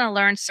come down and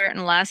learn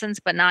certain lessons,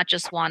 but not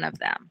just one of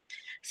them.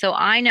 So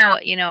I know,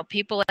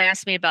 people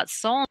ask me about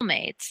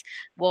soulmates.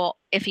 Well,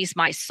 if he's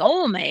my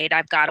soulmate,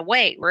 I've got to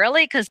wait.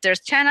 Really? Because there's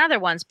 10 other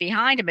ones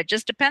behind him. It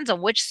just depends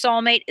on which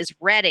soulmate is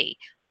ready,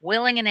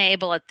 willing and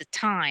able at the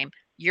time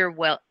you're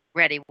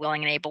ready,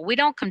 willing and able. We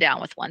don't come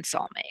down with one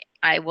soulmate.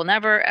 I will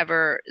never,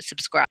 ever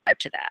subscribe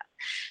to that.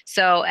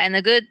 So,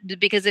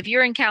 because if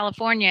you're in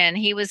California and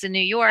he was in New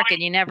York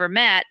and you never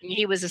met, and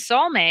he was a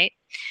soulmate,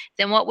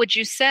 then what would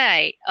you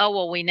say? Oh,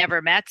 well, we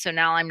never met, so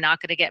now I'm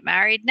not going to get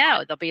married?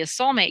 No, there'll be a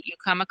soulmate you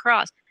come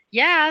across.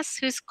 Yes,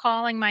 who's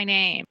calling my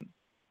name?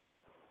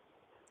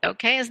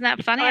 Okay, isn't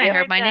that funny? I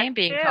heard my name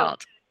being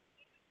called.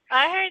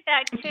 I heard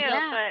that too,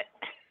 but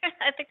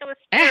I think it was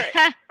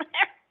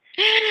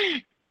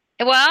spirit.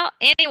 Well,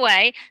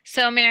 anyway,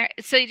 so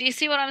do you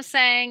see what I'm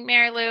saying,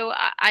 Mary Lou?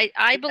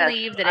 I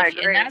believe that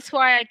and that's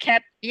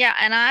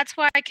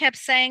why I kept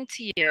saying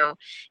to you,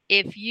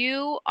 if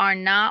you are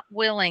not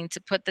willing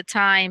to put the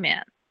time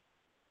in,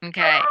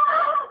 okay,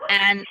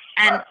 and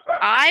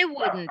I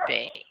wouldn't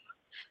be,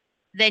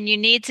 then you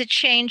need to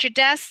change your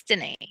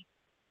destiny.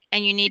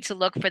 And you need to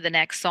look for the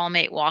next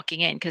soulmate walking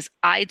in, because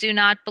I do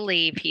not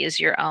believe he is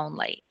your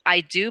only.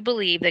 I do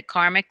believe that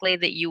karmically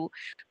that you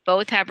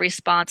both have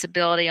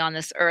responsibility on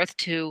this earth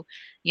to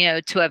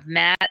have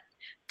met,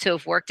 to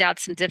have worked out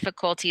some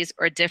difficulties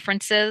or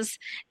differences.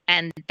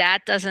 And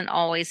that doesn't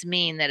always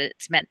mean that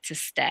it's meant to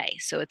stay.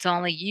 So it's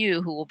only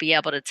you who will be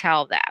able to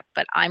tell that.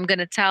 But I'm going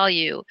to tell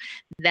you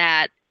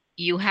that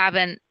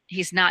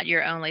he's not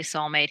your only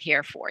soulmate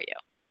here for you.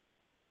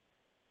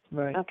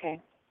 Right. Okay.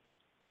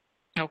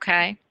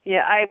 Okay.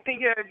 Yeah, I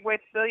figured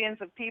with billions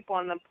of people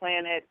on the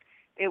planet,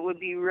 it would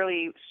be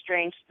really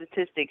strange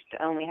statistics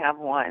to only have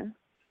one.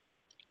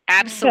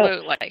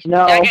 Absolutely.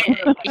 No.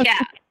 Yeah.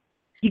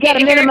 You got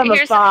a minimum of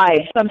 5,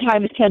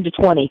 sometimes 10 to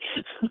 20.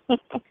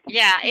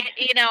 Yeah.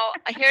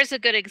 Here's a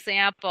good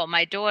example.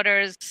 My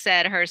daughter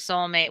said her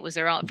soulmate was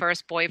her own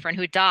first boyfriend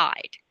who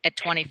died at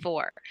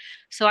 24.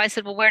 So I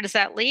said, well, where does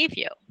that leave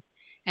you?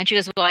 And she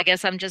goes, well, I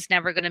guess I'm just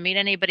never going to meet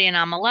anybody and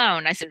I'm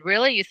alone. I said,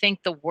 really? You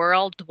think the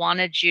world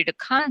wanted you to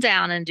come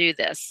down and do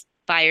this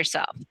by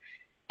yourself?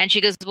 And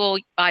she goes, well,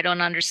 I don't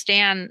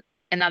understand.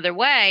 another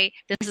way,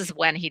 this is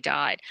when he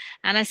died.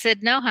 And I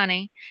said, no,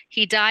 honey,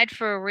 he died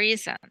for a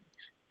reason.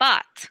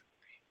 But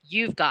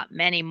you've got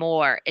many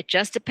more. It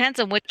just depends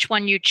on which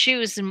one you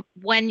choose and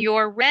when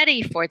you're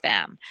ready for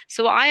them.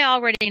 So I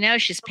already know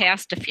she's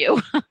passed a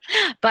few,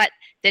 but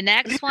the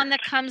next one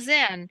that comes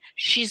in,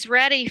 she's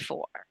ready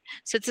for.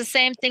 So it's the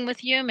same thing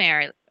with you,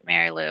 Mary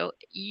Lou.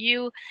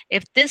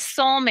 If this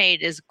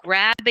soulmate is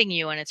grabbing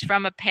you and it's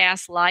from a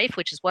past life,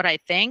 which is what I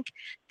think,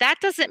 that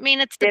doesn't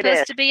mean it's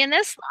supposed to be in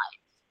this life.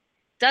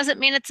 Doesn't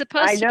mean it's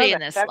supposed to be in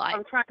this life.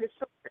 I'm trying to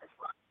sort it.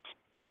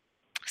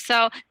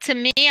 So to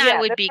me, I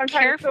would be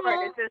careful.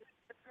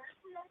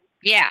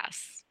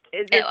 Yes,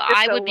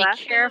 I would be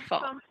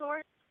careful.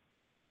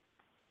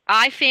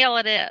 I feel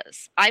it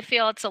is. I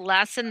feel it's a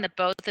lesson that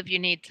both of you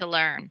need to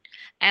learn.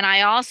 And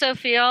I also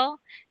feel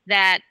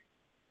that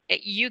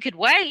you could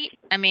wait.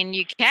 I mean,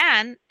 you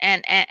can,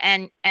 and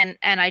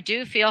I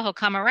do feel he'll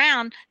come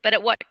around, but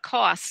at what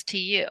cost to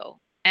you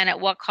and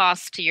at what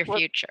cost to your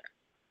future?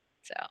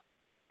 So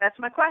that's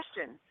my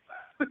question.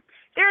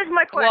 There's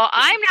my question. Well,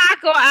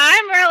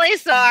 I'm really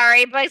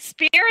sorry, but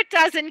Spirit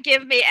doesn't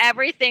give me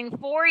everything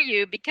for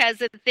you, because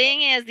the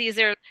thing is,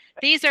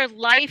 these are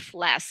life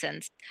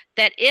lessons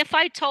that if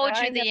I told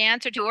you the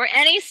answer to, or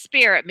any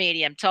spirit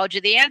medium told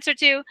you the answer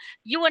to,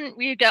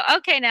 you'd go,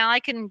 okay, now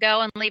I can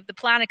go and leave the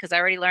planet because I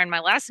already learned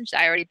my lessons.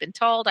 I already been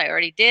told, I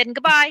already did, and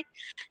goodbye.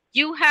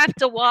 You have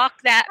to walk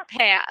that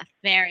path,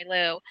 Mary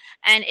Lou,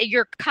 and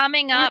you're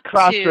coming up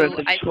crossroads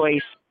to of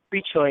choice.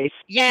 Free choice.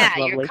 Yeah,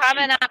 you're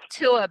coming up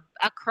to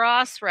a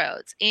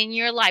crossroads in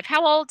your life.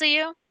 How old are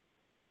you?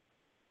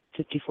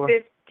 54.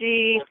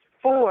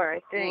 54, I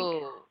think.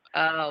 Ooh.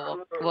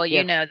 Oh, well,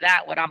 you know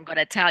that, what I'm going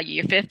to tell you.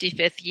 Your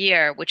 55th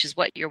year, which is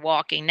what you're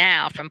walking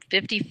now, from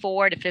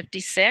 54 to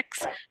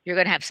 56, you're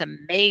going to have some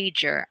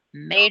major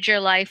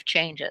life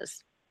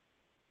changes.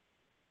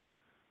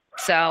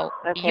 So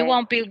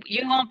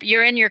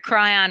you're in your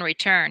cryon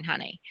return,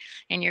 honey.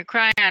 And your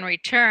cryon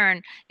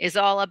return is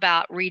all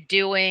about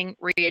redoing,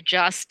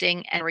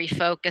 readjusting, and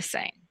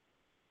refocusing.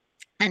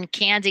 And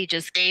Candy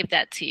just gave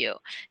that to you.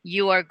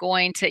 You are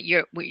going to,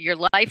 your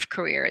life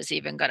career is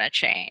even going to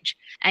change.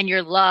 And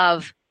your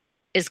love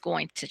is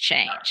going to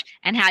change.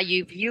 And how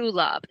you view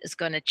love is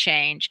going to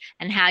change.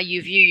 And how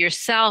you view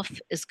yourself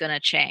is going to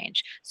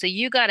change. So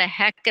you got a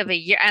heck of a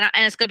year, and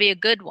it's going to be a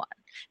good one.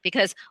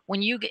 Because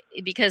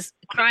because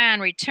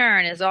Cryon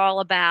Return is all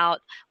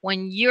about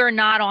when you're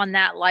not on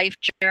that life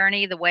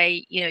journey the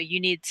way you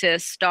need to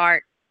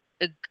start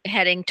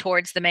heading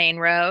towards the main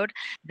road.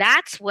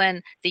 That's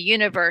when the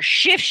universe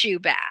shifts you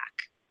back,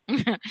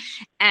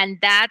 and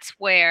that's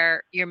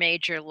where your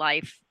major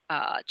life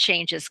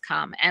changes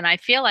come. And I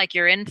feel like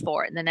you're in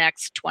for it in the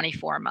next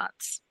 24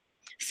 months.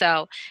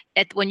 So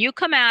when you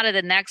come out of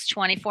the next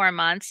 24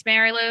 months,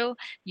 Mary Lou,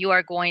 you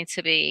are going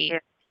to be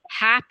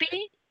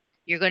happy.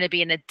 You're going to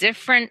be in a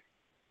different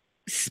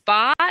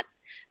spot.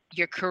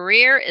 Your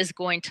career is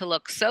going to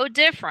look so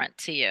different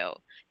to you.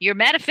 Your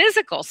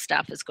metaphysical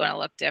stuff is going to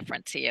look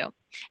different to you.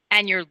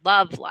 And your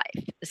love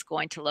life is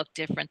going to look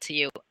different to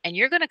you. And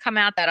you're going to come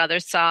out that other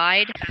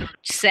side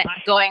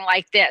going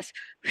like this.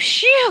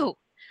 Phew,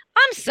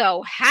 I'm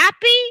so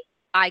happy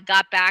I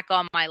got back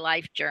on my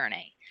life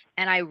journey.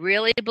 And I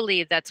really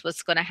believe that's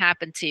what's going to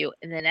happen to you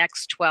in the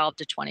next 12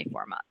 to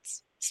 24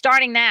 months.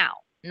 Starting now.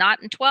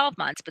 Not in 12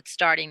 months, but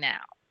starting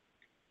now.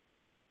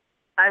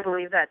 I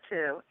believe that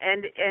too.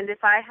 And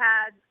if I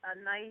had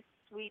a nice,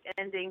 sweet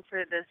ending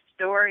for this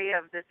story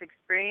of this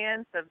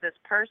experience of this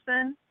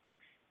person,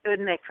 it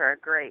would make for a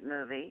great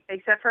movie.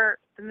 Except for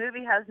the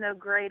movie has no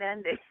great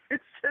ending.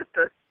 It's just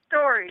a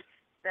story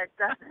that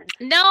doesn't.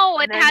 No,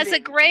 it has a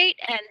great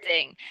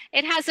ending.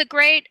 It has a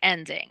great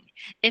ending.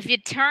 If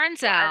it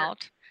turns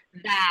out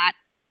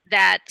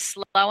that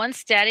slow and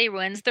steady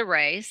wins the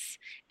race,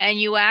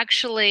 and you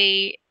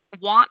actually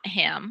want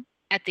him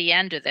at the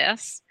end of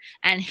this,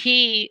 and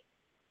he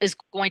is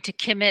going to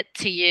commit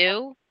to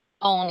you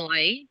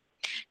only,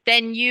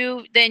 then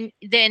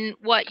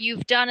what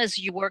you've done is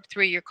you work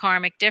through your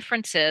karmic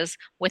differences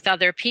with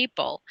other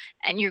people,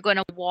 and you're going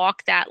to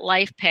walk that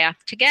life path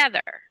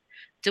together.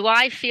 Do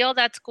I feel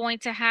that's going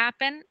to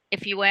happen?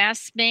 If you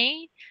ask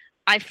me,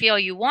 I feel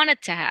you want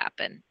it to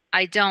happen.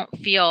 I don't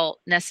feel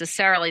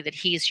necessarily that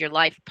he's your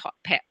life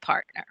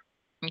partner.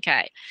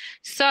 Okay.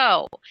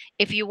 So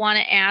if you want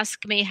to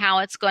ask me how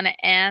it's going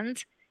to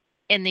end,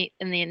 in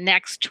the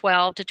next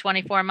 12 to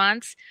 24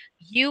 months,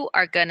 you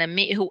are going to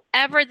meet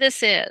whoever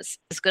this is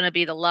going to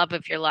be the love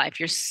of your life.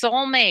 Your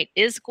soulmate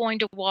is going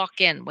to walk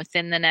in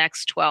within the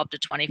next 12 to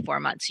 24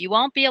 months. You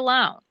won't be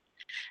alone.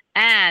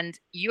 And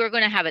you're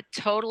going to have a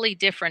totally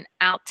different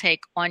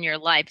outtake on your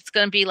life. It's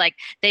going to be like,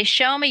 they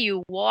show me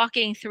you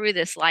walking through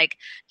this, like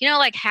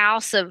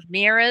house of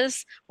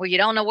mirrors where you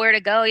don't know where to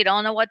go. You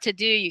don't know what to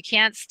do. You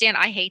can't stand.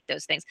 I hate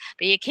those things,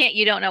 but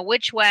you don't know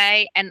which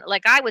way. And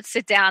like, I would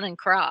sit down and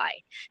cry,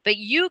 but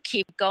you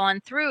keep going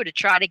through to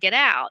try to get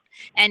out.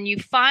 And you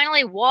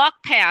finally walk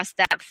past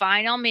that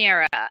final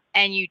mirror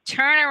and you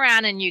turn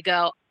around and you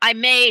go, I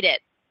made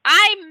it.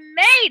 I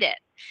made it.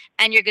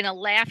 and you're going to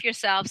laugh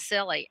yourself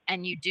silly,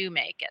 and you do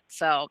make it.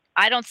 So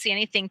I don't see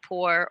anything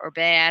poor or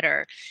bad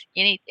or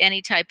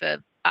any type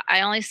of,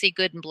 I only see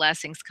good and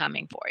blessings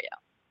coming for you.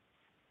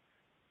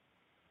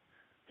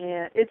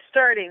 Yeah, it's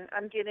starting.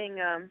 I'm getting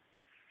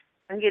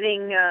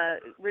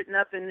written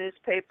up in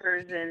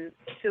newspapers, and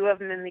 2 of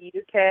them in the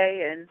UK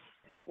and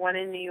 1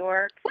 in New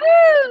York.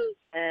 Woo!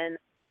 And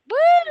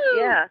Woo!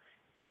 yeah,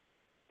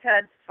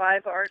 had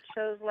 5 art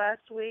shows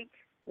last week.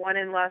 1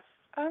 in Los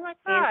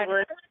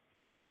Angeles.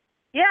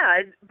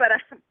 Yeah, but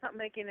I'm not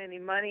making any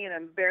money, and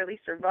I'm barely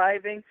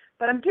surviving.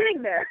 But I'm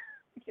getting there.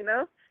 You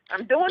know,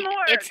 I'm doing the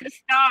work. It's the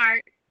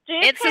start. Do you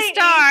It's the paint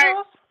start.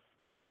 angels?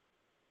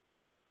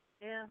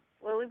 Yeah,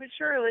 slowly but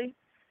surely,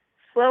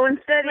 slow and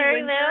steady.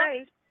 Mary wins Lou? the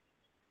race.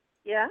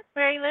 Yeah.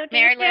 Mary Lou,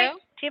 Mary Lou?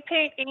 do you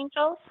paint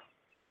angels?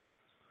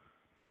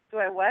 Do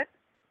I what?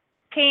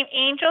 Paint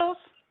angels?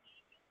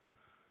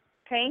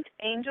 Paint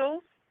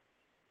angels?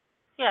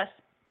 Yes.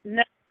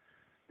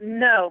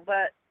 No,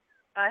 but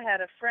I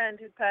had a friend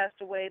who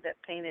passed away that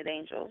painted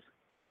angels.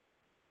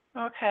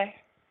 Okay.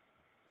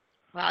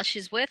 Well,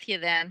 she's with you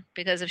then,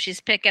 because if she's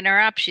picking her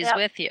up, she's Yep.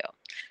 with you.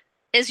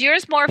 Is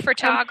yours more I'm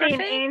photography?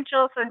 seeing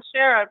angels and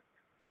cherubs.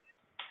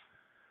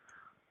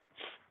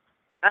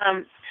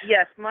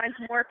 Yes, mine's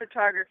more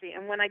photography.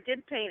 And when I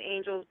did paint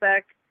angels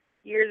back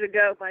years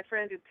ago, my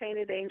friend who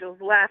painted angels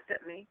laughed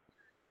at me.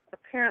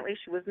 Apparently,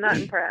 she was not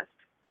impressed.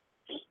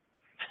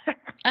 We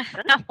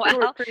were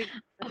Well, pretty.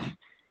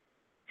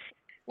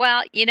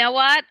 well, you know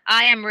what?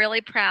 I am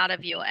really proud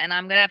of you, and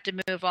I'm going to have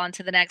to move on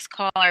to the next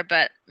caller.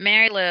 But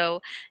Mary Lou,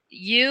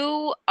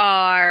 you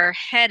are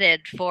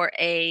headed for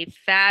a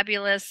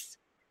fabulous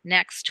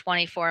next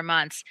 24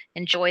 months.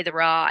 Enjoy the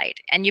ride.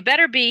 And you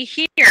better be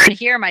here and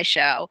hear my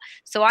show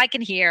so I can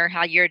hear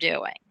how you're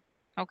doing.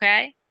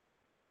 Okay?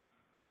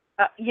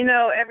 You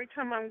know, every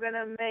time I'm going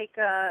to make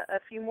a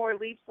few more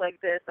leaps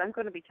like this, I'm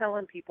going to be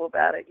telling people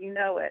about it. You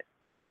know it.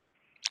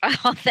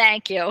 Oh,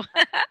 thank you.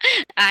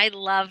 I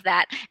love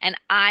that. And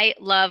I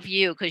love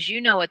you because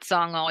you know what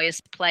song always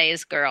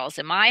plays, girls.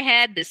 In my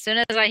head, as soon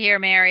as I hear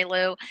Mary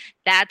Lou,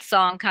 that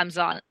song comes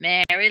on.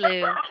 Mary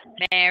Lou,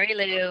 Mary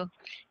Lou.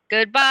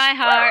 Goodbye,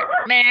 heart,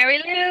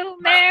 Mary Lou,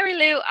 Mary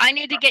Lou.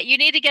 You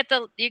need to get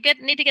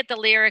the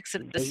lyrics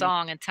of the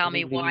song and tell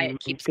me why it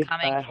keeps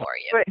coming for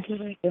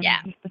you.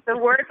 Yeah. The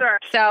words are.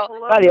 So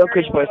Radio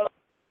Chris voice.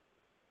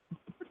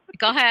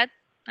 go ahead.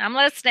 I'm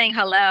listening.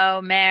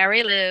 Hello,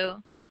 Mary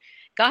Lou.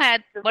 Go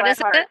ahead. What is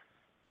Heart. it?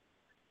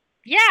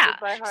 Yeah.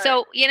 Goodbye, heart.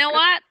 So you know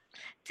what?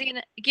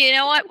 You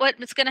know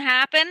what's going to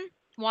happen?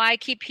 Why I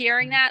keep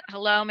hearing that?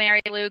 Hello,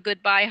 Mary Lou.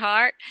 Goodbye,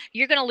 heart.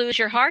 You're going to lose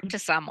your heart to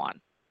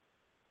someone.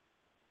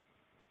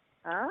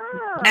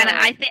 Oh. And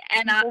I think,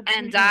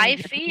 and I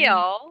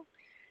feel,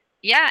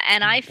 yeah,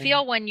 and I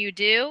feel when you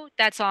do,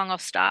 that song will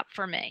stop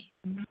for me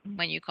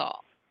when you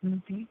call.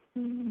 Okay.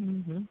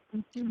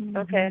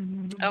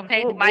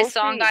 Okay, We'll my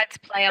song see. guides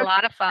play a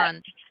lot of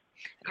fun.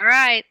 All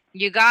right,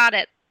 you got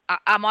it.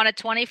 I'm on a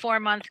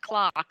 24-month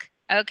clock.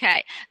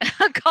 Okay,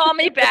 call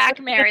me back,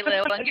 Mary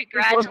Lou, and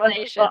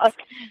congratulations.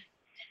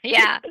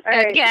 Yeah. All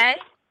right. Okay.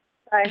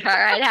 Bye. All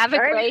right. Have a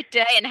All right. great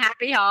day and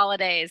happy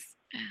holidays.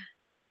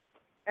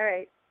 All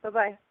right.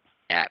 Bye-bye.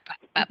 Yeah.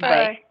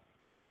 Bye.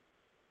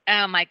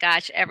 Oh my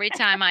gosh. Every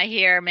time I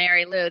hear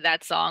Mary Lou,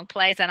 that song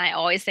plays, and I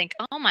always think,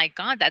 oh my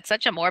God, that's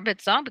such a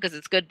morbid song because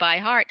it's Goodbye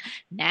Heart.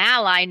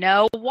 Now I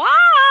know why.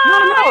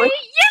 No,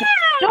 Yes.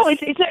 No,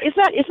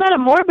 it's not a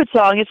morbid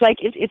song. It's like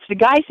it's the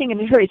guy singing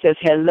to her. He says,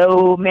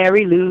 "Hello,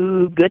 Mary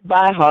Lou,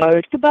 goodbye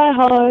heart,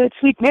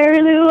 sweet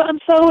Mary Lou, I'm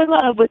so in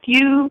love with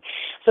you."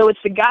 So it's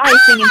the guy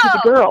singing to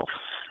the girl.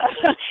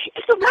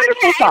 It's a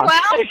wonderful song.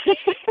 Well,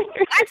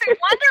 that's a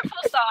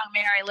wonderful song,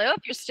 Mary Lou,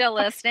 if you're still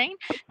listening.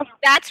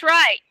 That's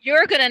right.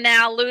 You're going to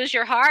now lose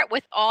your heart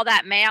with all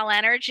that male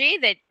energy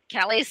that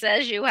Kelly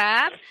says you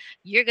have.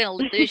 You're going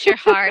to lose your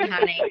heart,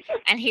 honey.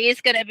 And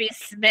he's going to be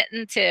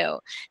smitten too.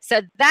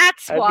 So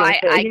that's why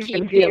I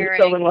keep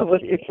hearing. I'm so in love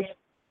with you.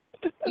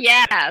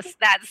 Yes,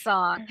 that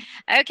song.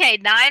 Okay,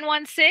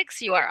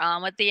 916, you are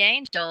on with the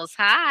Angels.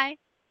 Hi.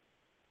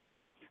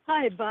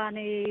 Hi,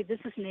 Bonnie. This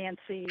is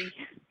Nancy.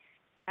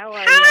 How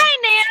are you? Hi,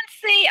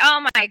 Nancy.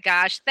 Oh my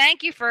gosh.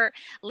 Thank you for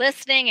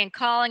listening and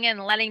calling in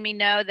and letting me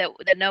know that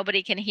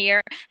nobody can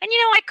hear. And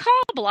I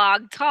call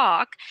Blog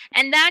Talk,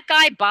 and that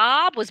guy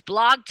Bob was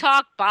Blog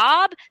Talk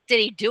Bob. Did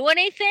he do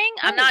anything?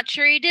 I'm not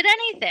sure he did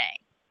anything.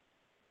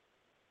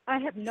 I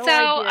have no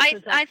So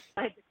idea. 'Cause I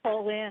had to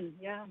call in.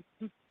 Yeah.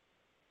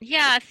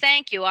 Yeah,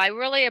 thank you. I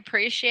really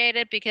appreciate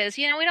it because,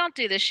 we don't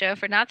do this show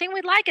for nothing.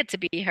 We'd like it to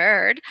be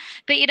heard.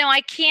 But,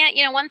 I can't,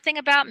 one thing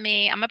about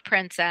me, I'm a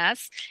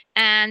princess.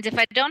 And if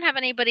I don't have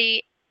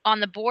anybody on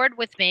the board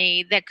with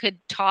me that could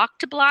talk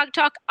to Blog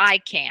Talk, I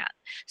can't.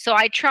 So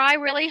I try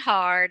really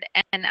hard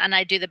and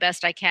I do the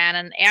best I can.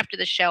 And after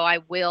the show, I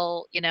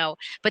will,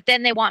 but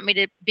then they want me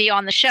to be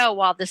on the show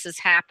while this is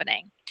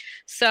happening.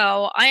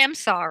 So I am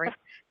sorry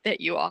that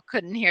you all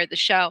couldn't hear the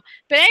show.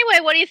 But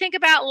anyway, what do you think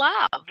about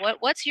love?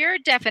 What's your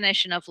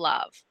definition of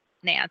love,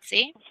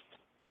 Nancy?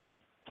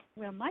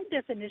 Well, my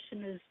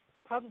definition is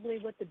probably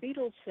what the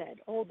Beatles said.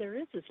 All there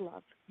is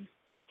love.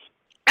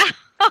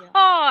 Oh,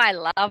 I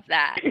love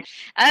that.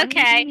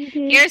 Okay,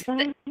 here's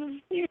the,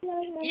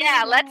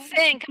 yeah, let's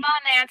sing. Come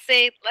on,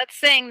 Nancy. Let's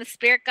sing. The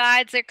spirit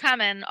guides are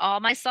coming. All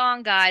my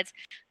song guides.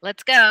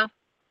 Let's go.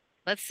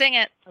 Let's sing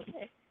it.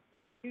 Okay.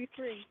 2,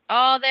 3.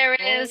 All there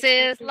is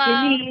love.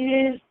 All you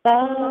need is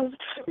love.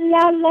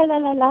 La la la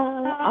la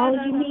la. All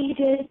you need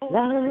is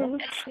love.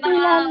 It's La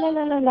love. la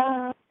la la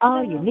la.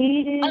 All you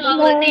need is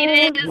All you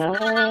need is love.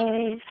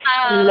 love.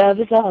 Love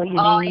is all you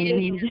All you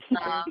need. need is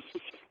love.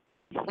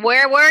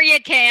 Where were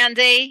you,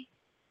 Candy?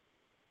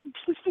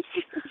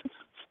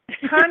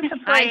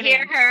 Contemplating. I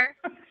hear her.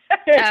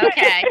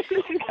 Okay.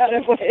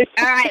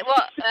 All right.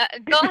 Well,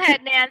 go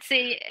ahead,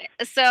 Nancy.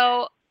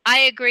 So I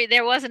agree.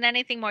 There wasn't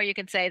anything more you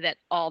can say that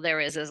all there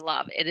is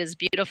love. It is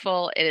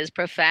beautiful. It is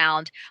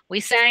profound. We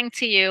sang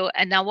to you.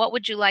 And now what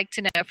would you like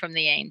to know from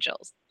the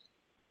angels?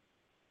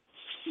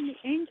 The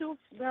angels,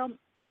 well,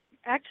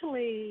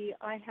 actually,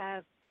 I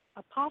have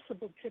a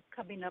possible trip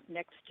coming up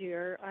next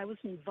year. I was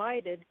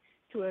invited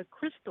to a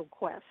crystal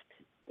quest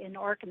in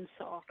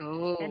Arkansas.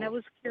 Oh. And I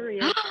was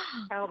curious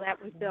how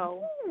that would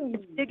go.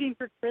 It's digging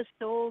for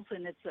crystals,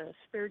 and it's a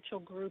spiritual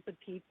group of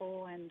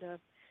people, and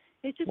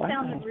it just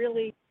sounded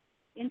really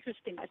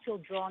interesting. I feel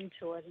drawn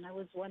to it, and I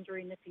was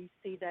wondering if you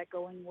see that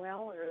going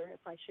well, or if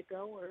I should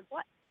go, or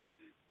what.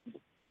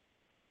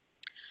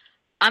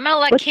 I'm gonna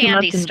let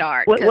Candy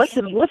start. What's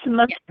the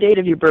month date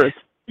of your birth?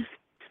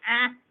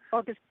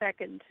 August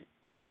 2nd.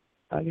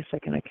 August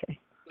 2nd. Okay.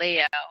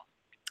 Leo.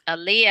 A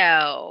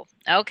Leo.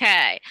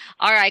 Okay.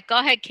 All right. Go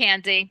ahead,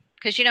 Candy.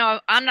 Because, you know,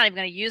 I'm not even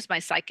going to use my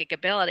psychic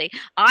ability.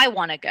 I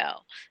want to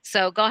go.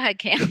 So go ahead,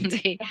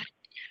 Candy.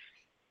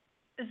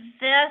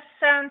 This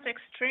sounds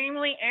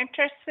extremely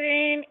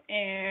interesting,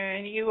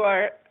 and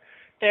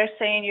they're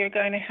saying you're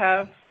going to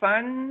have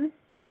fun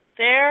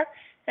there.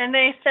 And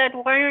they said,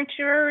 why aren't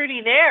you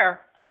already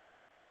there?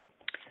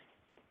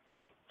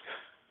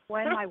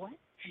 Why am I what?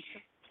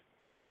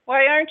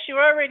 Why aren't you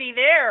already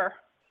there?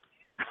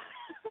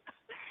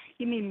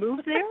 You mean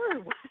move there,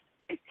 or what?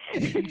 No,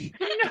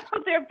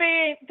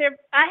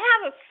 I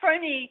have a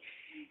funny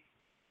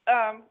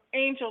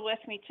angel with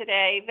me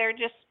today. They're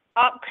just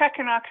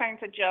cracking all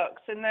kinds of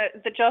jokes, and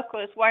the joke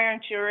was, "Why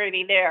aren't you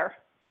already there?"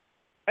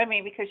 I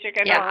mean, because you're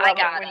gonna love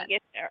it when you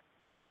get there.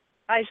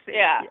 I see.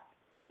 Yeah.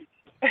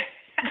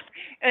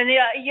 And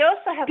you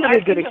also have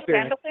Archangel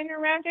Sandalphon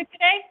around you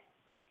today.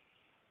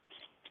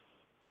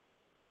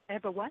 I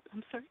have a what?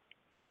 I'm sorry.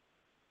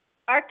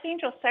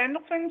 Archangel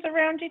Sandalphon's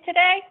around you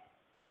today.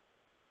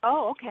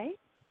 Oh, okay.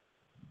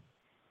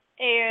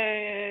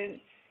 And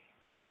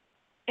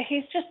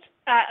he's just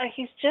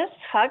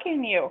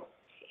hugging you.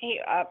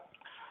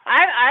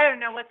 I don't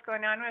know what's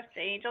going on with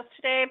the angels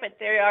today, but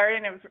they are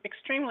in an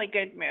extremely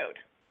good mood.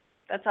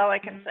 That's all I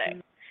can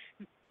say.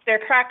 They're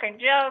cracking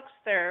jokes.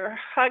 They're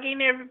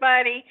hugging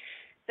everybody.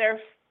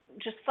 They're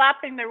just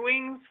flapping their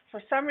wings.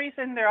 For some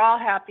reason, they're all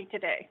happy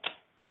today.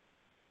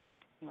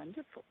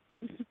 Wonderful.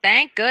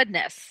 Thank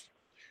goodness.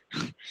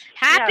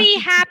 Happy.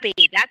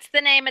 That's the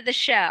name of the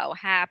show.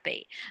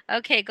 Happy.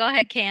 Okay, go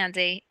ahead,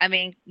 Candy.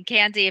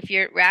 Candy, if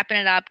you're wrapping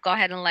it up, go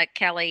ahead and let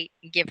Kelly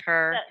give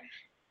her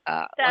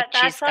what she's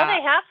got. That's all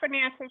they have for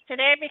Nancy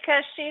today,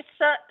 because she's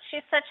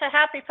such a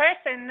happy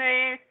person.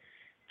 They're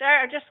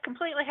just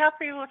completely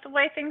happy with the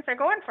way things are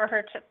going for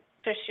her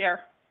this year.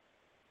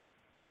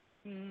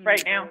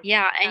 Right now.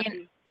 Yeah.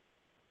 And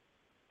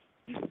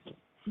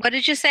what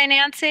did you say,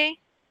 Nancy?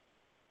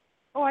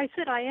 Oh, I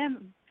said I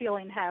am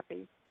feeling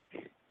happy.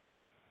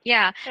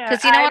 Yeah,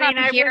 because you know what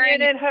I'm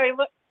hearing?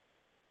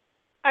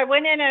 I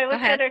went in and I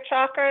looked at her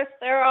chakras.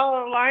 They're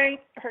all aligned.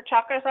 Her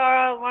chakras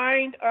are all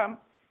aligned.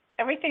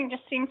 Everything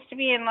just seems to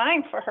be in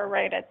line for her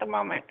right at the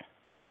moment.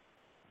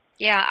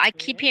 Yeah, I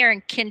keep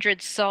hearing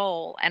kindred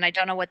soul, and I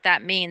don't know what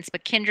that means.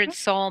 But kindred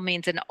soul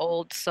means an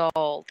old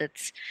soul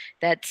that's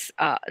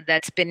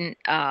been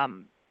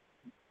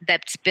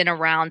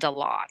around a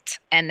lot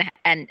and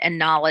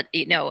knowledge.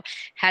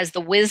 Has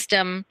the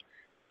wisdom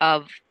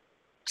of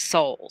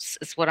souls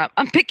is what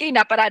I'm picking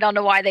up, but I don't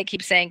know why they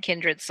keep saying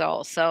kindred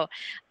soul. So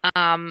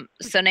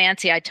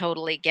Nancy, I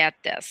totally get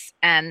this.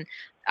 And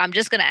I'm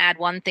just going to add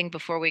one thing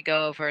before we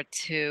go over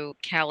to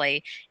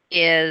Kelly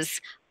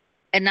is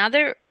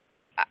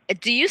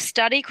do you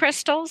study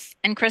crystals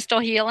and crystal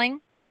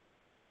healing?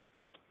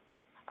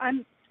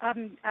 I'm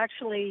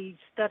actually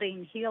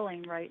studying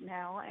healing right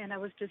now, and I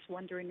was just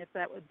wondering if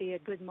that would be a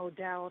good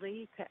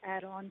modality to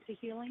add on to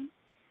healing.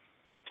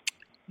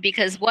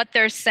 Because what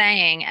they're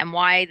saying and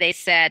why they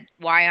said,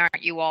 why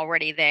aren't you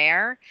already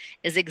there,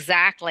 is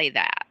exactly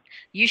that.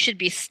 You should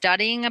be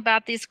studying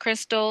about these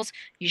crystals.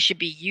 You should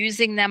be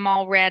using them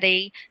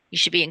already. You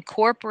should be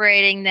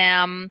incorporating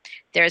them.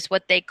 There's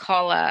what they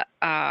call a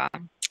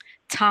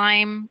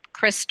time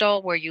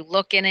crystal, where you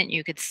look in it and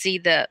you could see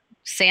the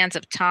sands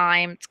of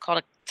time. It's called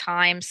a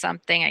time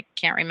something. I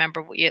can't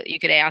remember. You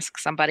could ask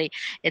somebody.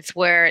 It's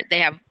where they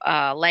have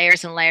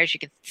layers and layers.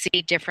 You could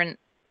see different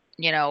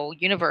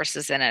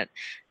universes in it.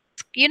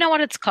 You know what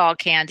it's called,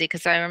 Candy?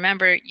 Because I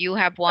remember you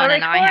have one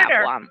and I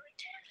have one.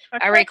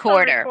 A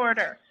recorder.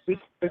 Recorder. A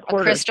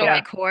Recorder. crystal Yeah.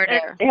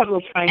 recorder. They have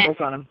little triangles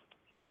on them.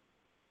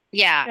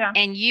 Yeah.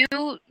 And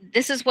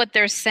this is what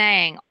they're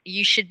saying.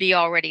 You should be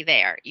already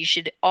there. You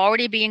should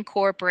already be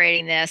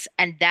incorporating this,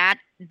 and that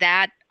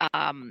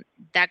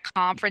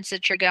conference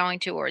that you're going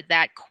to, or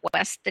that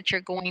quest that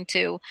you're going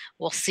to,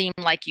 will seem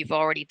like you've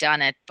already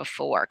done it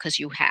before, because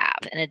you have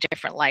in a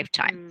different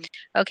lifetime.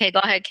 Okay, go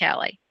ahead,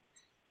 Kelly.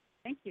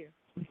 Thank you.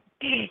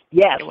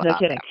 Yes, You're no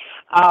kidding.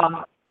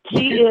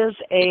 She is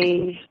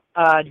a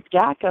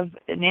jack of,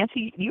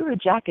 Nancy, you're a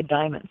jack of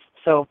diamonds.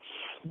 So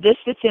this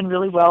fits in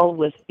really well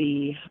with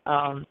the,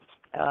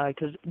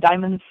 because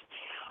diamonds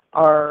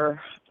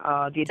are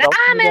the adults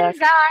in the deck. Diamonds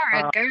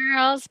are a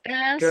girl's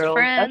best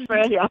friend.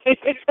 Yeah.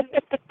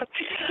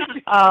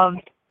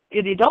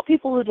 The adult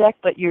people in the deck,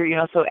 but you're,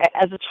 so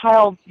as a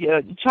child,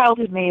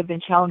 childhood may have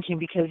been challenging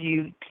because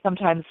you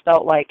sometimes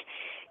felt like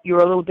you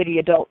were a little bitty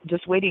adult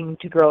just waiting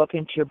to grow up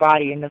into your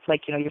body, and it's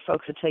like, your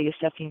folks would tell you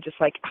stuff and you're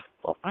just like,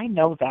 well, I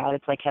know that.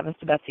 It's like heavens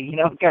to Betsy,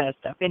 kind of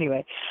stuff.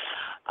 Anyway,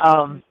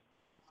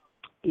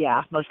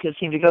 yeah, most kids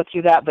seem to go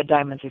through that, but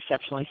diamonds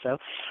exceptionally so.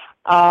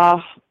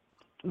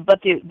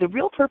 But the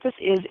real purpose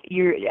is,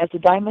 as a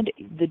diamond,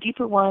 the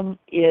deeper one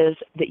is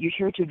that you're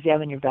here to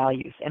examine your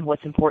values and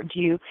what's important to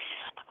you.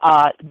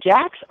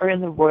 Jacks are in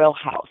the royal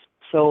house,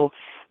 so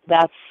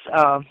that's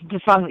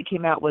the song that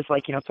came out was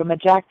like, from a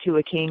jack to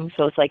a king.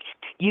 So it's like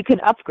you can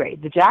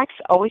upgrade. The jacks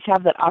always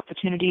have that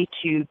opportunity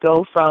to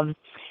go from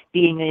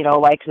being,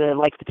 like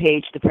the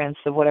page, the prince,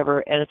 the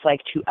whatever, and it's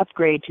like to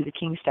upgrade to the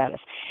king status.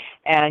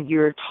 And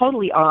you're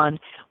totally on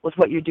with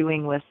what you're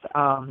doing with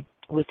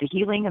the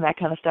healing and that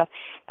kind of stuff.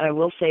 And I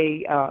will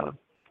say,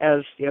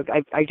 as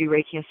I do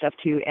Reiki and stuff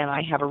too, and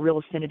I have a real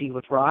affinity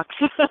with rocks.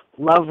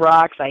 Love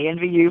rocks. I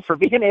envy you for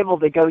being able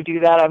to go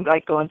do that. I'm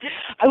like going,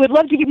 I would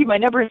love to give you my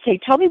number and say,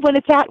 tell me when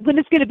it's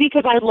going to be,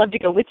 because I'd love to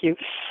go with you.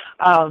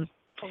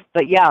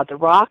 But yeah, the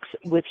rocks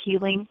with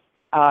healing,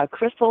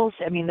 crystals.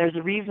 I mean, there's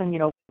a reason,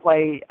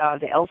 why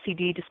the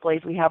LCD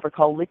displays we have are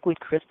called liquid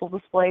crystal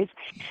displays,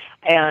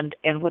 and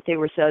what they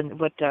were saying,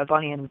 what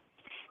Bonnie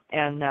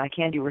and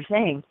Candy were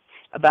saying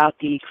about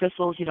the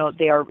crystals,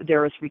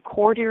 there's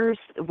recorders,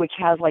 which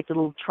has like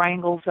little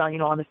triangles on,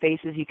 on the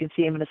faces. You can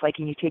see them, and it's like,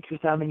 and you take your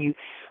thumb and you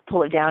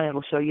pull it down, and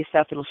it'll show you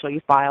stuff. It'll show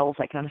you files,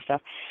 that kind of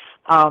stuff.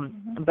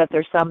 But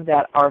there's some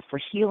that are for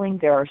healing.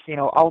 There are,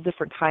 all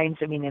different kinds.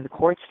 I mean, in the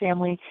quartz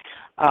family.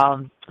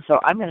 So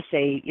I'm going to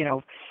say,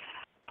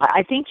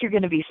 I think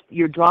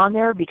you're drawn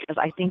there because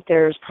I think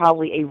there's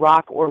probably a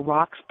rock or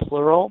rocks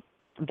plural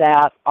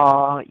that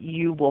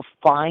you will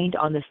find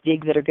on this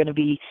dig that are going to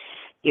be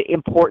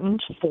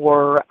important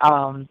for,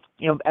 I'm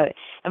going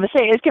to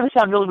say, it's going to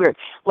sound really weird,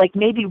 like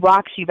maybe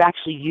rocks you've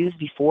actually used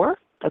before,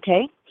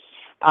 okay?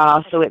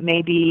 So it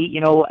may be,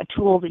 a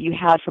tool that you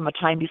had from a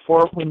time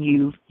before when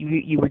you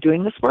were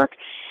doing this work,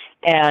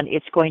 and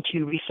it's going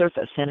to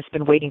resurface, and it's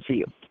been waiting for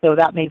you. So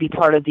that may be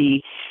part of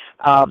the,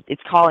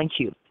 it's calling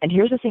to you. And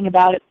here's the thing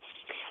about it,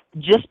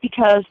 just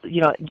because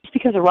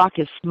a rock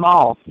is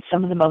small,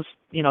 some of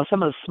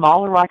the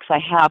smaller rocks I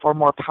have are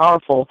more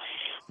powerful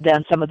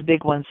than some of the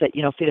big ones that,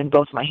 fit in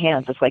both my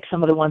hands. It's like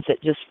some of the ones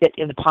that just fit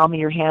in the palm of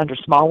your hand, or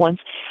small ones,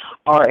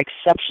 are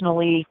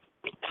exceptionally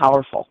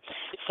powerful.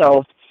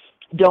 So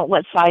don't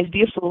let size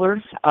be a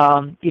fooler.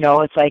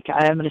 It's like,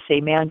 I'm going to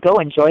say, man, go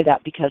enjoy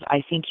that, because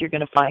I think you're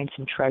going to find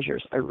some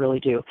treasures. I really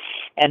do.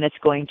 And it's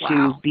going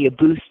to be a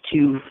boost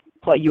to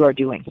what you are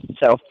doing.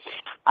 So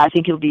I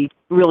think it'll be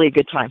really a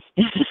good time.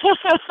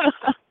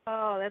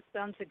 Oh, that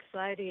sounds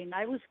exciting.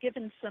 I was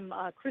given some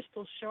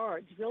crystal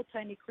shards, real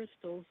tiny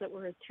crystals that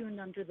were attuned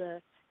under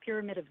the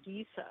Pyramid of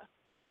Giza.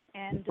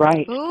 And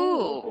right.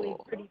 Supposedly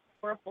pretty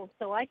powerful.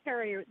 So I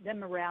carry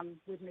them around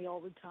with me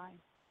all the time.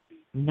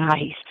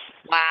 Nice.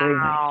 Wow. Very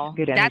nice.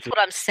 Good energy. That's what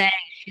I'm saying.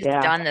 She's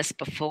done this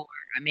before.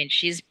 I mean,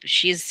 she's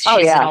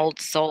an old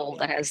soul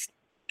that has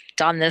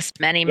done this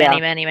many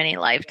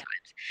lifetimes.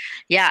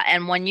 Yeah,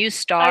 and when you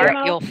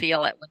start, you'll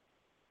feel it.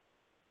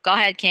 Go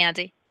ahead,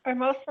 Candy.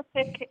 I'm also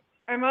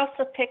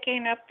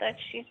picking up that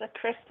she's a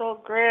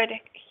crystal grid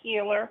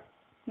healer,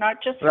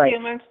 not just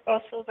humans,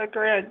 also the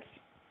grids.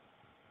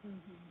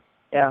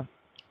 Yeah,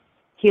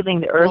 healing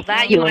the earth,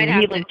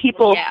 healing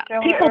people,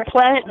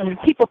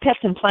 people, pets,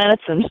 and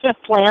planets, and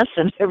plants,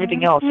 and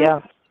everything else. Yeah.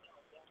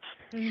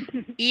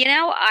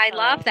 I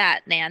love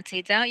that,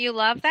 Nancy. Don't you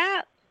love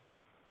that?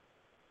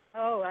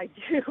 Oh, I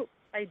do.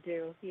 I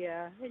do,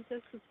 yeah. I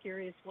just was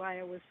curious why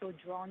I was so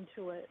drawn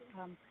to it.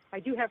 I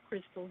do have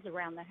crystals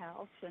around the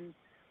house, and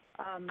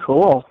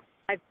cool.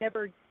 I've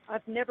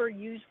never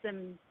used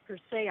them per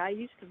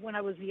se. When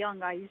I was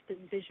young, I used to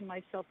envision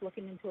myself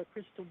looking into a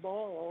crystal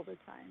ball all the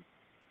time.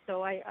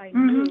 So I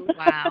knew.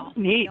 Wow.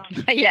 Neat.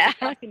 Yeah.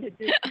 Nothing to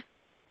do.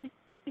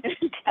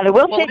 And I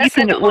will say, you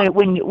can,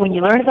 when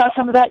you learn about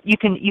some of that, you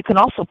can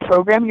also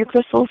program your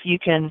crystals. You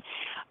can,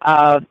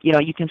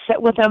 you can sit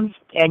with them,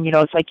 and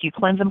it's like you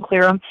cleanse them,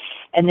 clear them,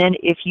 and then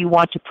if you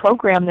want to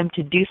program them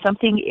to do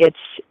something,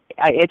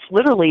 it's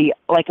literally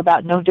like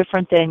about no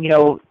different than,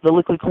 the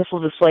liquid crystal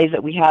displays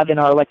that we have in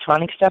our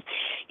electronic stuff.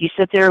 You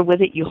sit there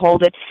with it, you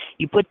hold it,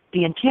 you put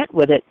the intent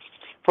with it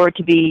for it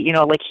to be,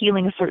 like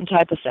healing a certain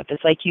type of stuff.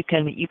 It's like you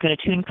can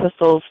attune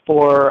crystals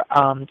for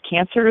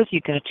cancers.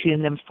 You can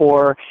attune them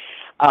for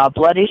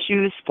blood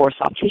issues, for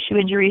soft tissue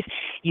injuries.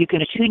 You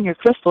can attune your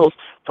crystals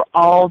for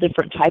all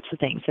different types of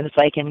things. And it's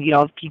like,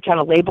 if you kind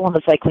of label them,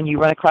 it's like when you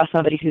run across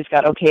somebody who's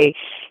got, I've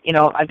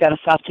got a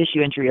soft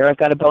tissue injury, or I've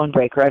got a bone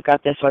break, or I've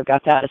got this, or I've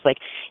got that. It's like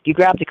you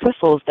grab the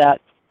crystals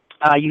that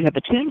you have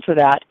attuned for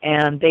that,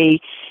 and they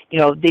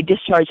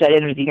discharge that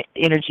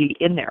energy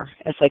in there.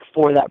 It's like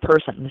for that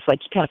person. It's like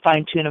you kind of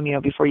fine tune them,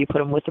 before you put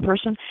them with the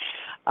person.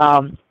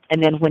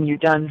 And then when you're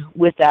done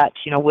with that,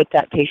 with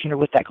that patient or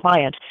with that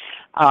client,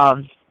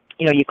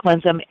 you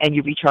cleanse them and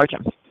you recharge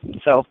them.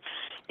 So,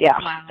 yeah,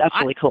 wow. That's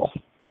really cool.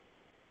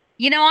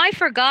 I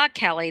forgot,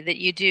 Kelly, that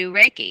you do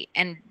Reiki,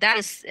 and that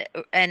is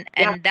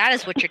that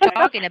is what you're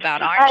talking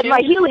about, aren't you? My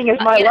healing is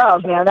my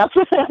love, man. That's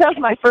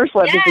my first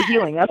love, is the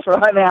healing. That's where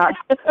I'm at.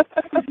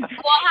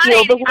 Well,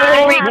 honey, the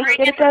world makes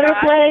it a better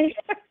place.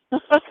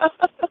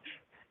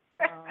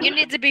 You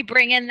need to be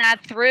bringing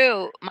that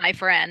through, my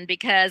friend,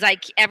 because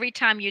every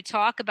time you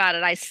talk about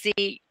it, I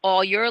see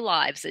all your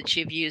lives that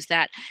you've used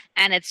that.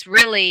 And it's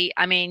really,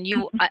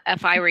 you,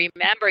 if I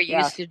remember, you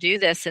used to do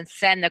this and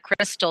send the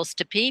crystals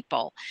to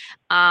people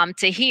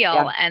to heal.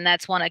 Yeah. And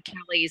that's one of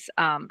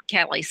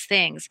Kelly's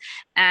things.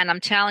 And I'm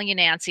telling you,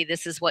 Nancy,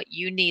 this is what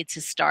you need to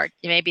start.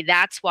 Maybe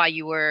that's why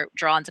you were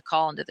drawn to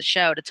call into the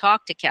show to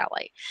talk to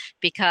Kelly,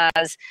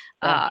 because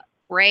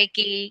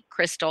Reiki,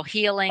 crystal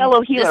healing.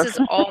 Fellow healer. This is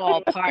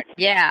all part,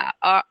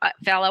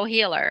 fellow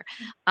healer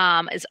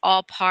is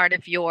all part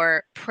of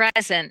your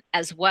present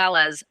as well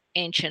as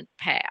ancient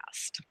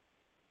past.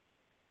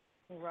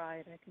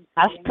 Right. I can see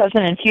past,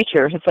 present, and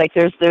future. It's like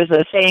there's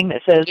a saying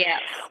that says,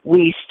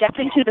 we step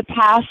into the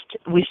past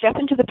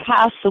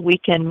so we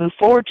can move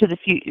forward to the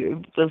future.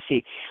 Let's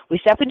see. We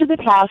step into the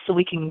past so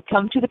we can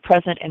come to the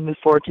present and move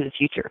forward to the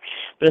future.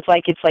 But it's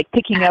like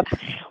picking up,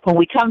 when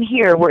we come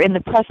here, we're in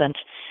the present.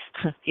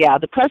 Yeah,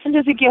 the present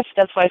is a gift.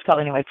 That's why it's called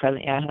anyway.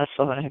 Present. Yeah, that's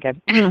so funny. Okay.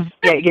 Yeah,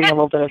 you're getting a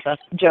little bit of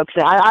jokes.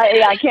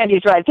 I can't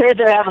use right.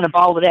 They're having a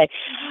ball today.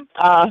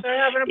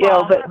 They're having a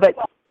ball. But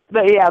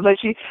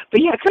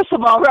crystal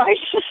ball, right?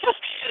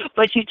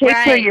 But you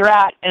take where you're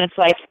at, and it's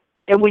like,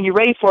 and when you're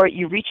ready for it,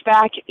 you reach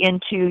back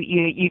into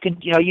you can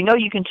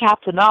tap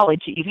the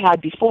knowledge that you've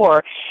had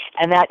before,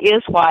 and that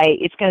is why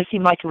it's going to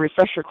seem like a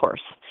refresher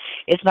course.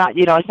 It's not,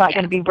 it's not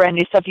going to be brand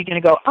new stuff. You're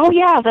going to go, oh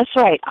yeah, that's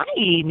right. I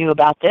knew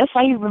about this.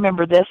 I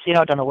remember this.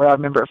 I don't know where I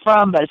remember it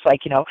from, but it's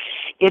like,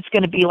 it's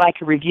going to be like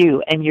a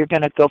review, and you're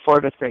going to go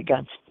forward with great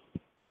guns.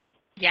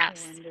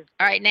 Yes.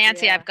 All right,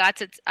 Nancy, I've got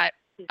to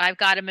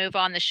move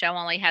on. The show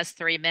only has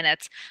 3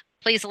 minutes.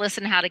 Please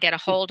listen how to get a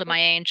hold of my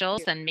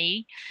angels and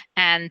me.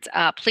 And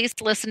please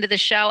listen to the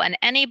show. And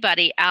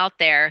anybody out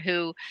there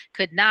who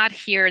could not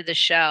hear the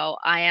show,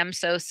 I am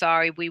so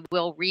sorry. We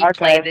will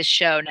replay this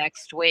show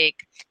next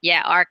week.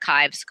 Yeah,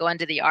 archives. Go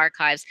into the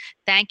archives.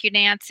 Thank you,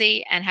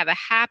 Nancy, and have a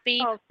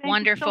happy,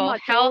 wonderful,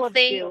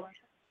 healthy,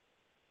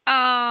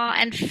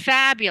 and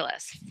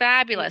fabulous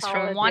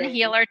from one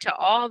healer to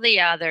all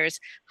the others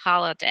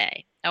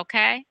holiday.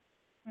 Okay?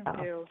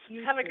 Thank you.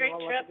 Have a great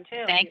trip,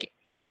 too. Thank you.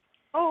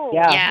 Oh,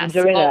 yeah,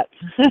 enjoy that.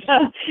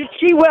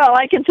 She will.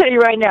 I can tell you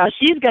right now.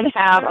 She's going to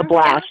have a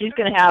blast. She's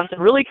going to have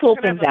some really cool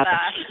things happen.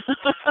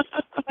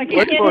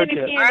 Look forward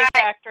to it.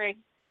 Factory.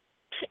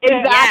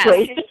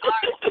 Exactly. Yes.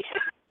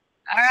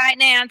 All right,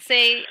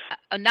 Nancy.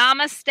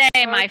 Namaste,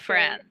 my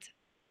friend.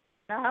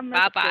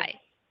 Bye-bye.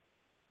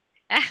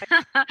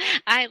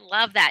 I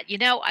love that.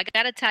 I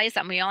got to tell you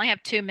something. We only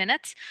have 2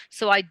 minutes,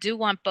 so I do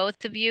want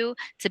both of you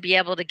to be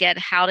able to get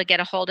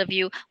a hold of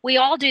you. We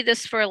all do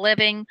this for a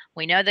living.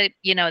 We know that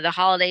the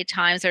holiday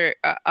times are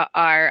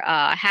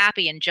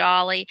happy and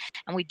jolly,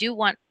 and we do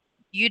want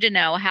you to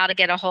know how to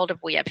get a hold of.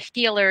 We have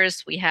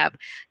healers. We have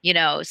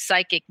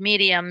psychic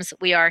mediums.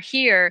 We are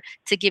here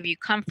to give you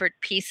comfort,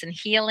 peace, and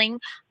healing.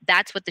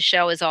 That's what the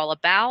show is all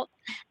about.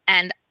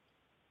 And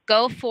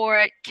go for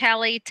it.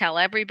 Kelly, tell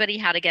everybody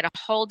how to get a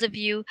hold of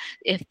you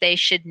if they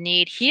should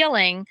need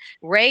healing,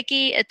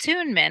 Reiki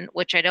attunement,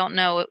 which I don't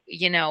know,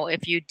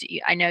 if you do,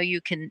 I know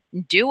you can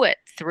do it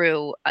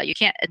through, you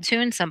can't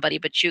attune somebody,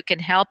 but you can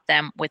help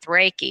them with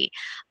Reiki.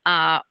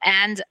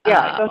 And it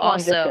goes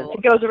also,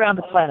 it goes around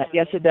the planet.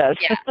 Yes, it does.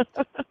 Yeah.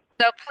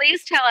 So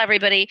please tell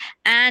everybody,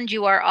 and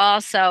you are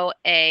also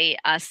a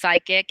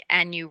psychic,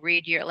 and you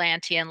read your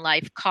Atlantean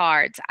life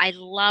cards. I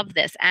love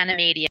this, and a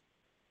medium.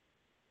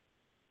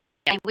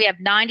 We have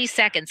 90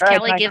 seconds. Right,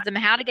 Kelly, give them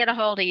how to get a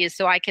hold of you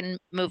so I can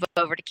move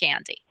over to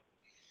Candy.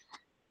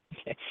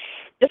 Okay.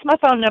 Just my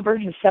phone number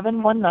is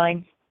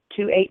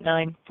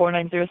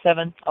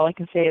 719-289-4907. All I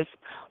can say is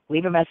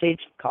leave a message,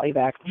 call you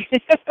back.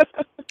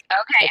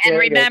 Okay, and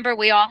remember,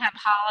 we all have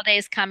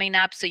holidays coming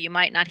up, so you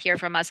might not hear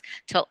from us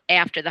till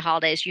after the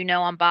holidays.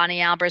 On Bonnie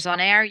Albers on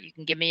Air, you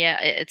can give me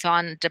it's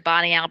on to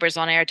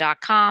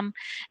bonniealbersonair.com.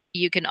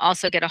 You can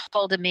also get a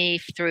hold of me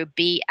through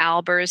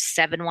Albers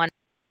 718.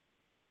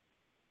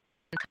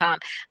 come.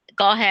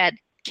 Go ahead,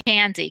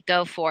 Candy,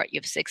 go for it. You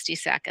have 60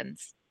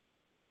 seconds.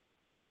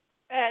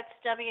 It's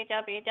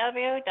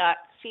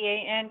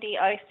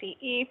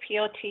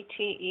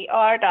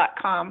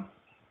www.candicepotter.com.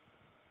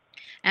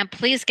 And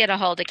please get a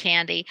hold of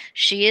Candy.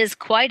 She is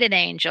quite an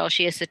angel.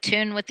 She is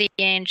attuned with the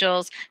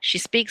angels. She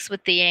speaks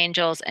with the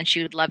angels, and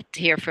she would love to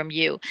hear from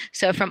you.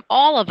 So from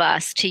all of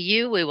us to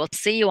you, we will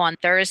see you on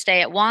Thursday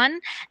at 1,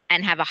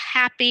 and have a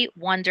happy,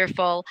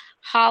 wonderful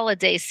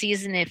holiday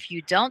season if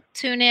you don't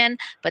tune in.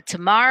 But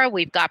tomorrow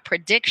we've got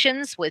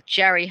predictions with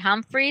Jerry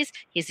Humphreys.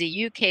 He's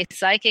a UK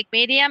psychic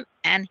medium,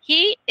 and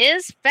he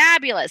is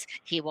fabulous.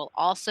 He will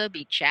also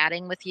be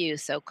chatting with you,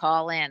 so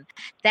call in.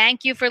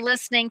 Thank you for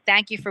listening.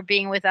 Thank you for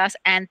being with us.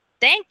 And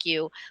thank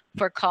you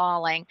for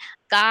calling.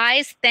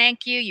 Guys,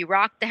 thank you. You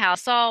rock the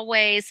house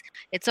always.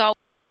 It's all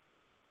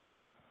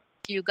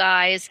you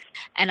guys.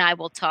 And I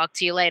will talk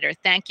to you later.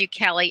 Thank you,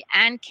 Kelly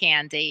and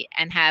Candy,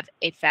 and have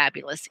a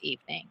fabulous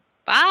evening.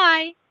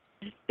 Bye.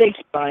 Thanks,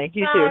 Bonnie.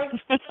 You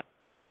too.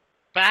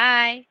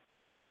 Bye.